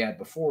playstyle that he had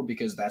before,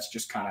 because that's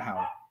just kind of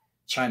how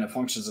China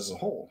functions as a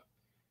whole.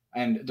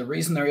 And the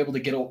reason they're able to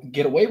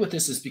get away with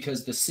this is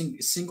because the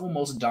single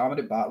most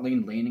dominant bot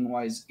lane laning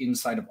wise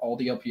inside of all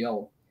the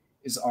LPL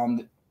is not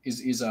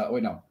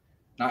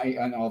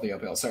on all the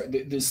LPL. Sorry,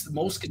 this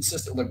most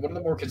consistent, like one of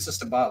the more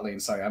consistent bot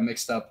lanes. Sorry, I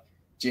mixed up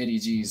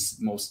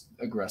JDG's most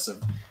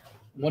aggressive.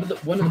 One of the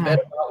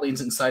better bot lanes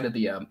inside of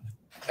the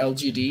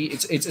LGD.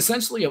 It's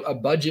essentially a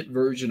budget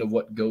version of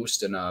what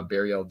Ghost and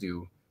Burial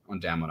do on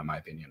Damwon, in my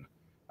opinion.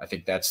 I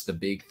think that's the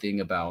big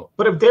thing about.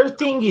 But if their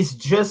thing is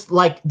just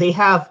like they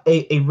have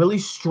a really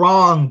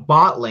strong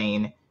bot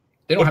lane,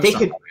 they don't have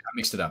strong bot lane. I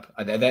mixed it up.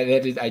 I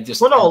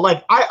just. Well, no,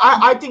 like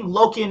I think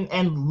Loken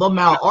and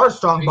Lamau are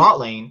strong bot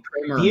lane.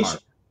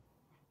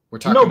 We're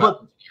talking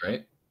about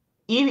right?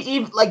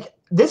 Even like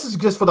this is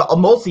just for the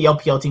multi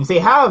LPL teams. They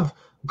have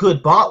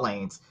good bot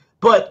lanes,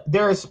 but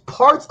there's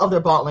parts of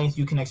their bot lanes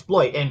you can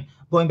exploit. And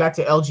going back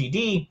to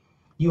LGD,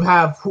 you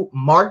have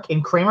Mark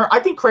and Kramer. I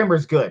think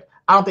Kramer's good.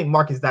 I don't think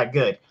Mark is that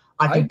good.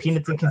 I think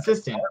Peanut's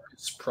inconsistent. Mark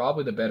is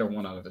probably the better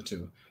one out of the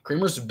two.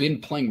 Kramer's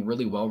been playing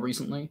really well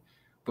recently,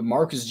 but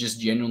Mark has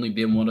just genuinely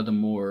been one of the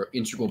more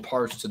integral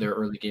parts to their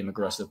early game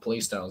aggressive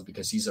playstyles,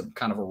 because he's a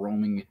kind of a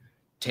roaming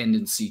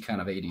tendency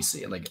kind of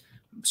ADC, like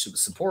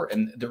support.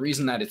 And the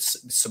reason that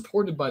it's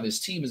supported by this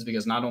team is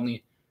because not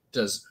only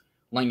does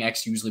Lang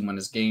X usually win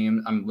his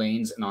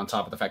lanes, and on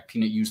top of the fact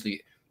Peanut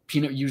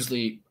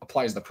usually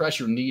applies the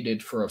pressure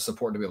needed for a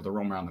support to be able to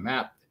roam around the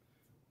map.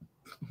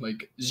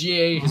 Like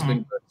Xie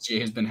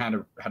has been had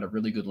a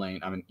really good lane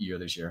year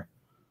this year.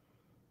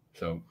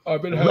 So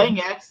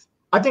Lang X.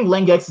 I think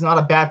Lang X is not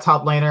a bad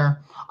top laner.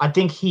 I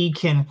think he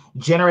can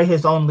generate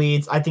his own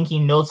leads. I think he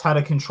knows how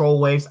to control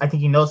waves. I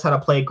think he knows how to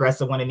play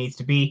aggressive when it needs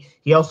to be.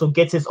 He also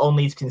gets his own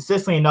leads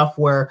consistently enough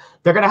where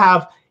they're gonna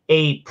have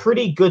a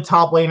pretty good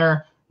top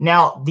laner.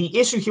 Now the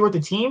issue here with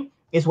the team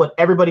is what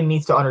everybody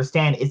needs to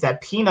understand is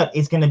that Peanut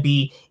is going to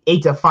be a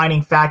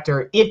defining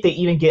factor if they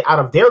even get out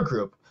of their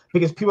group,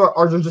 because people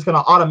are just going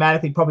to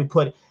automatically probably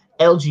put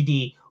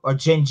LGD or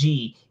Gen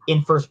G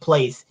in first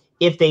place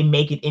if they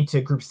make it into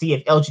Group C,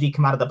 if LGD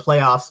come out of the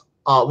playoffs,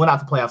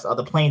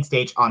 the playing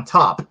stage on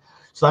top.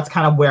 So that's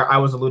kind of where I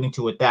was alluding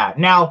to with that.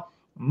 Now,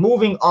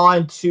 moving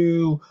on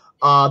to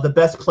the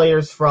best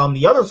players from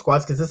the other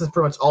squads, because this is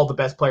pretty much all the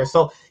best players.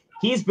 So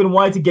he's been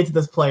wanting to get to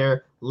this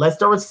player. Let's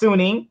start with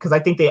Suning, because I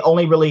think they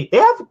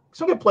have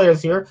some good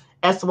players here.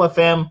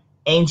 S1E15,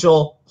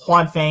 Angel,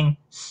 Huanfeng,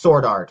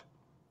 Sword Art.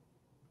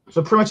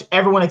 So pretty much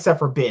everyone except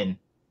for Bin.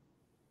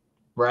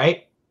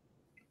 Right?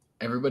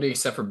 Everybody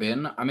except for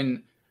Bin? I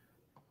mean,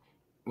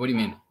 what do you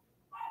mean?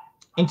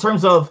 In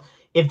terms of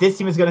if this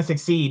team is going to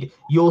succeed,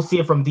 you'll see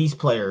it from these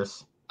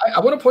players. I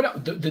want to point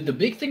out, the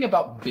big thing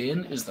about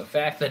Bin is the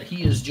fact that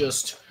he is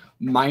just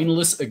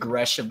mindless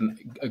aggressive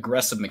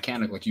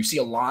mechanic. Like you see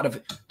a lot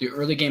of the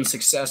early game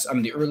success,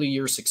 the early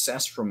year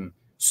success from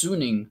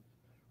Suning,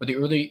 or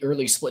the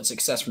early split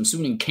success from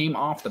Suning came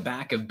off the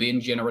back of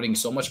Bin generating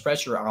so much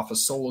pressure off of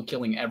solo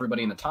killing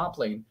everybody in the top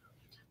lane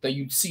that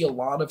you'd see a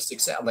lot of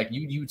success. Like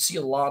you'd see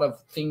a lot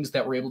of things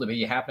that were able to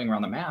be happening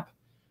around the map.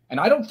 And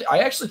I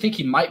actually think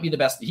he might be the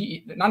best.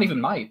 He not even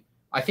might.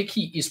 I think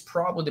he is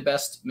probably the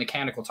best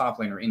mechanical top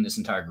laner in this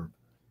entire group.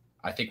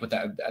 I think with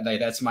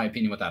that's my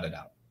opinion without a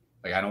doubt.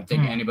 Like, I don't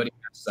think anybody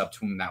matches up to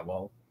him that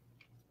well.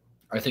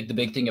 I think the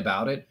big thing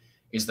about it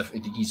is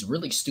he's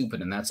really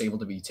stupid, and that's able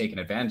to be taken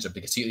advantage of,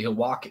 because he'll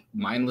walk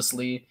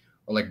mindlessly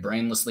or like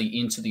brainlessly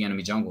into the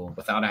enemy jungle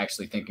without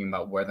actually thinking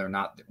about where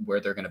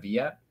they're going to be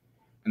at.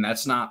 And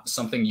that's not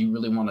something you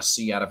really want to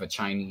see out of a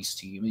Chinese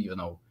team, even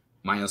though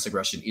mindless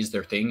aggression is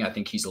their thing. I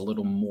think he's a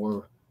little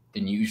more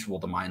than usual,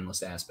 the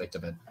mindless aspect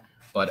of it.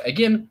 But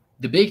again,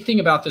 the big thing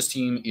about this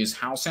team is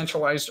how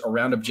centralized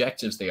around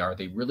objectives they are.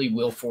 They really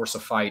will force a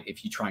fight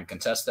if you try and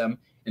contest them,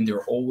 and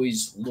they're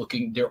always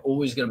going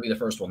to be the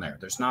first one there.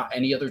 There's not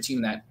any other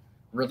team that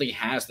really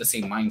has the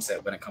same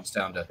mindset when it comes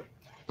down to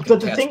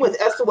But the thing with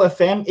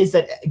S1E15 is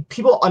that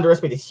people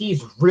underestimate that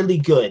he's really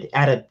good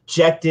at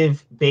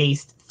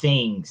objective-based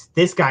things.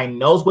 This guy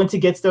knows when to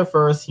get there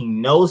first. He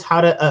knows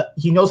how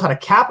to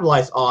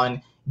capitalize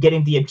on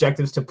getting the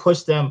objectives to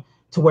push them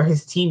to where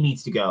his team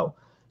needs to go.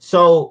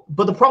 So,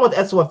 but the problem with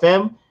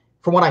SOFM,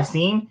 from what I've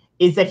seen,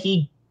 is that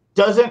he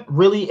doesn't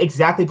really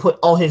exactly put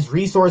all his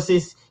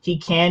resources he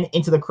can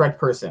into the correct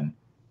person.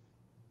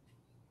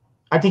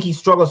 I think he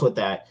struggles with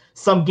that.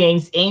 Some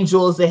games,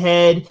 Angel is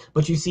ahead,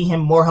 but you see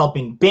him more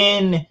helping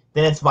Ben.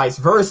 Then it's vice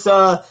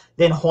versa.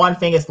 Then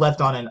Huanfeng is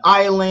left on an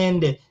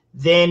island.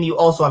 Then you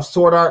also have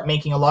Sword Art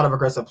making a lot of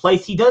aggressive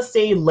plays. He does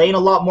stay lane a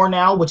lot more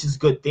now, which is a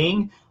good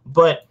thing.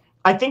 But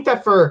I think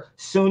that for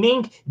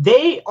Suning,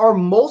 they are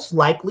most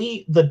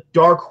likely the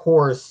dark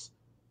horse.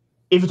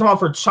 If you're talking about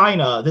for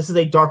China, this is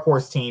a dark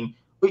horse team.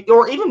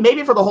 Or even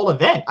maybe for the whole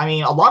event. I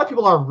mean, a lot of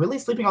people are really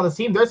sleeping on this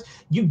team.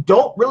 You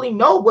don't really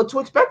know what to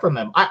expect from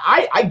them.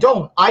 I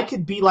don't. I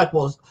could be like,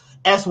 well,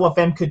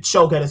 SOFM could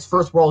choke at his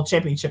first world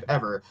championship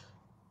ever.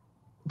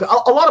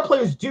 A lot of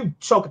players do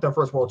choke at their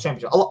first world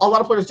championship. A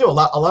lot of players do. A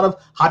lot of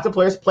hot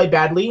players play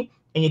badly,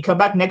 and you come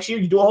back next year,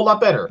 you do a whole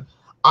lot better.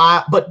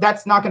 But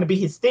that's not going to be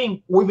his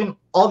thing, or even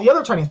all the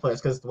other Chinese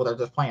players, because they're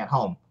just playing at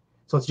home.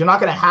 So you're not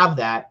going to have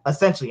that,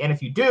 essentially. And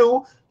if you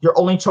do, you're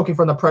only choking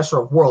from the pressure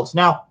of Worlds.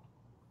 Now,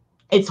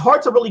 it's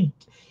hard to really...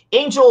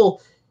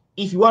 Angel,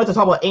 if you wanted to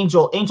talk about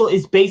Angel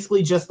is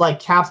basically just like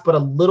Caps, but a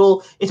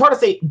little... It's hard to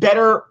say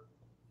better,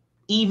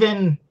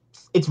 even...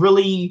 It's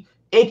really...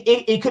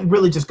 It could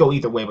really just go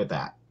either way with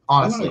that,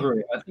 honestly. I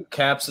agree. I think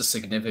Caps is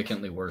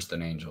significantly worse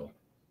than Angel.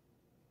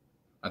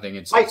 I think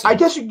it's... I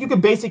guess you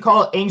could basically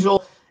call it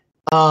Angel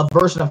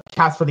version of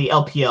Caps for the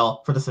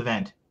LPL for this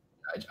event.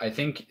 I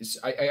think...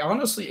 I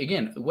honestly,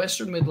 again,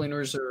 Western mid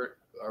laners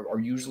are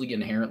usually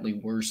inherently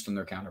worse than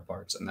their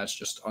counterparts, and that's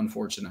just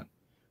unfortunate.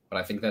 But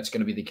I think that's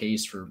going to be the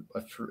case for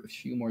a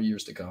few more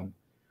years to come.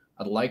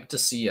 I'd like to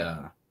see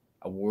a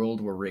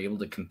world where we're able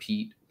to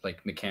compete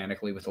like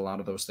mechanically with a lot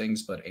of those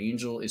things, but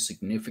Angel is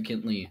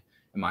significantly,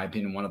 in my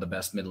opinion, one of the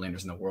best mid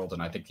laners in the world,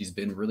 and I think he's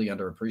been really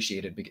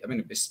underappreciated. I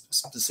mean,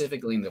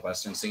 specifically in the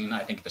Western scene,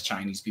 I think the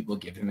Chinese people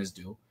give him his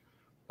due,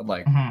 but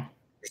like,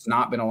 there's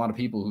not been a lot of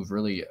people who've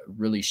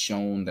really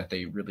shown that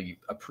they really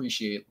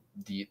appreciate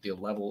the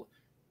level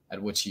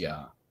at which he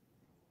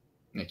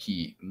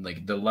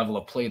the level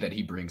of play that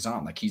he brings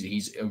on. Like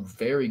he's a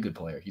very good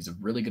player. He's a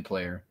really good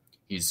player.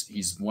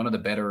 He's one of the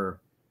better,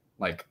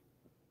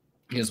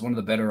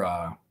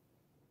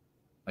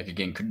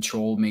 again,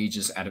 control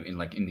mages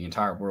in the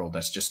entire world.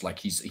 That's just like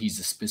he's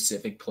a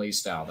specific play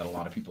style that a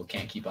lot of people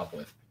can't keep up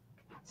with.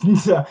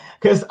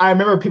 Because I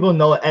remember people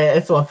know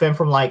SOFM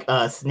from like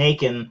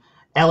Snake and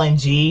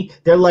LNG.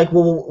 They're like,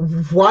 well,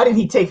 why did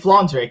he take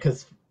Flandre?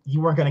 Because you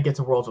weren't going to get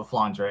to Worlds with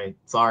Flandre.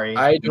 Sorry.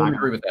 I don't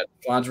agree with that.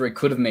 Flandre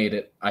could have made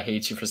it. I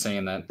hate you for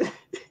saying that.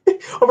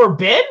 Over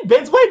Ben?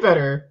 Ben's way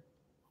better.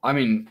 I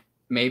mean,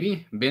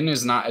 maybe. Ben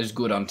is not as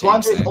good on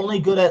tanks. Flandre's only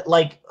good at,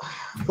 like...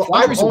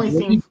 I've only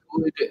seen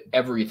good at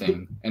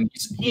everything. And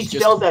he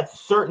excels at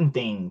certain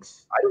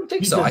things. I don't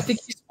think so. I think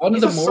he's one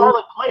of the more...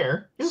 solid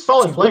player. He's a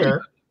solid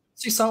player.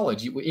 He's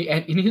solid.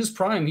 In his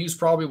prime, he was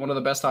probably one of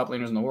the best top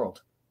laners in the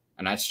world.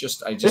 And that's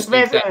just, this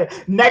man's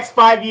next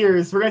 5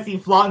 years, we're going to see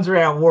Flandre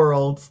at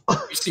Worlds.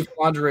 You see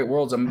Flandre at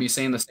Worlds, I'm going to be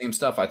saying the same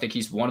stuff. I think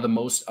he's one of the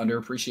most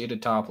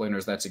underappreciated top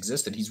laners that's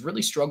existed. He's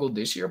really struggled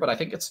this year, but I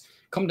think it's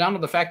come down to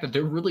the fact that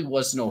there really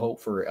was no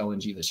hope for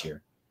LNG this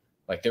year.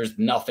 Like, there's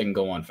nothing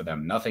going for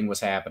them. Nothing was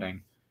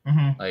happening.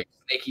 Like,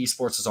 Snake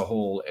Esports as a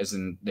whole, as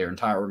in their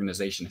entire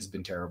organization, has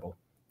been terrible.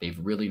 They've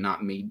really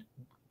not made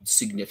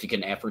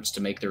significant efforts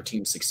to make their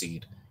team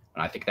succeed.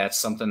 And I think that's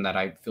something that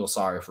I feel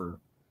sorry for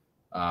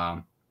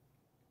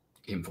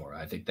him for.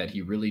 I think that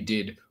he really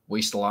did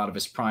waste a lot of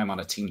his prime on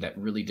a team that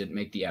really didn't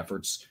make the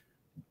efforts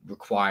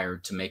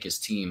required to make his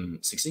team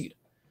succeed.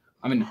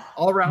 I mean,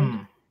 all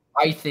around,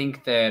 I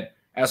think that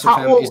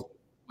SOFM is...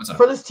 What's up?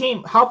 For this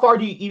team, how far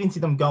do you even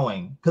see them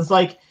going? Because,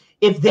 like,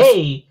 if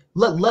they...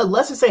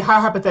 Let's just say,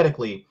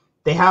 hypothetically,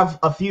 they have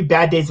a few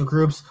bad days of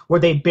groups where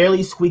they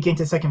barely squeak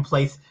into second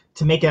place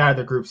to make it out of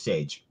the group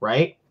stage,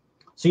 right?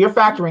 So you're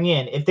factoring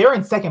in, if they're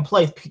in second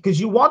place, because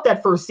you want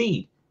that first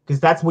seed, because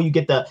that's where you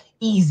get the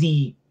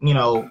easy,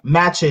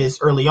 matches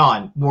early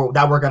on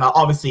that we're going to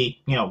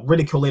obviously,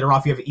 ridicule later on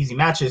if you have easy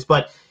matches.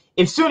 But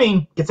if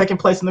Suning gets second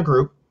place in the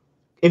group,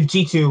 if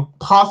G2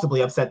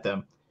 possibly upset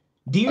them,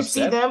 do you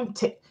see them,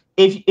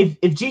 if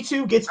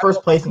G2 gets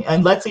first place,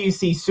 and let's say you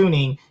see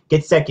Suning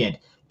get second,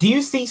 do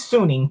you see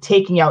Suning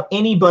taking out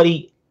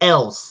anybody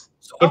else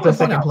if they're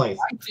second place?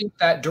 I think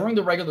that during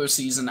the regular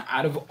season,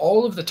 out of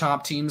all of the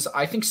top teams,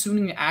 I think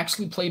Suning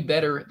actually played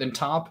better than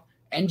Top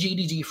and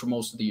JDG for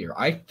most of the year.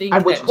 I think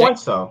at which point,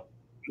 so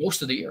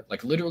most of the year,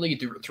 like literally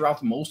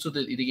throughout most of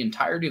the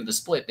entirety of the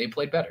split, they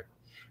played better.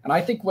 And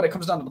I think when it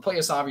comes down to the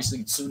playoffs,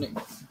 obviously Suning,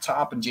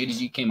 Top, and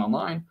JDG came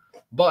online.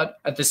 But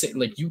at the same,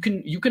 like you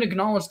can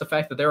acknowledge the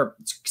fact that there are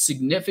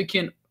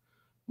significant,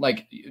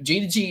 like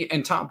JDG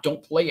and Top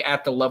don't play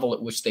at the level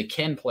at which they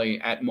can play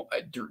at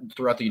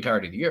throughout the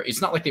entirety of the year.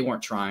 It's not like they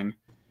weren't trying.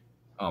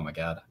 Oh my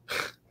god,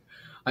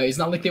 it's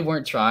not like they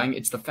weren't trying.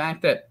 It's the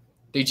fact that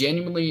they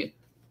genuinely.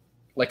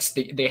 Like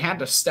they had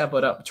to step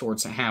it up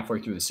towards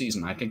halfway through the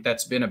season. I think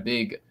that's been a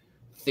big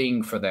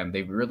thing for them.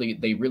 They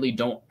really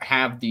don't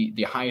have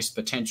the highest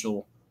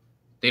potential.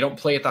 They don't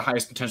play at the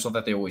highest potential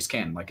that they always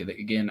can. Like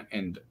again,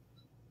 and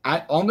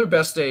on their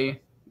best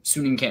day,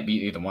 Suning can't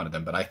beat either one of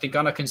them. But I think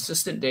on a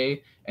consistent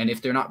day, and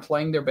if they're not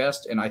playing their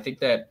best, and I think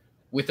that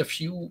with a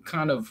few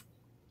kind of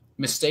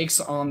mistakes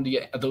on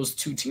those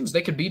two teams,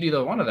 they could beat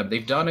either one of them.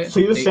 They've done it.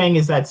 So you're saying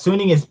is that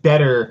Suning is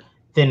better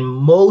than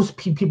most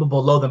people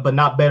below them, but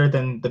not better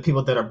than the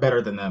people that are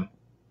better than them.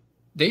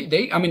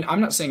 I mean, I'm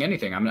not saying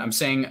anything. I'm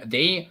saying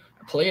they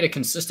play at a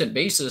consistent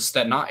basis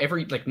that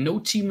no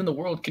team in the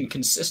world can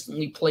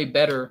consistently play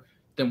better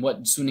than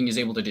what Suning is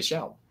able to dish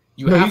out.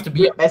 You have to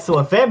be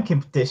SOFM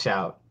can dish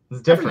out.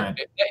 It's different.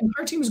 That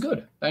entire team is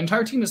good. The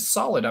entire team is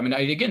solid. I mean,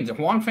 again,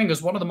 Huang Feng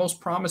is one of the most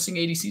promising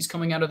ADCs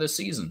coming out of this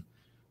season.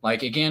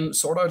 Like, again,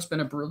 Sword Art's been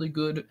a really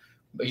good,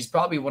 he's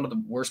probably one of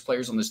the worst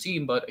players on this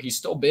team, but he's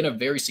still been a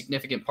very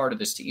significant part of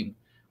this team.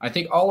 I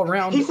think all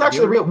around. He's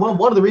actually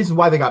one of the reasons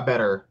why they got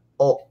better.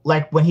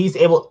 Like when he's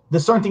able, the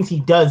certain things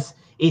he does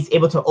is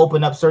able to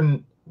open up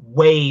certain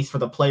ways for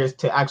the players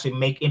to actually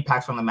make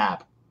impacts on the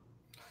map.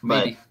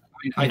 Maybe.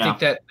 I think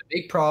that the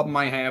big problem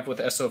I have with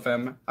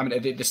SOFM, I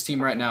mean, this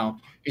team right now,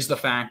 is the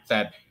fact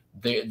that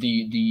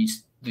the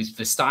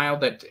style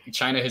that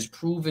China has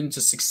proven to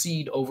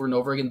succeed over and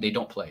over again, they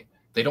don't play.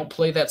 They don't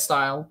play that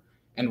style,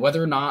 and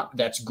whether or not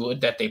that's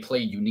good that they play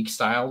a unique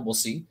style, we'll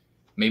see.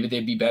 Maybe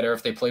they'd be better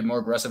if they played more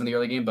aggressive in the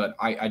early game, but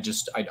I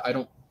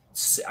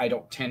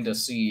don't tend to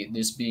see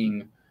this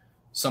being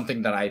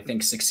something that I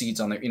think succeeds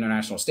on the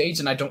international stage,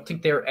 and I don't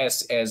think they're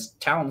as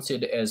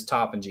talented as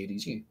Top and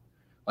JDG.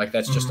 Like,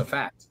 that's just a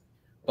fact.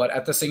 But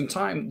at the same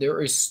time,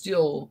 there's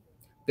still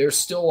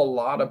a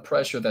lot of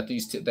pressure that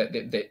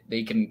that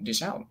they can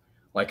dish out.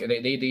 Like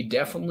they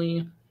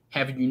definitely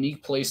have a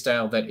unique play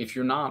style that if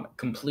you're not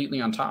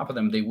completely on top of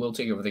them, they will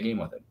take over the game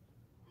with it.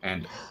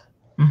 And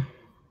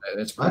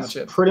that's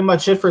pretty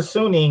much it for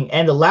Suning.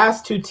 And the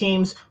last two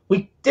teams,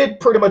 we did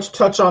pretty much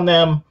touch on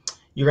them.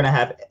 You're going to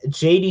have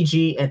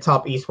JDG and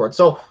Top Esports.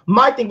 So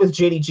my thing with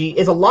JDG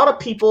is a lot of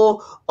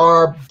people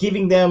are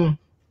giving them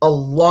a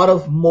lot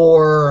of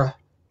more,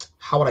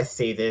 how would I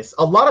say this?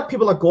 A lot of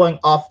people are going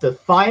off the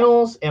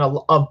finals and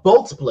of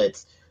both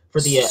splits for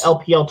the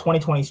LPL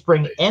 2020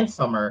 spring and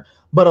summer.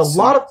 But a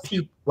lot of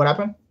people, what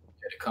happened?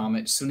 A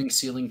comment. Suning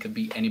ceiling could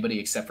be anybody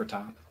except for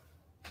Top.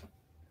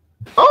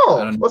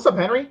 Oh, what's up,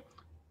 Henry?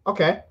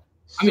 Okay.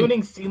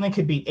 Suning ceiling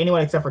could be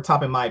anyone except for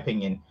Top, in my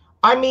opinion.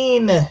 I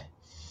mean, if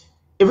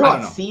you're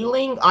not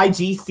ceiling,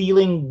 IG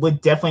ceiling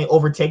would definitely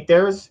overtake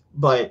theirs,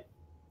 but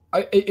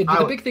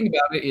the big thing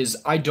about it is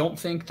I don't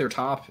think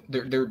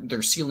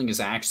their ceiling is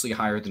actually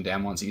higher than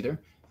Damon's either.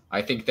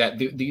 I think that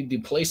the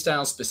play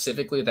style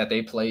specifically that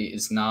they play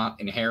is not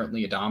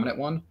inherently a dominant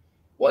one.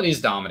 Well, it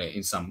is dominant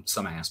in some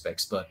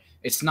aspects, but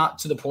it's not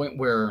to the point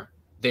where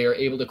they are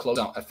able to close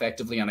out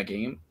effectively on a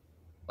game.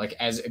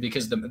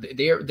 Because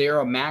they're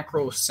a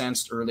macro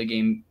sensed early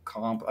game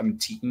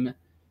team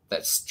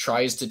that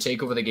tries to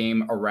take over the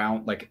game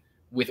around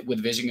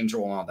with vision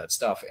control and all that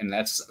stuff, and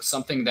that's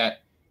something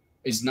that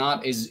is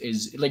not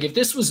is like if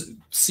this was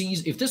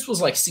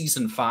like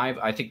season 5,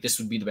 I think this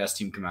would be the best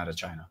team come out of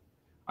China.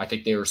 I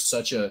think they are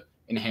such a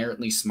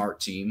inherently smart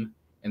team,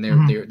 and they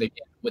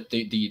with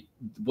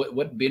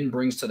what Bin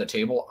brings to the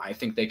table, I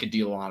think they could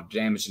deal a lot of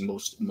damage in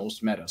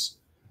most metas.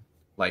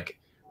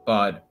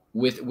 But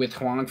with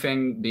Huang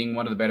Feng being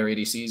one of the better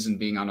ADCs and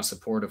being on a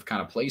supportive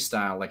kind of play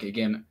style,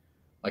 again,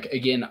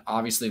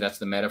 obviously that's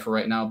the meta for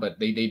right now, but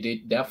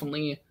they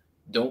definitely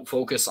don't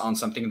focus on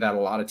something that a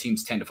lot of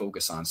teams tend to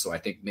focus on. So I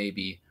think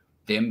maybe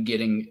them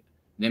getting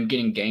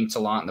ganked a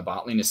lot in the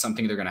bot lane is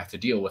something they're gonna have to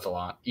deal with a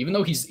lot. Even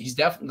though he's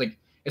definitely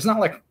it's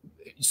not like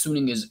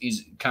Suning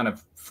is kind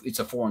of it's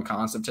a foreign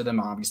concept to them.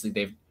 Obviously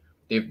they've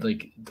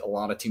a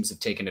lot of teams have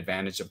taken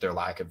advantage of their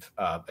lack of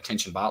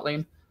attention bot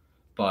lane,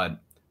 but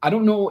I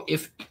don't know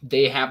if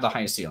they have the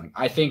highest ceiling.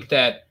 I think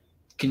that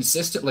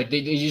consistent,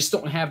 they just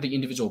don't have the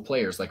individual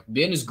players.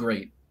 Bin is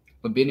great,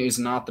 but Bin is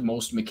not the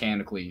most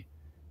mechanically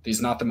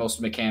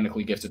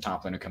gifted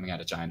top laner coming out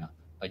of China.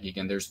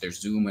 Again, there's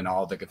Zoom and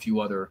all a few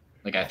other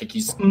I think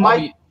he's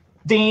my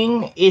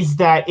thing is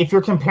that if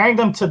you're comparing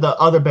them to the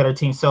other better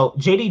teams, so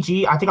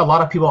JDG, I think a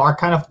lot of people are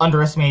kind of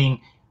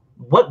underestimating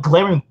what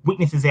glaring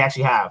weaknesses they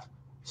actually have.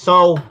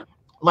 So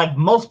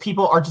most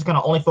people are just going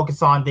to only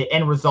focus on the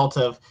end result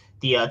of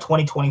the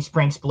 2020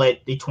 spring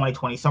split, the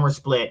 2020 summer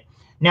split.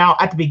 Now,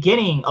 at the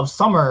beginning of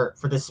summer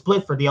for the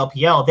split for the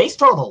LPL, they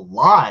struggled a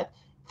lot.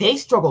 They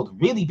struggled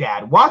really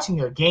bad. Watching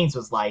their games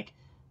was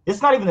this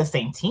is not even the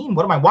same team.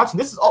 What am I watching?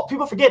 This is all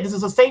people forget. This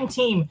is the same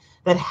team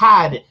that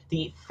had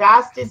the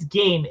fastest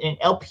game in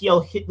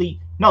LPL hit league.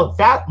 No,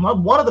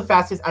 one of the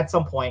fastest at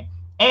some point.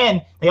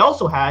 And they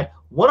also had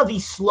one of the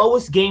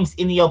slowest games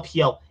in the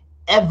LPL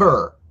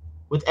ever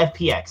with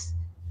FPX.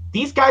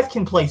 These guys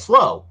can play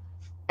slow.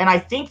 And I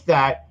think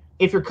that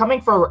if you're coming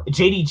for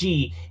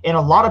JDG and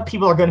a lot of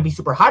people are going to be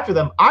super hyped for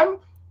them, I'm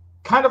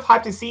kind of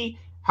hyped to see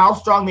how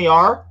strong they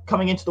are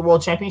coming into the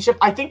World Championship.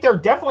 I think they're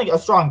definitely a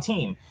strong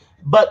team.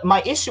 But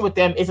my issue with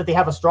them is that they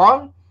have a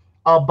strong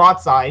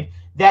bot side.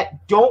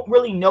 that don't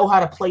really know how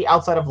to play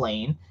outside of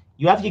lane.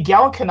 You have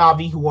Yagao and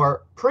Kanavi, who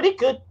are pretty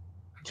good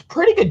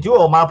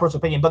duo, in my personal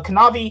opinion. But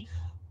Kanavi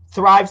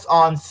thrives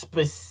on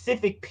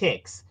specific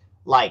picks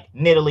like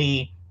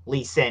Nidalee,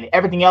 Lee Sin.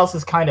 Everything else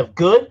is kind of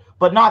good,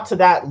 but not to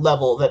that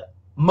level that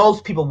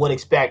most people would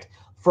expect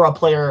for a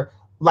player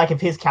like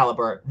of his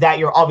caliber, that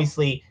you're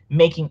obviously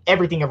making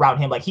everything around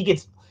him. Like, he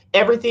gets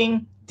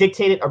everything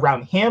dictated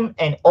around him,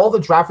 and all the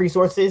draft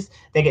resources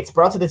that get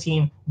spread out to the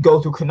team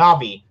go through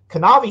Kanavi.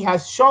 Kanavi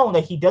has shown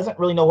that he doesn't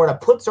really know where to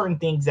put certain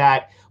things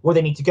at where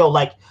they need to go.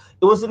 Like,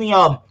 it was in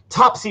the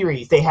top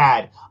series they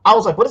had. I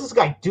was like, what is this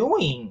guy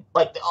doing?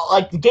 Like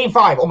the game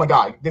 5, oh my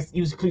god,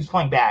 he was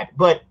playing bad.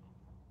 But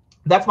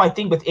that's my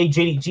thing with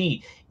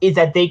JDG, is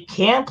that they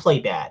can play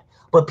bad,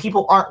 but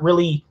people aren't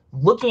really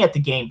looking at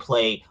the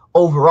gameplay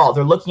overall.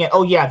 They're looking at,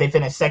 oh yeah, they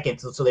finished second,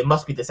 so they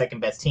must be the second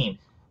best team.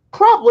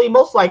 Probably,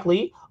 most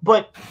likely,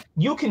 but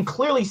you can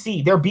clearly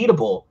see they're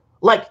beatable.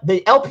 Like,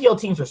 the LPL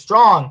teams are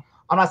strong.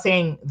 I'm not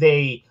saying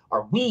they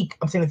are weak.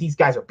 I'm saying that these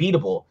guys are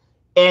beatable.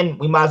 And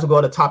we might as well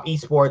go to top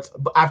esports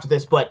after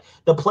this. But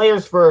the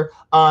players for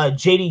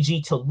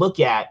JDG to look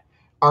at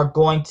are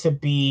going to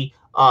be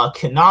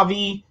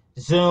Kanavi,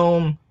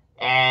 Zoom,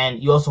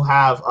 and you also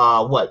have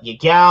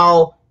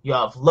Yagao. You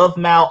have Love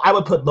Mao. I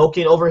would put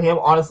Loken over him,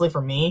 honestly,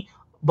 for me.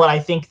 But I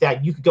think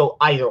that you could go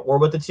either or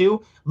with the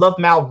two. Love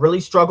Mao really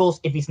struggles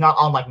if he's not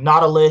on, like,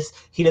 Nautilus.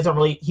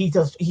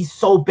 He's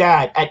so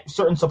bad at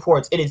certain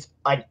supports. It is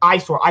an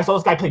eyesore. I saw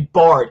this guy play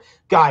Bard.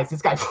 Guys,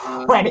 this guy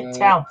ran it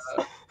down.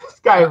 This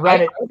guy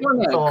ran it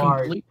so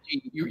hard.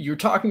 You're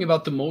talking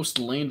about the most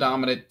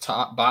lane-dominant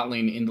top bot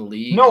lane in the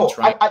league. No,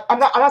 I'm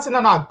not saying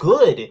they're not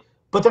good,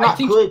 but they're not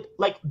good.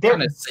 Like, they're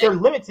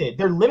limited.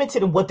 They're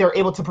limited in what they're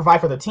able to provide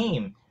for the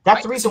team.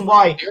 That's the reason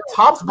why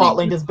Top's bot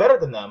lane is better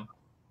than them.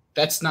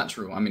 That's not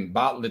true. I mean,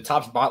 the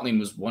Top's bot lane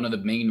was one of the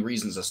main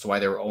reasons as to why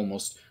they were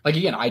almost... Like,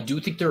 again, I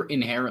do think they're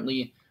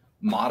inherently,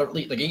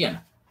 moderately... Like, again,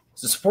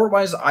 so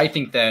support-wise, I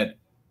think that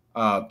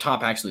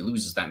Top actually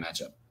loses that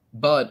matchup.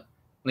 But,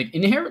 like,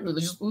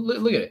 inherently, just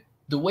look at it.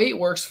 The way it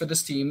works for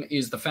this team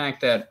is the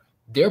fact that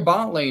their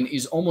bot lane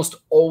is almost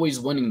always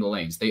winning the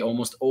lanes. They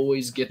almost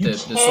always get the...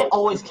 You can't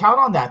always count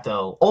on that,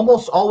 though.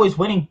 Almost always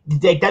winning.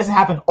 That doesn't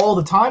happen all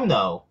the time,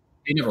 though.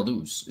 They never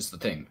lose, is the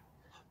thing.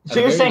 So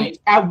you're saying,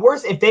 at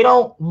worst, if they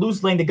don't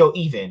lose lane, they go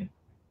even?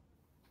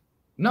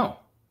 No,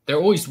 they're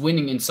always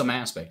winning in some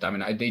aspect. I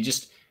mean,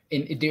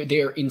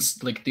 they're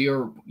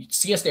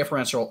CS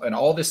differential and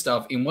all this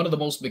stuff in one of the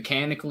most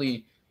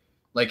mechanically,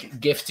 like,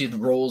 gifted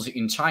roles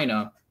in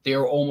China.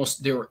 They're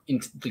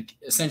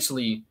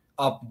essentially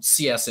up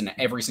CS in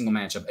every single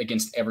matchup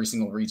against every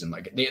single region.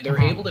 Like, they're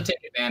able to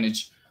take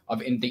advantage of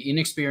the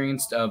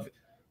inexperienced of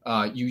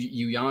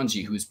Yu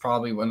Yanji, who's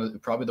probably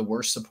probably the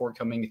worst support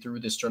coming through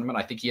this tournament.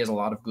 I think he has a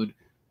lot of good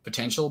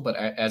potential, but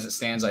as it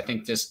stands, I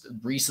think just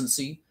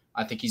recency,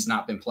 I think he's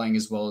not been playing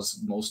as well as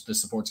most of the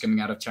supports coming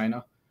out of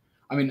China.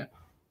 I mean,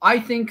 I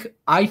think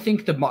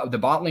the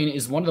bot lane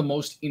is one of the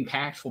most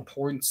impactful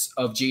points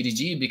of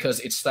JDG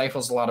because it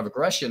stifles a lot of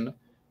aggression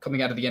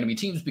coming out of the enemy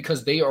teams,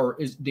 because they are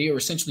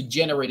essentially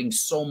generating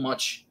so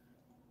much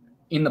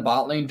in the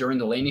bot lane during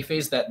the laning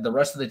phase that the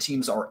rest of the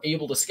teams are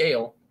able to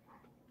scale.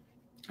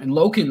 And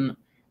Loken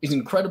is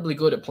incredibly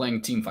good at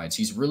playing team fights.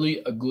 He's really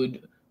a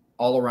good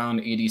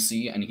all-around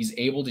ADC, and he's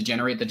able to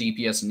generate the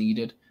DPS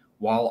needed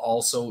while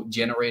also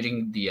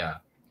generating the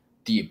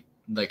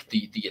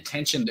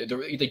attention.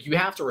 Like, you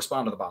have to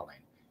respond to the bot lane.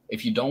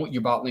 If you don't,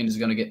 your bot lane is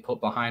going to get put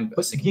behind.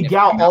 But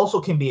Yagao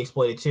also can be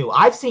exploited too.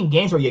 I've seen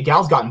games where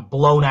Yagao's gotten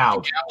blown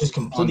out, just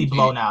completely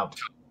blown out.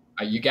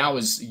 Yagao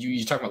is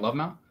you talking about Love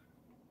Mao?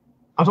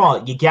 I'm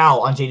talking about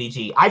Yagao on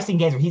JDG. I've seen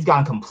games where he's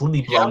gotten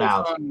completely blown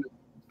out.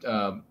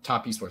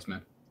 Top esports,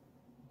 man.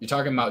 You're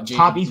talking about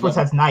Top esports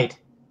has Knight.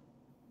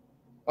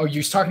 Oh,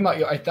 you're talking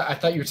about. I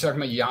thought you were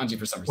talking about Yanji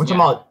for some reason. We're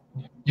talking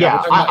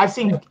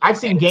about. I've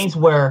seen games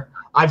where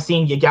I've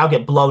seen Yagao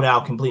get blown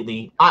out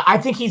completely. I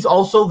think he's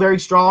also very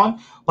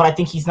strong, but I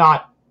think he's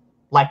not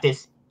like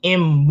this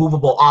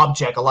immovable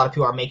object a lot of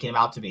people are making him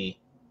out to be.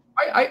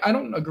 I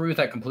don't agree with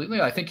that completely.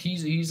 I think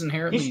he's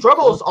inherently... He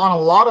struggles on a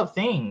lot of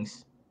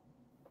things.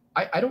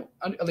 I don't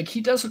like.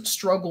 He doesn't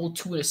struggle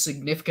to a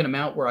significant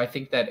amount where I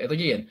think that,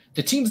 again,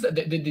 the teams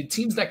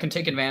that can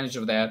take advantage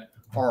of that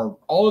are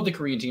all of the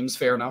Korean teams.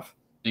 Fair enough,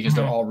 because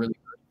they're all really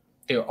good.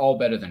 They're all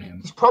better than him.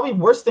 He's probably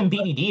worse than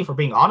BDD, if we're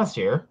being honest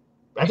here.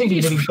 I think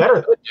BDD's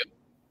better.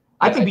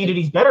 I think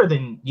BDD's better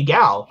than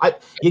Yagao.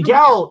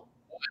 Yagao.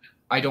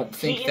 I don't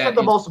think he's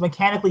the most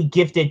mechanically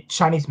gifted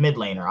Chinese mid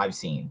laner I've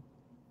seen.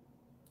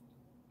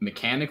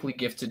 Mechanically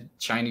gifted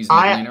Chinese mid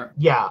laner?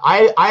 Yeah,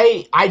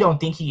 I don't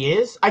think he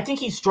is. I think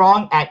he's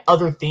strong at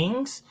other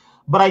things,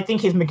 but I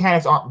think his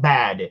mechanics aren't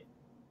bad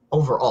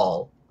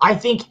overall. I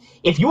think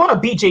if you want to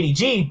beat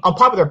JDG,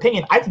 unpopular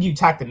opinion, I think you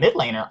attack the mid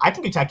laner. I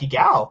think you attack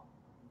Yagao.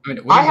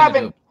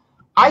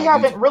 I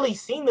haven't really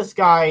seen this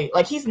guy.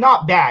 Like, he's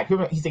not bad.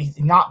 He's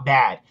not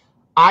bad.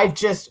 I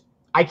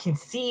can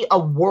see a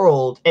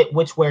world at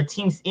which where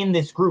teams in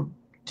this group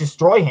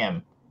destroy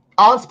him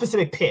on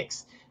specific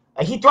picks.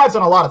 He thrives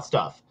on a lot of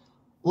stuff.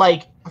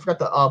 Like, I forgot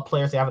the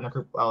players they have in the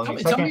group. Tell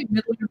me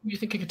mid laner who you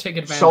think could take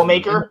advantage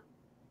Showmaker, of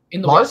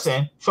in the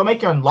Larson. West.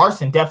 Showmaker and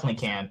Larson definitely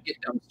can. Get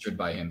dumpstered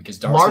by him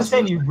because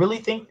Larson, you really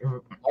think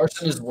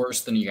Larson is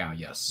worse than Yagao?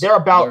 Yes,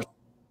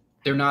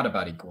 they're not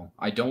about equal.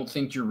 I don't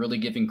think you're really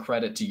giving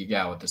credit to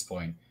Yagao at this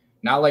point.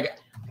 Now, like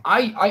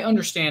I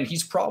understand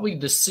he's probably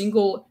the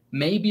single,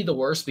 maybe the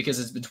worst because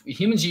it's between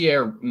him and GA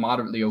are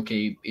moderately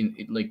okay in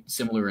like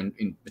similar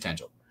in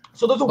potential.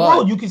 So there's a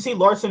world you can see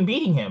Larson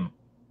beating him.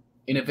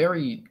 In a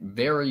very,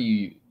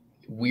 very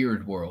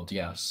weird world,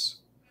 yes.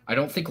 I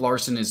don't think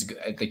Larson is good.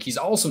 I think he's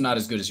also not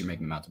as good as you're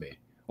making him out to be.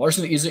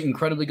 Larson is an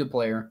incredibly good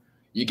player.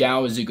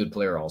 Yagao is a good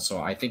player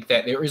also. I think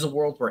that there is a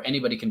world where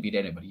anybody can beat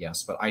anybody,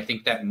 yes. But I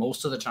think that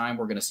most of the time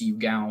we're going to see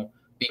Yagao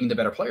being the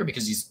better player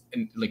because he's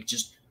like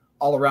just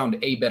all around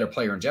a better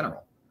player in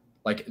general.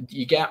 Like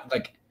Yagao,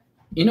 like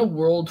in a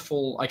world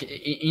full, like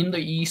in the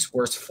East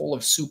where it's full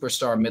of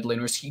superstar mid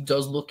laners, he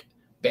does look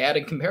bad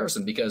in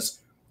comparison because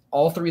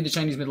all three of the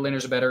Chinese mid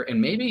laners are better,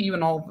 and maybe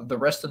even all the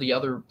rest of the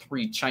other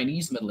three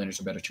Chinese mid laners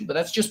are better too. But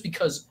that's just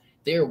because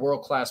they're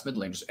world-class mid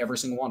laners, every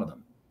single one of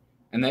them.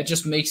 And that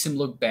just makes him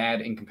look bad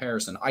in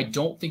comparison. I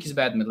don't think he's a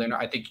bad mid laner.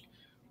 I think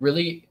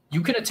really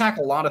you can attack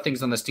a lot of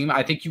things on this team.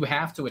 I think you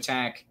have to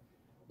attack,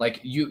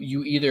 like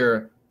you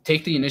either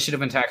take the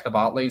initiative and attack the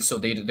bot lane so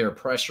their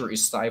pressure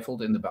is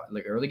stifled in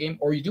the early game,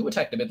 or you do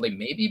attack the mid lane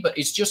maybe, but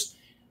it's just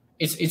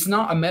it's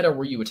not a meta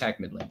where you attack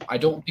mid lane. I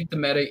don't think the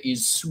meta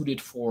is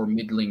suited for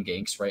mid lane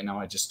ganks right now.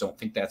 I just don't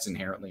think that's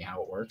inherently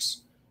how it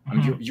works.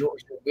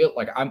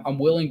 I'm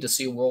willing to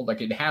see a world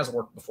like it has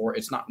worked before.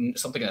 It's not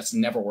something that's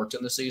never worked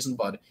in the season,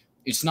 but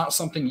it's not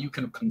something you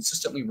can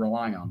consistently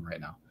rely on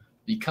right now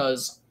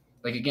because,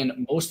 like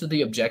again, most of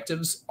the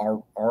objectives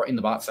are in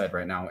the bot side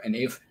right now. And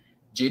if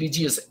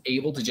JDG is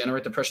able to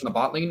generate the pressure in the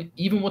bot lane,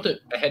 even with a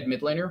head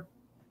mid laner,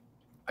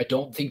 I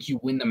don't think you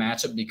win the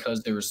matchup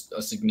because there's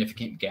a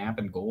significant gap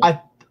in gold.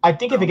 I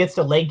think if it gets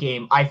to late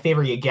game, I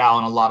favor Yagao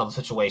in a lot of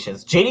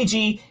situations.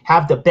 JDG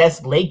have the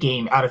best late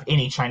game out of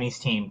any Chinese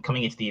team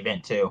coming into the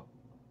event too.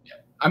 Yeah,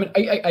 I mean,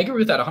 I agree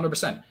with that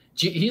 100%.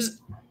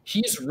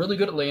 He's really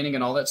good at laning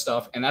and all that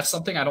stuff, and that's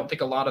something I don't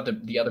think a lot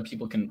of the other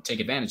people can take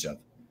advantage of.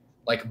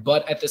 Like,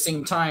 but at the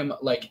same time,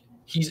 like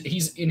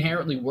he's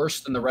inherently worse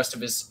than the rest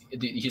of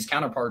his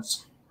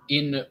counterparts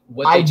in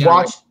what they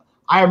generate.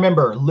 I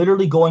remember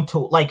literally going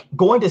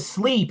to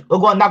sleep.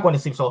 Well, not going to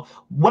sleep. So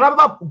when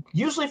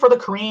usually for the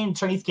Korean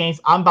Chinese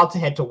games, I'm about to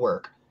head to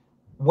work.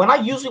 When I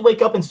usually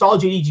wake up and install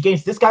JDG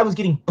games, this guy was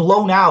getting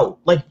blown out,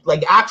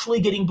 like actually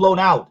getting blown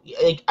out.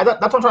 That's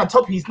what I'm trying to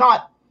tell you.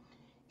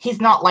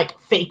 He's not like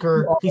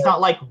Faker. He's not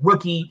like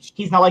Rookie.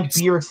 He's not like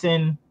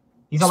Bjergsen.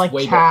 He's not like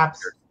Caps.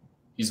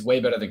 He's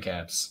way better than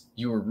Caps.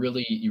 You're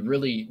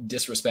really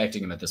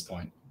disrespecting him at this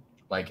point.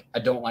 Like, I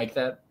don't like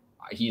that.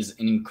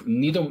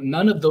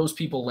 None of those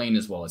people lane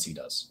as well as he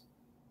does.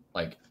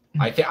 Like,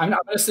 I'm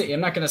not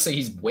gonna say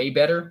he's way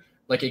better.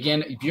 Like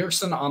again,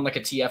 Bjergsen on like a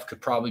TF could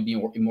probably be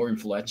more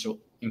influential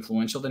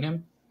than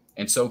him,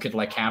 and so could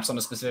like Caps on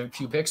a specific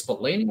few picks.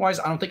 But laning wise,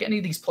 I don't think any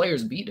of these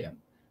players beat him.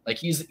 Like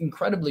he's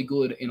incredibly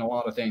good in a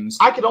lot of things.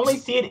 I could only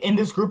see it in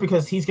this group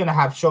because he's gonna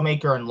have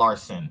Showmaker and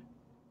Larson.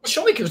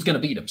 Showmaker's gonna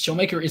beat him.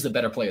 Showmaker is the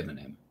better player than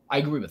him. I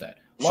agree with that.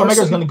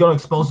 Showmaker's gonna go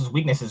expose his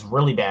weaknesses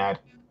really bad.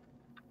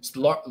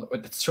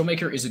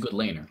 Showmaker is a good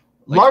laner.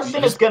 Like,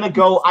 Larson is gonna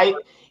go.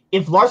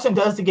 If Larson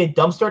does to get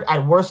dumpstered,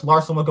 at worst,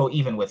 Larson will go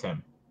even with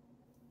him.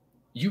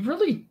 You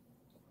really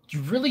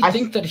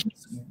think that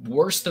he's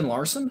worse than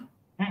Larson?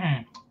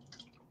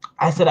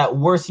 I said at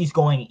worst he's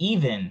going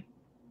even.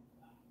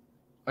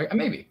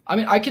 Maybe. I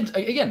mean, I could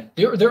again.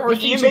 There are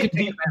things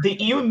the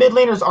EU mid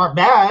laners aren't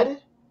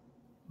bad.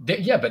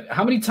 Yeah, but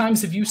how many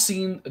times have you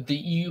seen the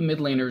EU mid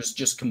laners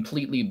just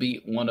completely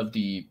beat one of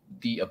the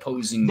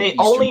opposing? They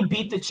only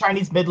beat the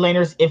Chinese mid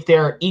laners if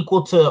they're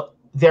equal to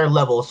their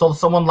level. So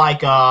someone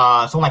like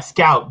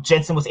Scout,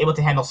 Jensen was able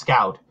to handle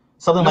Scout,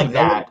 something like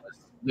that.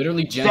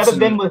 Literally, Jensen.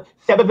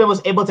 Sebabin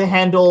was able to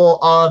handle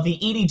the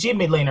EDG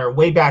mid laner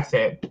way back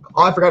then.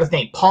 Oh, I forgot his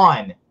name.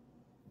 Pawn.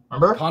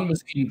 Remember? Pawn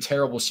was in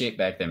terrible shape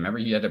back then. Remember,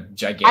 he had a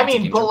gigantic. I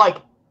mean, but like.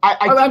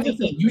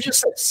 You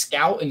just said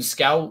Scout, and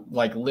Scout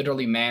like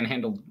literally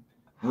manhandled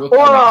Rook.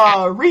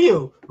 Or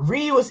Ryu.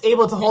 Ryu was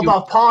able to hold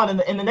off Pawn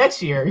in the next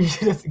year.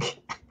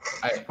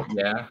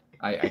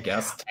 I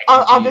guess.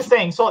 I'm just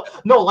saying. So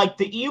no, like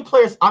the EU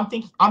players I'm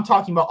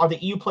talking about are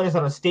the EU players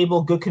that are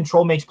stable, good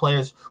control mage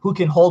players who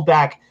can hold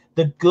back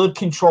the good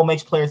control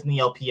mage players in the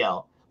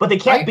LPL. But they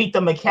can't beat the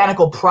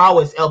mechanical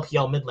prowess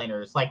LPL mid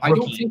laners like Rookie. I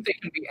don't think they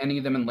can beat any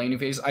of them in laning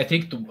phase. I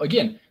think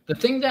the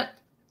thing that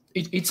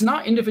it's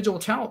not individual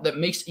talent that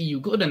makes EU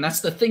good, and that's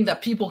the thing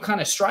that people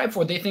kind of strive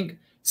for. They think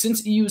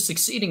since EU is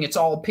succeeding, it's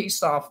all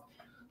based off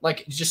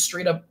like just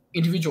straight up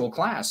individual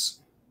class,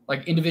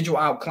 like individual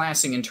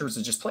outclassing in terms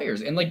of just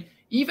players. And like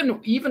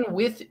even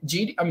with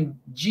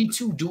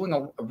G2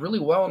 doing really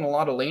well in a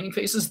lot of laning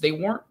phases, they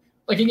weren't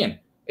like again.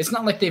 It's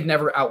not like they've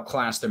never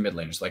outclassed their mid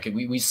laners. Like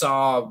we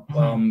saw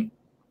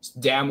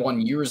Dam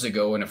 1 years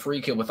ago in a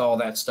free kill with all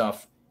that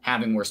stuff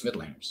having worse mid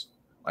laners.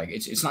 Like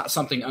it's not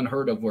something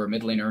unheard of where a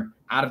mid laner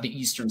out of the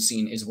Eastern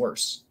scene is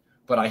worse.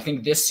 But I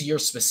think this year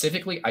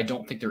specifically, I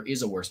don't think there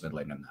is a worse mid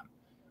laner than them.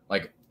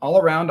 Like all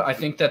around, I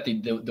think that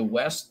the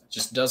West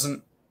just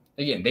doesn't.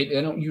 Again, they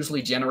don't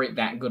usually generate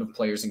that good of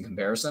players in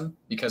comparison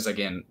because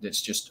again,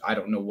 it's just I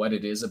don't know what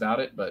it is about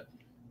it, but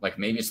like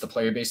maybe it's the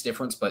player base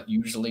difference, but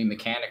usually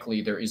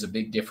mechanically there is a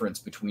big difference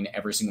between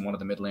every single one of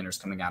the mid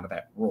laners coming out of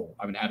that role.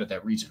 I mean, out of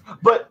that region.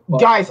 But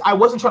guys, I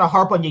wasn't trying to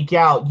harp on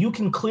Yagao. You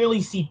can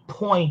clearly see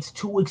points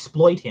to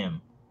exploit him,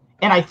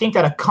 and I think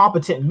that a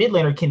competent mid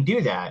laner can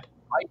do that.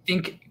 I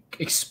think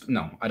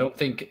no, I don't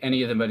think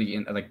any of anybody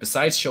in like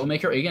besides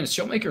Showmaker. Again,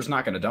 Showmaker's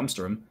not going to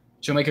dumpster him.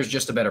 Showmaker's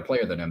just a better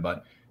player than him.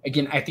 But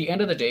again, at the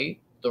end of the day,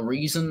 the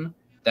reason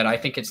that I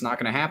think it's not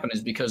going to happen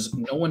is because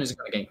no one is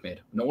going to gank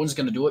mid. No one's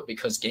going to do it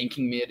because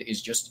ganking mid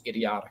is just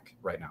idiotic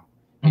right now.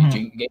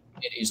 Ganking mid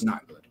is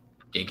not good.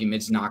 Ganking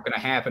mid's not going to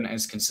happen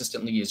as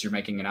consistently as you're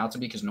making it out to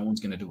be because no one's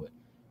going to do it.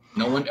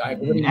 No one.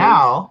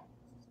 Now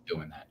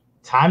doing that.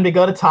 Time to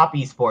go to top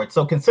esports.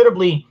 So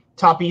considerably,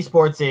 top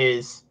esports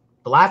is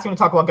the last thing we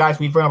talk about, guys.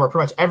 We've run over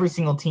pretty much every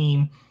single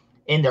team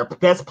in their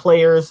best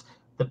players,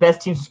 the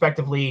best teams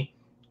respectively,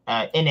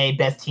 NA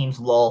best teams,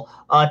 lol.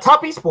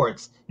 Top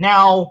esports.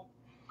 Now,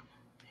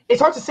 it's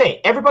hard to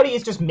say. Everybody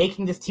is just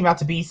making this team out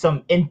to be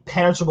some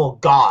impenetrable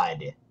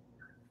god.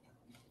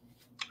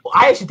 Well,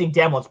 I actually think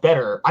Damwon's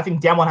better. I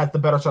think Damwon has the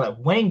better shot at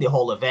winning the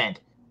whole event.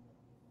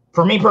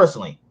 For me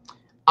personally.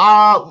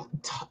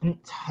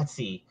 Let's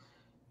see.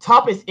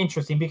 Top is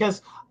interesting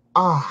because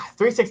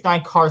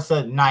 369,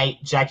 Karsa, Knight,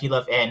 Jackie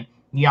Love, and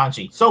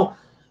Nyanji. So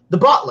the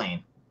bot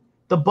lane.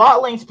 The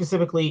bot lane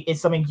specifically is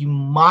something you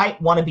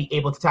might want to be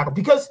able to tackle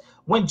because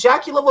when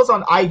Jackie Love was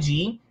on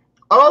IG,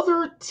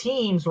 other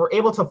teams were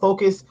able to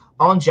focus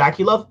on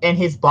Jackie Love and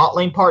his bot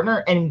lane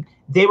partner, and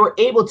they were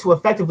able to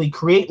effectively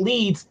create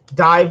leads,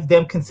 dive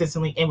them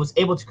consistently, and was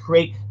able to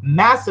create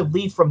massive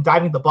leads from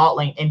diving the bot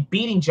lane and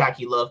beating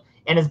Jackie Love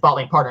and his bot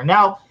lane partner.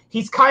 Now,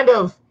 he's kind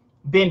of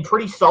been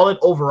pretty solid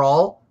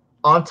overall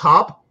on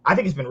top. I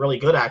think he's been really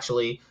good,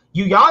 actually.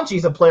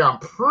 Yuyanji's a player I'm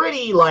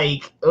pretty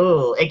like,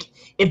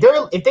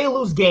 if they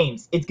lose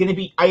games, it's going to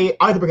be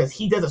either because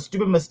he does a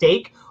stupid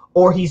mistake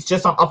or he's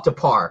just on up to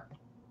par.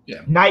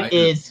 Yeah, Knight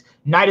is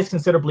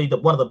considerably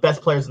one of the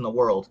best players in the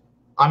world.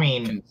 I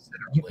mean,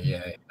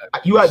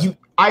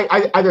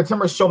 either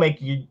Tim or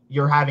Showmaker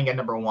you're having at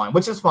number one,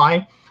 which is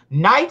fine.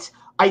 Knight,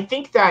 I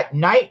think that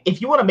Knight,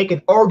 if you want to make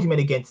an argument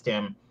against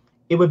him,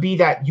 it would be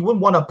that you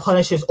wouldn't want to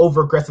punish his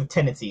over-aggressive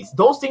tendencies.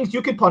 Those things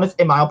you could punish,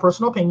 in my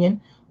personal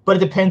opinion, but it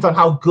depends on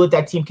how good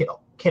that team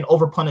can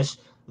over-punish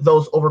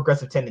those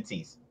over-aggressive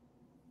tendencies.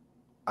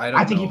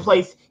 I think he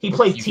plays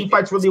team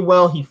fights really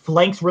well. He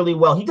flanks really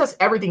well. He does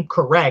everything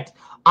correct.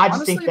 I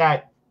just think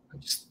that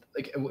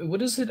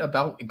what is it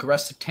about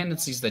aggressive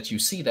tendencies that you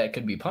see that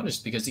could be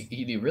punished? Because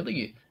he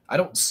really, I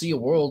don't see a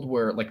world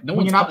where like no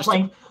one's not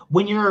playing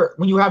when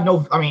you have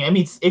no. I mean,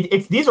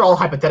 it's these are all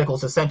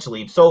hypotheticals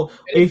essentially. So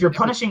if you're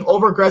punishing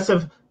over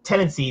aggressive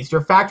tendencies,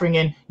 you're factoring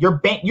in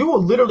you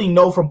will literally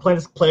know from playing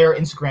this player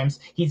Instagrams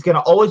he's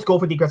gonna always go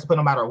for the aggressive play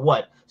no matter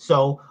what.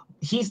 So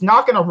he's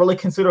not gonna really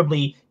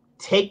considerably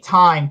take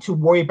time to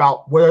worry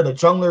about where the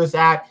jungler is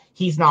at.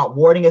 He's not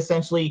warding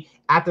essentially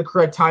at the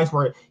correct times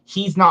where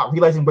he's not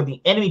realizing where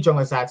the enemy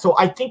jungler is at. So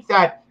I think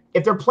that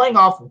if they're playing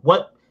off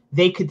what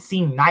they could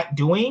see Knight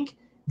doing,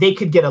 they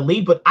could get a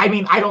lead. But I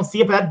mean, I don't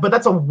see it, but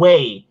that's a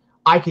way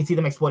I could see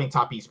them exploiting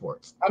top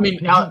esports. I mean,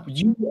 now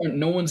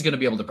no one's going to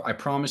be able to. I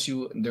promise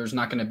you, there's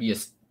not going to be a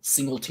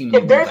single team.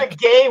 If there's a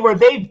game where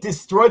they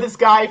destroy this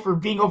guy for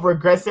being over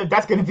aggressive,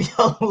 that's going to be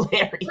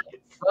hilarious.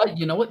 But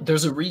you know what?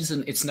 There's a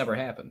reason it's never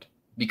happened.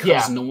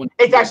 Because no one.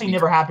 It's actually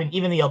never happened,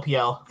 even the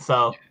LPL.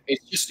 So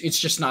it's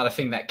just not a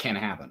thing that can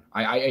happen.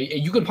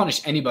 You can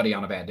punish anybody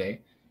on a bad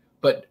day,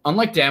 but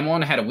unlike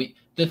Damwon had a week.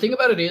 The thing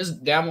about it is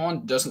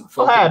Damwon doesn't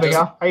focus. Hi, Big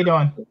Al. How you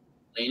doing?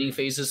 Laning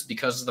phases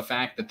because of the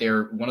fact that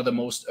they're one of the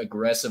most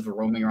aggressive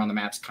roaming around the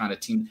maps kind of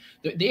team.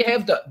 They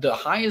have the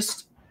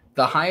highest.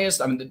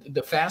 I mean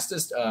the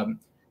fastest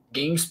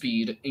game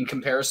speed in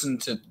comparison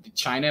to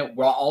China,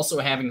 while also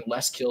having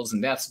less kills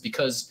and deaths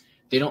because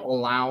they don't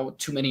allow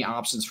too many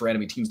options for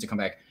enemy teams to come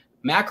back.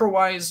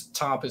 Macro-wise,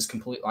 top is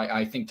complete.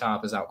 I think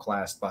top is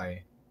outclassed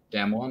by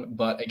Damwon.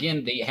 But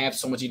again, they have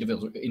so much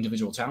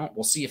individual talent.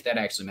 We'll see if that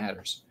actually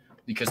matters.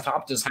 Because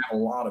top does have a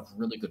lot of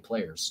really good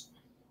players.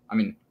 I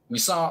mean, we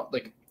saw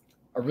like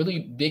a really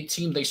big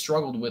team they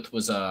struggled with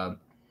was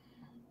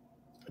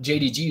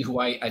JDG, who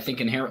I think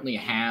inherently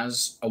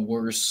has a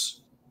worse.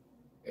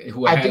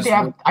 I think they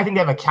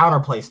have a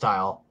counterplay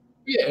style.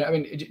 Yeah, I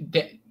mean,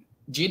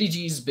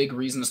 JDG's big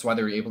reason as to why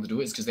they're able to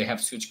do it is because they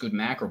have such good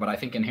macro, but I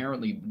think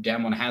inherently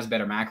Damwon has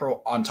better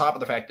macro on top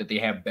of the fact that they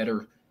have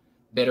better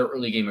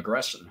early game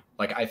aggression.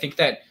 Like I think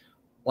that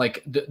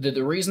like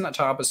the reason that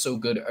top is so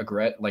good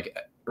like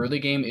early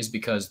game is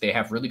because they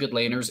have really good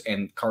laners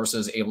and Karsa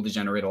is able to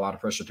generate a lot of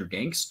pressure through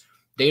ganks.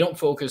 They don't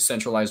focus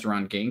centralized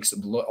around ganks.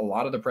 A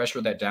lot of the pressure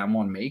that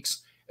Damwon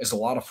makes is a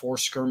lot of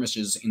forced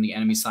skirmishes in the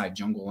enemy side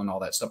jungle and all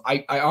that stuff.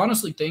 I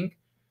honestly think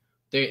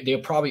They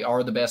probably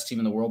are the best team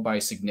in the world by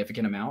a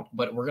significant amount,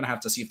 but we're gonna have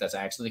to see if that's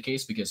actually the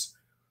case because,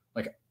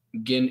 like,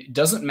 again, it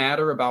doesn't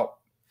matter about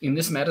in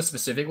this meta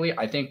specifically.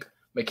 I think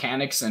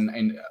mechanics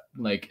and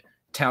like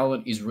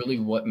talent is really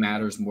what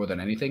matters more than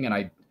anything.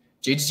 And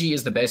JDG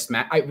is the best.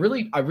 I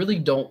really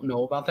don't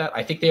know about that.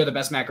 I think they are the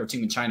best macro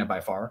team in China by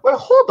far. Well,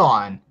 hold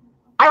on.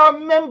 I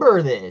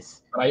remember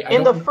this.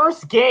 In the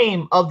first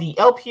game of the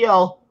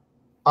LPL,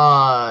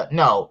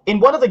 no, in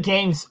one of the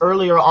games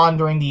earlier on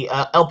during the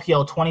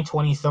LPL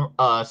 2020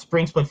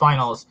 Spring Split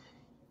Finals,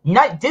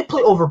 Knight did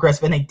play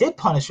over-aggressive, and they did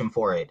punish him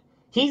for it.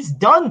 He's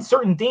done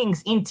certain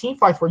things in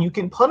teamfights where you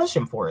can punish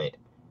him for it.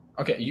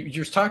 Okay,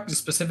 you're talking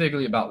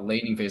specifically about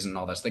laning phase and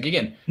all that. Like,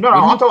 again,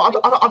 I'm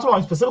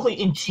talking specifically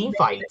in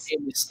teamfights.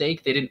 A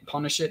mistake, they didn't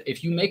punish it.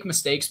 If you make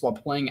mistakes while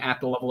playing at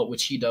the level at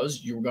which he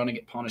does, you're going to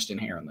get punished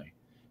inherently.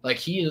 Like,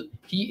 he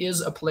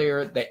is a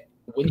player that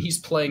when he's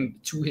playing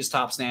to his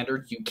top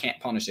standard, you can't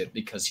punish it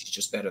because he's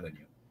just better than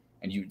you.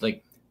 And you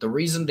like the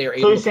reason they're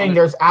able. So you're saying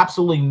there's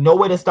absolutely no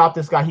way to stop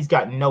this guy. He's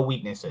got no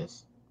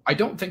weaknesses. I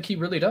don't think he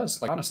really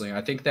does. Like, honestly, I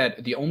think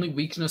that the only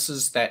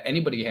weaknesses that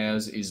anybody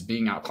has is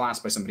being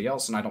outclassed by somebody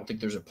else, and I don't think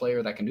there's a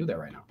player that can do that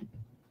right now.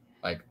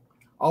 Like,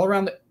 all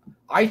around,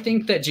 I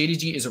think that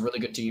JDG is a really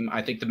good team.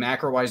 I think the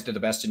macro-wise, they're the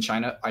best in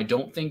China. I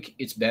don't think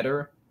it's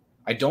better.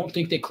 I don't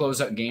think they close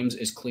out games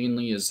as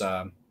cleanly as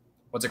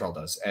what's it called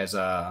does as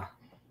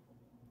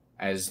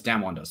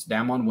Damwon does.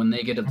 Damwon, when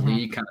they get a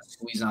lead, kind of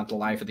squeeze out the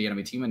life of the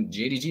enemy team, and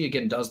JDG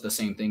again does the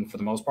same thing for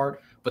the most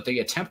part, but they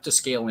attempt to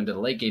scale into the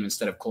late game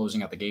instead of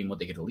closing out the game when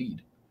they get a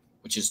lead,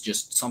 which is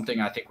just something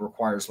I think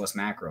requires less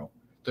macro.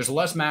 There's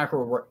less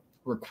macro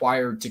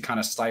required to kind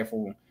of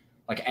stifle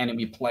like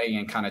enemy play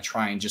and kind of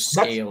try and just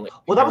scale.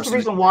 Well, that was the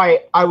reason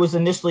why I was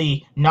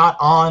initially not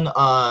on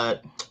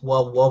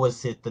what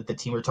was it that the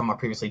team we were talking about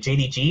previously,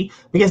 JDG,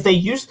 because they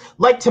used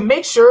like to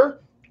make sure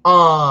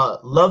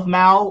Love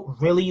Mao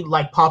really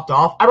like popped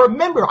off. I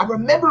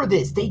remember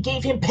this. They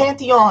gave him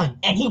Pantheon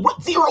and he went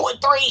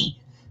 0-3.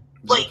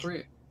 Like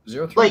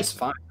 0-3 like, is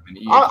fine. I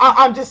mean,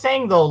 I'm just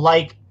saying though,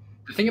 like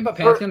the thing about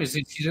Pantheon is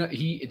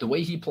he the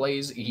way he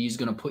plays, he's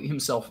gonna put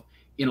himself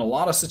in a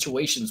lot of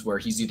situations where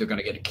he's either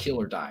gonna get a kill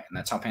or die, and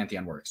that's how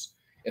Pantheon works.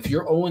 If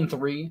you're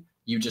 0-3,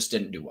 you just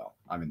didn't do well.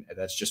 I mean,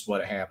 that's just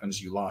what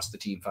happens. You lost the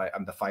team fight,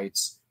 the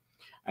fights,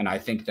 and I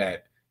think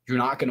that you're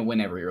not going to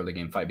win every early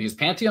game fight because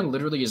Pantheon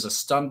literally is a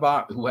stun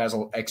bot who has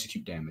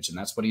execute damage, and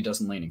that's what he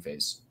does in laning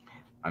phase.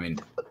 I mean,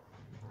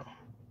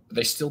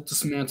 they still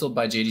dismantled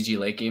by JDG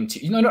late game.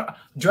 No,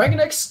 Dragon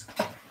X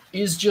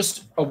is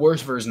just a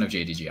worse version of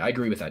JDG. I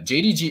agree with that.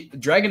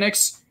 Dragon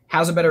X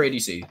has a better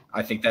ADC.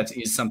 I think that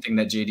is something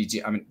that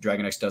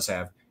Dragon X does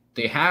have.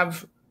 They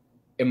have,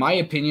 in my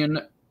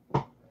opinion,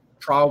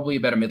 probably a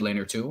better mid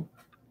laner too,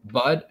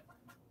 but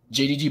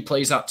JDG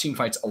plays out team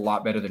fights a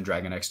lot better than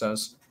Dragon X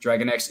does.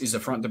 Dragon X is a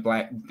front to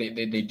back.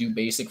 They do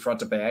basic front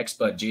to backs,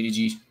 but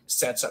JDG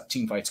sets up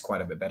team fights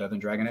quite a bit better than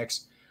Dragon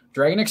X.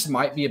 Dragon X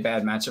might be a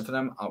bad matchup for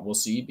them. We'll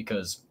see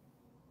because,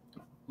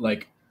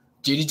 like,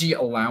 JDG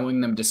allowing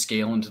them to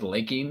scale into the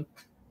late game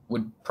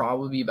would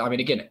probably be. I mean,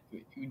 again,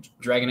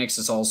 Dragon X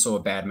is also a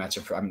bad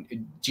matchup for.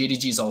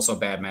 JDG is also a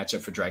bad matchup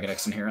for Dragon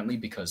X inherently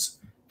because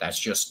that's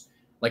just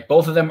like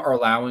both of them are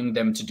allowing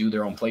them to do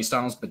their own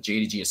playstyles, but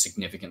JDG is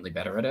significantly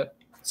better at it.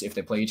 See if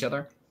they play each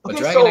other. But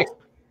Dragon X.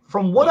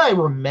 From what I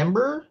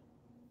remember,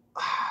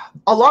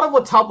 a lot of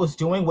what Top was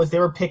doing was they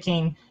were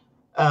picking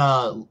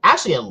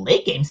actually a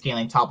late game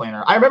scaling top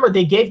laner. I remember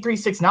they gave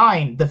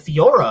 369 the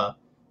Fiora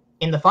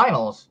in the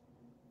finals.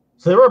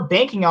 So they were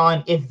banking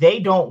on if they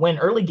don't win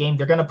early game,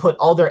 they're going to put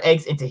all their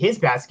eggs into his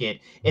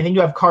basket. And then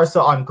you have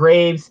Karsa on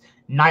Graves,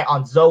 Knight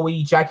on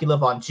Zoe, Jackie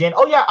Love on Jhin.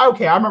 Oh, yeah,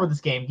 okay, I remember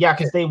this game. Yeah,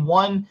 because they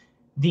won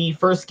the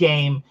first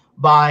game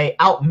by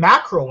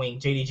out-macroing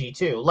JDG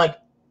too. Like,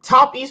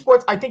 Top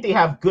Esports, I think they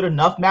have good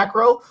enough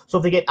macro, so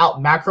if they get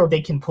out macro, they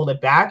can pull it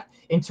back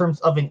in terms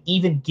of an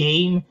even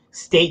game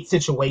state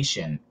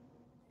situation.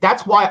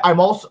 That's why I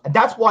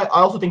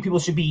also think people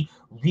should be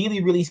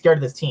really, really scared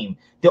of this team.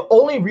 The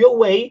only real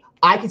way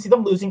I can see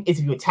them losing is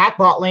if you attack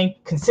bot lane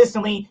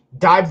consistently,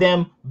 dive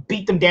them,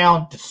 beat them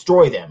down,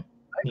 destroy them.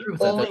 The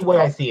only way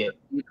I see it.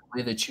 The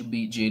way that you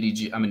beat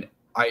JDG, I mean,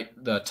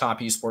 the Top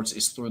Esports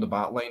is through the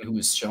bot lane, who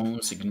has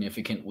shown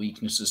significant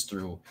weaknesses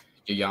through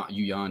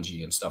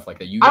Yuyanji and stuff like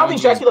that. I don't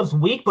think Jackie Love's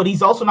weak, but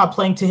he's also not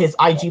playing to his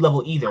IG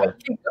level either.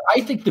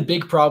 I think the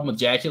big problem with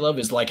Jackie Love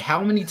is like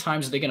how many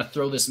times are they going to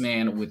throw this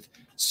man with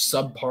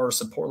subpar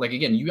support? Like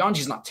again,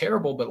 Yuyanji's not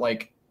terrible, but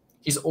like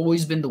he's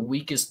always been the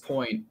weakest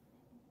point.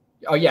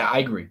 Oh yeah, I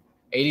agree.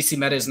 ADC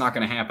meta is not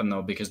going to happen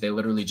though because they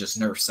literally just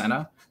nerf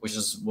Senna, which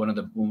is one of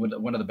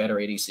the better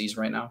ADCs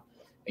right now.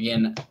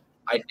 Again,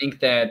 I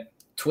think that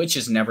Twitch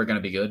is never going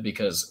to be good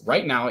because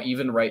right now,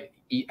 even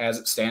as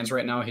it stands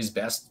right now, his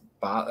best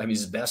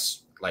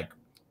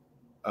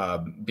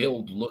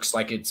build looks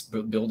like it's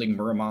building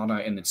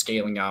Muramana and then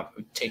scaling out,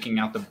 taking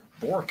out the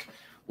Bork,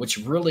 which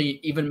really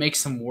even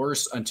makes him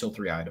worse until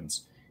 3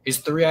 items. His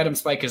 3-item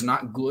spike is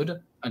not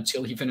good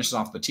until he finishes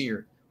off the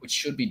tier, which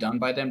should be done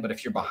by then. But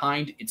if you're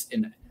behind, it's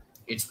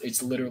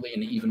it's literally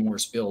an even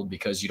worse build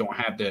because you don't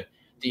have the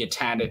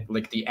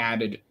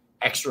added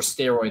extra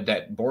steroid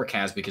that Bork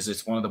has because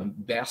it's one of the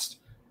best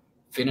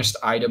finished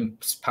item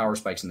power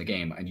spikes in the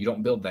game, and you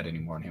don't build that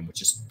anymore on him,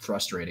 which is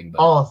frustrating.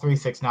 But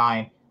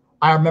 369.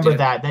 I remember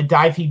that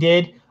dive he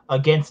did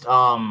against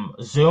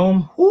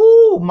Zoom.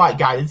 Oh my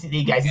god, this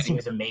team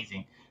is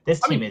amazing. This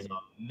team is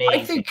amazing.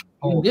 I think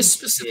in this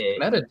specific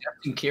meta,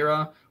 Deft and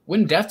Kira,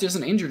 when Deft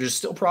isn't injured, is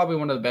still probably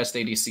one of the best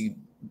ADC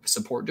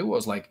support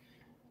duos. Like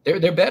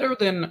they're better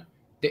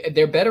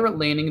at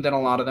laning than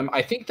a lot of them.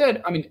 I think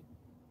that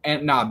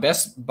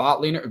best bot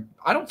laner.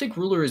 I don't think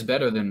Ruler is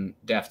better than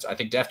Deft. I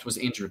think Deft was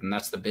injured, and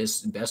that's the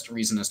best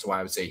reason as to why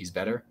I would say he's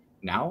better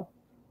now.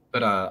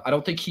 But I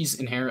don't think he's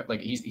inherent.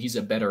 Like he's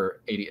a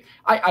better AD.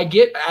 I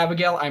get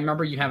Abigail. I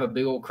remember you have a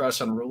big old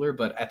crush on Ruler,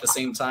 but at the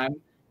same time,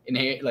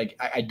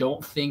 I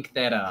don't think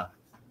that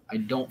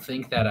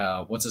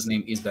what's his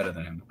name is better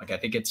than him. Like I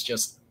think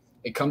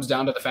it comes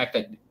down to the fact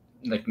that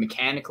like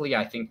mechanically,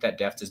 I think that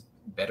Deft is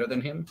better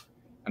than him,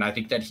 and I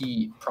think that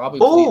he probably.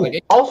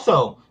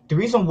 Also, the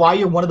reason why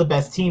you're one of the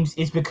best teams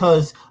is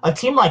because a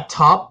team like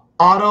Top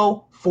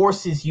Auto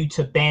forces you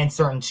to ban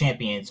certain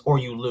champions or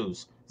you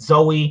lose.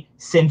 Zoe,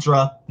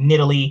 Syndra,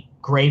 Nidalee,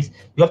 Graves.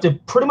 You have to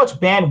pretty much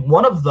ban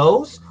one of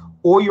those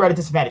or you're at a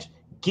disadvantage.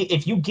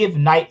 If you give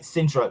Knight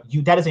Syndra,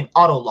 that is an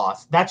auto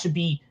loss.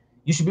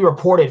 You should be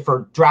reported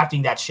for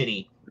drafting that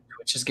shitty.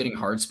 Which is getting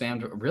hard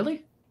spammed.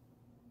 Really?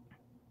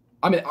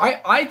 I mean,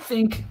 I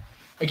think,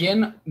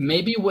 again,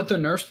 maybe with the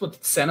nerfs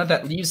with Senna,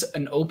 that leaves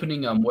an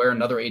opening where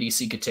another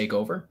ADC could take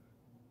over.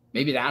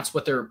 Maybe that's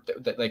what they're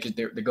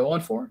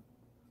going for.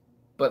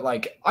 But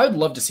like, I'd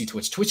love to see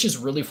Twitch. Twitch is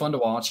really fun to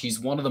watch. He's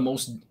one of the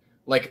most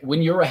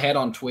when you're ahead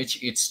on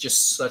Twitch, it's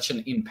just such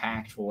an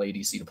impactful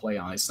ADC to play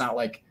on. It's not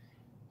like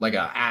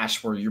a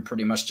Ashe where you're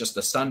pretty much just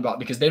a stun bot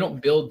because they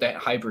don't build that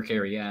hyper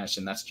carry Ashe,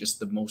 and that's just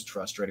the most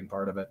frustrating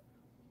part of it.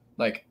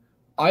 Like,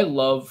 I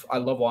love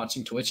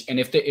watching Twitch, and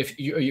if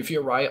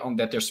you're right on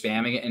that they're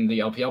spamming it in the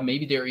LPL,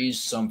 maybe there is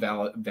some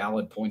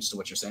valid points to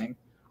what you're saying.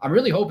 I'm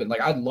really hoping.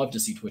 Like, I'd love to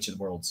see Twitch at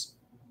Worlds.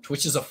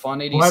 Twitch is a fun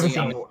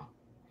ADC.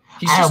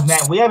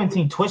 We haven't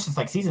seen Twitch since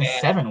like season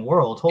 7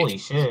 World. Holy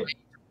shit!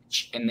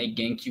 And they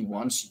gank you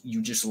once,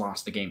 you just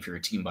lost the game for your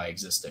team by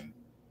existing,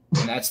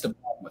 and that's the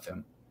problem with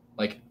him.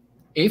 Like,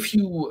 if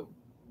you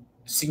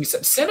see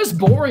Senna's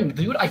boring,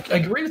 dude. I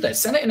agree with that.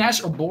 Senna and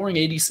Ashe are boring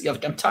ADC.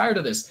 Like, I'm tired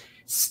of this.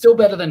 It's still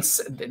better than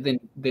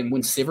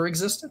when Sivir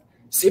existed.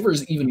 Sivir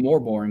is even more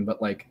boring,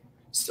 but like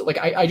still, like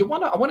I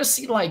want to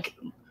see like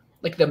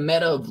the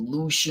meta of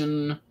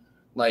Lucian,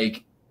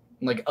 like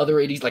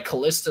other ADs. Like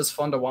Kallista's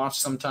fun to watch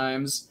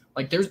sometimes.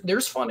 Like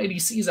there's fun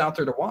ADCs out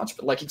there to watch,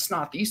 but like it's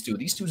not these two.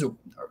 These two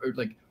are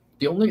like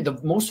the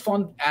most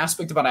fun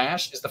aspect about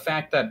Ashe is the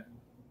fact that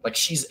like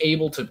she's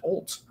able to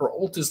ult. Her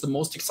ult is the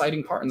most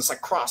exciting part, and it's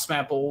like cross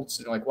map ults.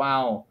 And you're like,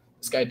 wow,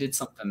 this guy did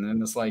something.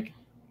 And it's like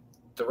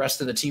the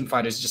rest of the team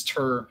fight is just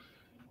her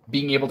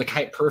being able to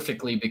kite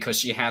perfectly because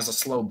she has a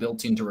slow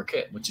built into her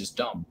kit, which is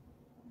dumb.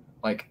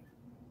 Like,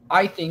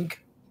 I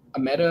think a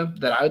meta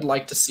that I'd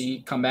like to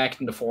see come back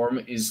into form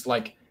is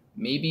like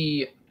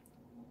maybe.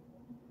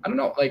 I don't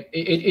know. Like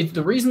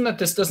the reason that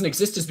this doesn't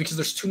exist is because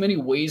there's too many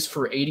ways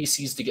for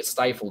ADCs to get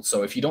stifled.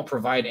 So if you don't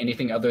provide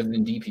anything other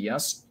than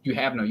DPS, you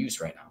have no use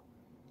right now.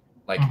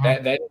 Like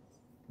that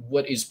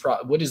what is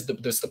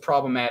the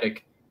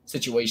problematic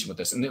situation with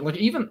this? And like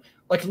even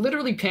like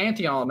literally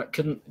Pantheon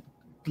can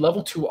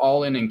level 2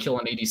 all in and kill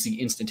an ADC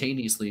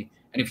instantaneously.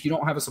 And if you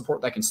don't have a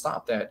support that can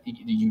stop that,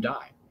 you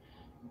die.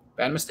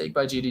 Bad mistake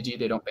by JDG.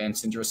 They don't ban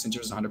Syndra.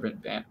 Syndra's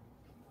 100% ban.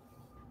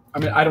 I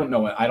mean, I don't know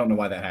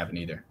why that happened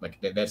either. Like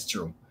that's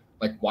true.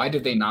 Like, why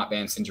did they not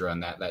ban Syndra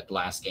in that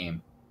last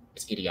game?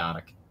 It's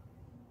idiotic.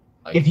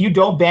 Like, if you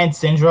don't ban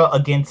Syndra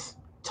against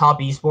top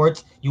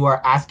esports, you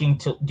are asking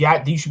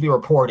you should be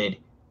reported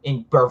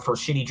for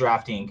shitty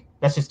drafting.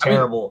 That's just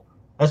terrible.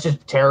 That's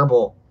just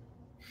terrible.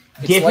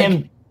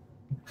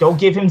 Don't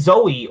give him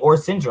Zoe or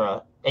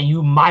Syndra, and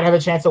you might have a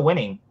chance of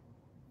winning.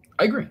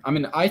 I agree. I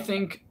mean, I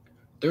think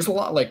there's a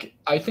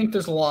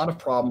lot of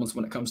problems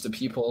when it comes to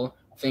people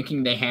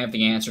thinking they have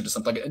the answer to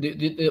something. Like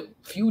the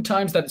few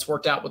times that it's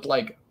worked out with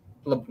like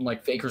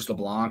Faker's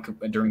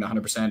LeBlanc during the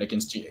 100%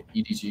 against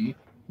EDG,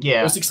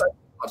 it was exciting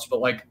to watch. But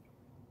like,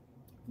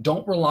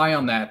 don't rely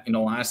on that in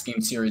a last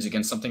game series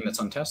against something that's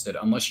untested,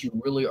 unless you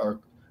really are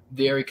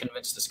very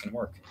convinced this can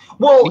work.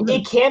 Well,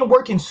 it can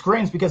work in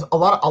scrims because a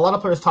lot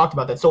of players talked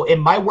about that. So it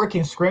might work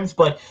in scrims,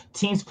 but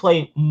teams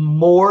play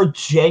more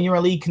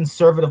genuinely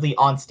conservatively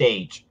on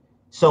stage.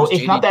 So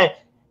it's not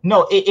that.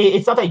 No,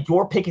 it's not that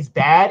your pick is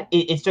bad.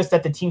 It's just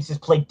that the teams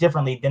just play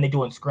differently than they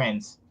do in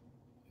scrims.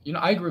 You know,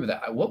 I agree with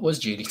that. What was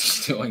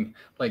JDG doing?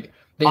 Like,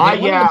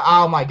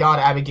 oh my God,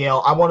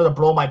 Abigail, I wanted to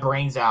blow my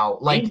brains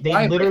out. Like,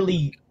 they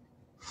literally,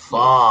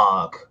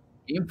 fuck.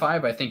 Game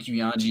 5, I think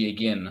Yuyanji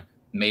again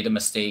made a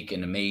mistake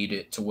and made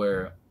it to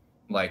where,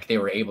 like, they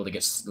were able to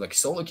get like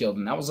solo killed,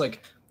 and that was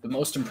like the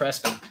most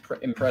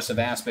impressive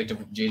aspect of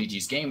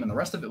JDG's game, and the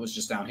rest of it was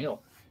just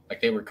downhill.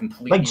 Like, they were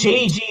completely... Like,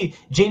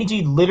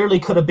 JDG literally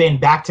could have been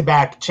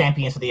back-to-back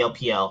champions of the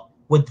LPL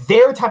with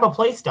their type of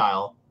play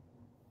style.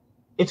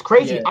 It's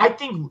crazy. Yeah. I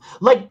think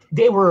like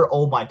they were,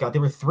 oh my god, they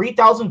were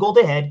 3,000 gold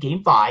ahead,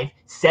 game 5,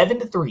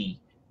 7-3.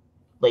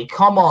 Like,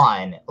 come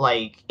on.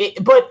 Like,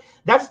 but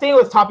that's the thing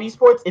with top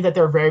esports is that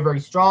they're very, very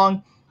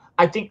strong.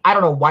 I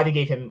don't know why did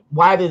they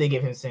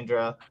give him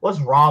Syndra? What's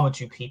wrong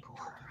with you people?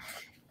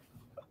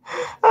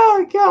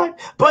 Oh god.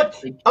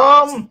 But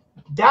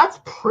that's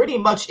pretty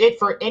much it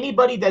for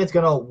anybody that is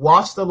gonna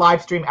watch the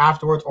live stream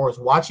afterwards or is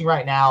watching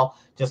right now.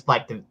 Just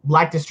like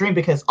the stream,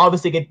 because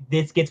obviously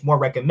this gets more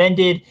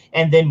recommended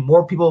and then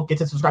more people get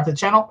to subscribe to the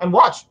channel and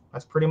watch.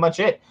 That's pretty much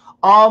it.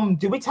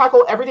 Did we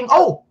tackle everything?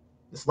 Oh,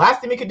 this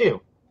last thing we could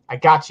do. I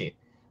got you.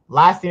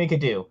 Last thing we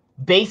could do.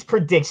 Base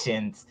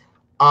predictions.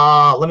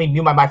 Let me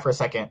mute my mic for a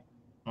second.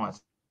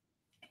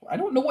 I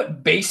don't know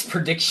what base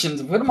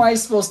predictions. What am I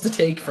supposed to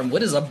take from?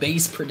 What is a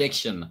base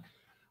prediction?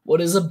 What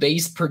does a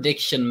base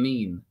prediction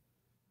mean?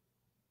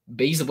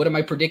 Base. What am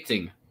I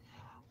predicting?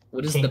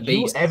 What is the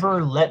base? Can you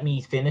ever let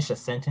me finish a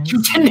sentence?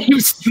 You didn't.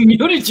 You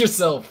muted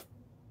yourself.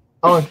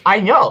 Oh, I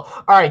know.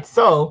 All right,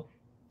 so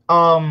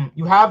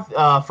you have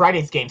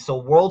Friday's game. So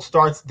World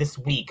starts this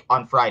week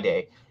on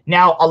Friday.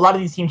 Now, a lot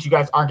of these teams you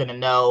guys aren't going to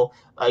know.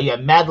 You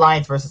have Mad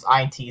Lions versus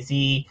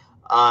INTZ.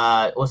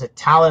 Was it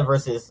Talon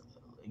versus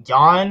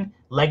Yon?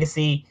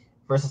 Legacy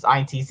versus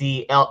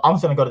INTZ. I'm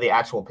just going to go to the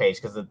actual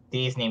page because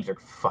these names are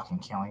fucking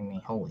killing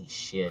me. Holy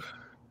shit.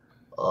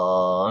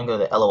 I'm going to go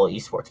to the LOL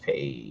Esports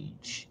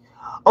page.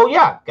 Oh,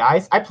 yeah,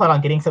 guys. I plan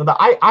on getting some of the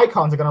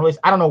icons are going to release.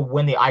 I don't know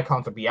when the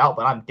icons will be out,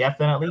 but I'm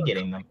definitely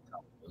getting them.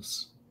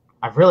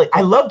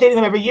 I love getting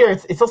them every year.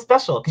 It's so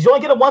special because you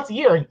only get them once a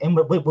year. And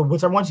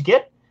whichever ones you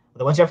get,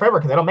 the ones you have forever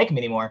because they don't make them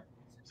anymore.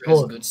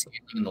 Cool. Good scaling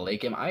in the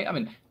late game.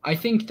 I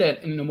think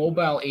that in the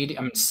mobile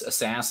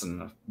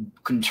assassin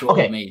control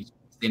mage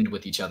end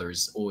with each other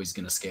is always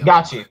going to scale.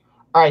 Got you.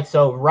 All right,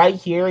 so right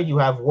here you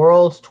have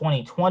Worlds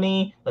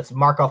 2020. Let's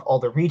mark off all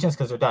the regions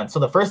because they're done. So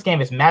the first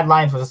game is Mad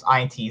Lions versus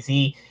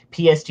INTZ,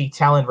 PSG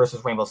Talent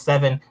versus Rainbow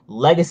 7,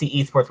 Legacy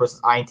Esports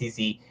versus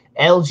INTZ,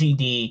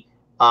 LGD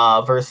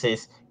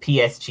versus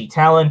PSG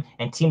Talent,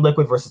 and Team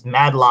Liquid versus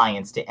Mad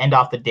Lions to end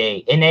off the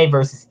day. NA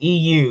versus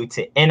EU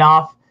to end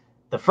off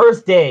the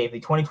first day of the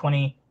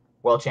 2020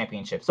 World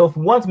Championship. So if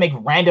we want to make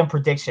random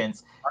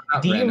predictions,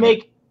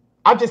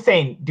 I'm just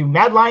saying, do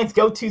Mad Lions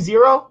go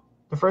 2-0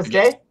 the first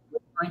day?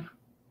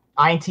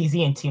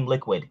 INTZ and Team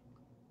Liquid.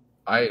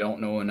 I don't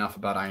know enough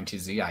about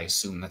INTZ. I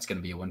assume that's going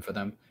to be a win for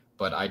them.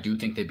 But I do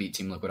think they beat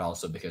Team Liquid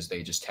also because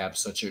they just have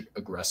such an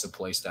aggressive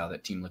play style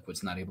that Team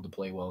Liquid's not able to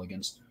play well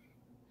against.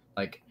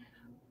 Like,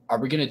 are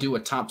we going to do a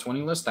top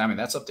 20 list? I mean,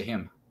 that's up to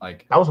him.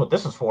 Like, that was what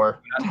this was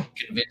for. I'm not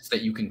convinced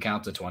that you can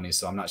count to 20,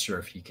 so I'm not sure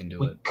if he can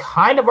do it. We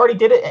kind of already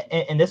did it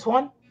in this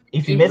one.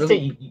 If you missed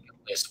it,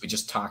 we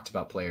just talked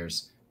about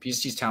players.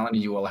 PSG's Talent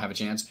and you all have a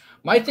chance.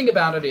 My thing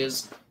about it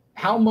is,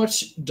 how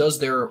much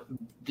does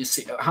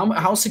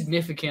how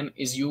significant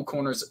is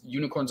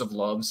Unicorns of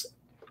Love's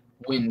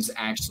wins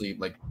actually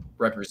like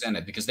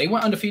represented? Because they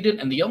went undefeated,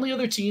 and the only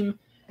other team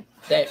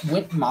that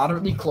went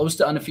moderately close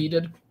to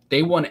undefeated,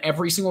 they won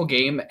every single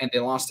game and they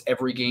lost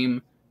every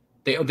game.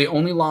 They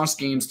only lost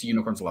games to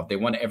Unicorns of Love. They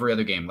won every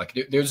other game. Like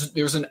there's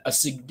a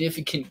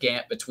significant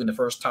gap between the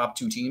first top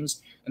two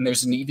teams, and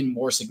there's an even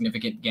more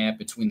significant gap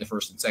between the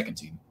first and second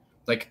team.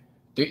 Like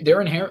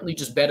they're inherently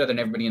just better than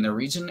everybody in their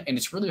region, and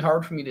it's really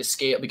hard for me to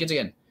scale because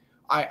again,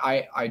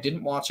 I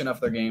didn't watch enough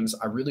of their games.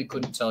 I really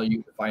couldn't tell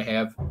you if I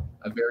have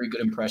a very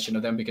good impression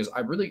of them because I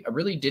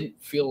really didn't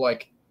feel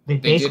like they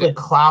basically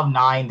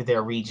Cloud9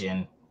 their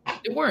region.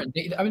 They weren't.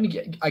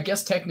 I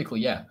guess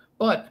technically, yeah,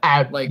 but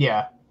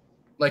yeah.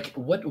 Like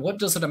what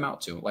does it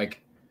amount to?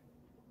 Like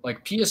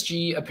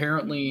PSG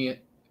apparently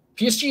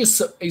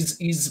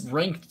is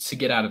ranked to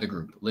get out of the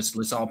group.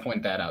 Let's all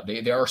point that out.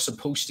 They are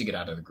supposed to get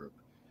out of the group.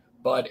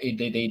 But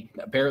they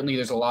apparently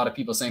there's a lot of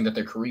people saying that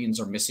their Koreans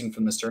are missing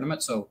from this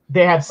tournament. So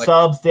they have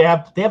subs. They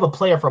have a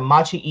player from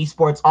Machi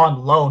Esports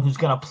on loan who's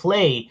gonna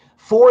play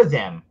for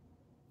them.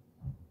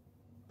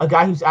 A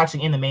guy who's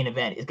actually in the main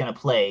event is gonna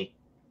play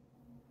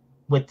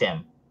with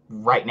them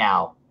right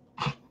now.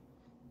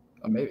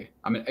 Maybe.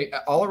 I mean,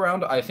 all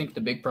around, I think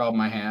the big problem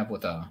I have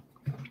with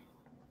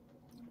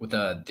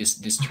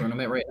this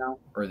tournament right now,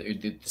 or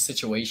the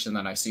situation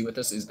that I see with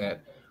this, is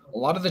that a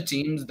lot of the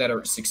teams that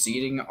are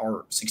succeeding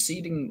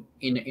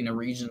in a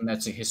region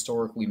that's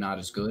historically not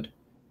as good,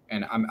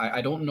 and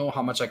I don't know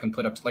how much I can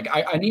put up. Like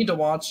I need to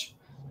watch.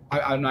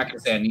 I'm not gonna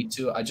say I need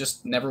to. I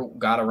just never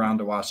got around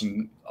to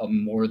watching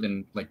more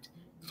than like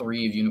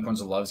 3 of Unicorns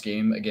of Love's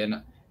game.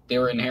 Again, they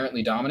were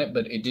inherently dominant,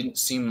 but it didn't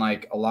seem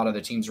like a lot of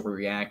the teams were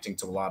reacting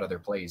to a lot of their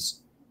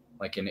plays.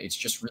 Like, and it's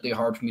just really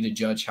hard for me to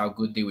judge how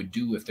good they would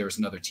do if there's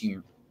another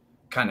team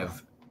kind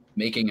of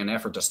making an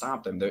effort to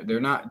stop them. They're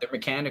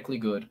mechanically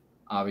good,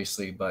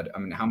 obviously, but I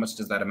mean, how much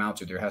does that amount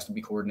to? There has to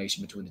be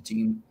coordination between the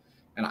team.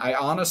 And I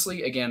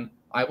honestly, again,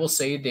 I will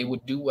say they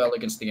would do well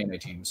against the NA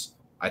teams.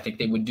 I think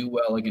they would do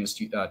well against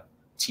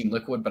Team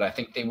Liquid, but I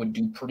think they would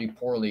do pretty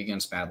poorly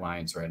against Mad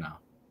Lions right now.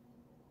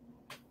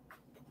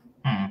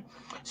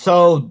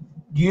 So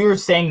you're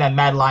saying that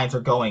Mad Lions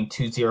are going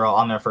 2-0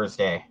 on their first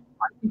day?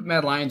 think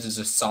Mad Lions is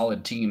a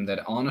solid team that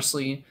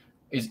honestly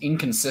is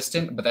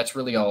inconsistent, but that's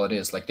really all it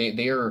is. Like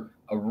they are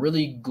a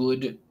really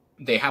good.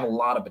 They have a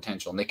lot of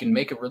potential, and they can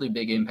make a really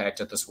big impact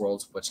at this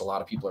Worlds, which a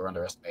lot of people are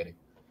underestimating.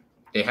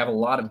 They have a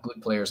lot of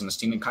good players in this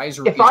team, and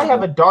Kaiser. If I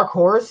have a dark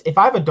horse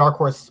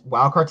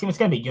wildcard team, it's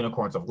going to be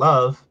Unicorns of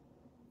Love.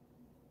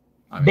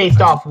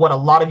 Based off what a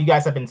lot of you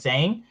guys have been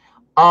saying.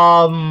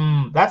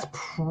 That's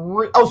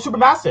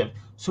Supermassive.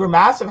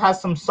 Supermassive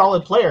has some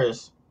solid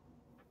players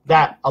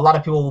that a lot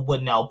of people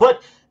would know.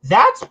 But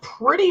that's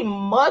pretty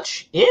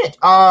much it.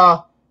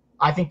 I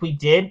think we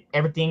did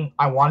everything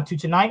I wanted to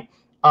tonight.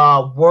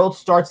 World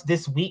starts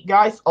this week,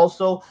 guys.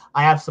 Also,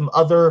 I have some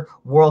other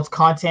Worlds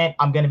content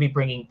I'm going to be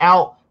bringing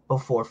out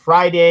before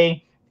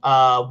Friday.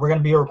 We're going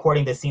to be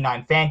recording the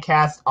C9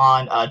 Fancast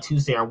on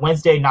Tuesday or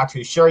Wednesday. Not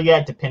too sure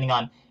yet, depending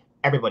on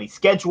everybody's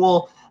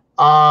schedule.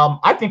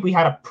 I think we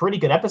had a pretty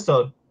good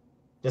episode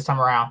this time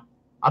around.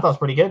 I thought it was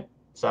pretty good.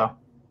 So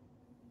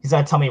he's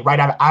going to tell me right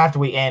after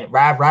we end,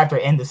 right after I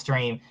end the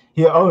stream,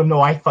 oh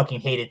no, I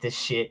fucking hated this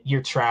shit.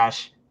 You're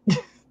trash.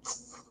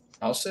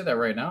 I'll say that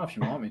right now if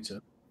you want me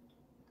to.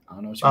 I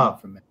don't know what you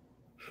want from me.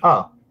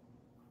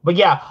 But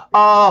yeah,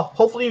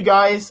 hopefully you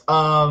guys,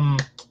 oh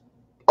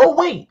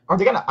wait, are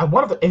they gonna, I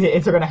wonder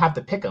if they're gonna have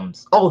the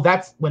pick'ems. Oh,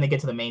 that's when they get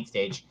to the main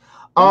stage.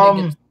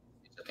 I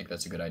think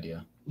that's a good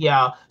idea.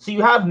 Yeah, so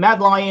you have Mad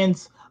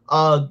Lions,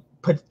 I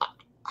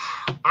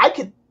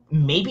could,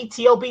 maybe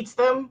TL beats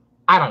them,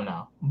 I don't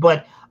know.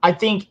 But I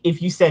think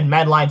if you said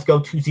Mad Lions go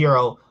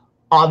 2-0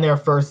 on their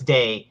first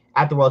day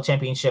at the World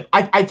Championship,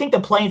 I think the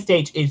playing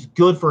stage is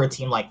good for a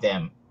team like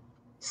them.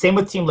 Same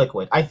with Team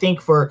Liquid. I think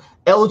for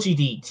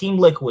LGD, Team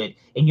Liquid,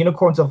 and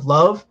Unicorns of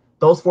Love,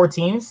 those 4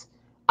 teams,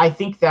 I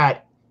think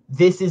that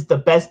this is the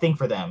best thing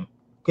for them.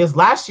 Because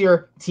last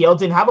year, TL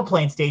didn't have a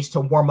playing stage to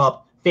warm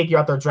up, figure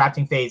out their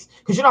drafting phase.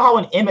 Because you know how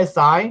in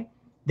MSI,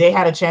 they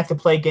had a chance to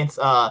play against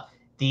the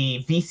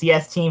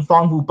VCS team,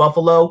 Fongbu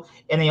Buffalo,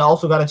 and they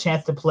also got a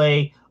chance to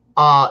play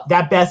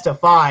that best of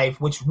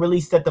 5, which really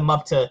set them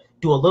up to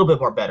do a little bit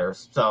more better.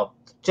 So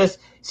just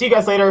see you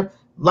guys later.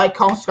 Like,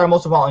 comment, subscribe,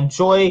 most of all,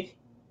 enjoy.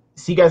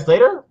 See you guys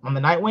later on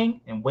the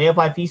Nightwing and Way of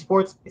Life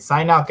Esports.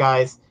 Sign out,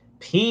 guys.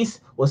 Peace.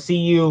 We'll see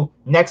you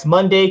next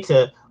Monday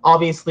to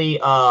obviously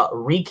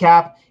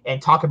recap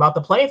and talk about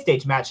the playing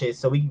stage matches.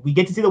 So we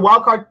get to see the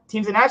wildcard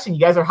teams in action. You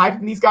guys are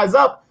hyping these guys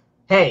up.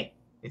 Hey,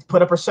 it's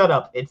put up or shut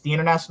up. It's the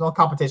international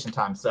competition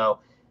time. So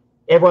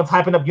everyone's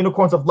hyping up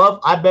Unicorns of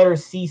Love. I better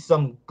see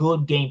some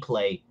good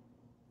gameplay.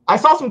 I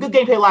saw some good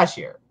gameplay last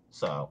year.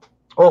 So,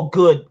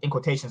 good in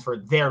quotations for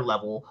their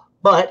level.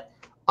 But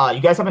you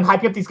guys have been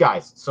hyping up these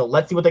guys, so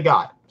let's see what they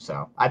got.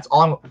 So that's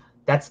all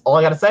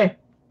I gotta say.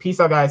 Peace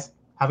out, guys.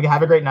 Have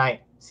a great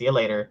night. See you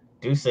later.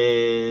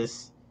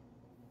 Deuces.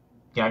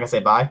 You're not gonna say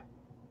bye?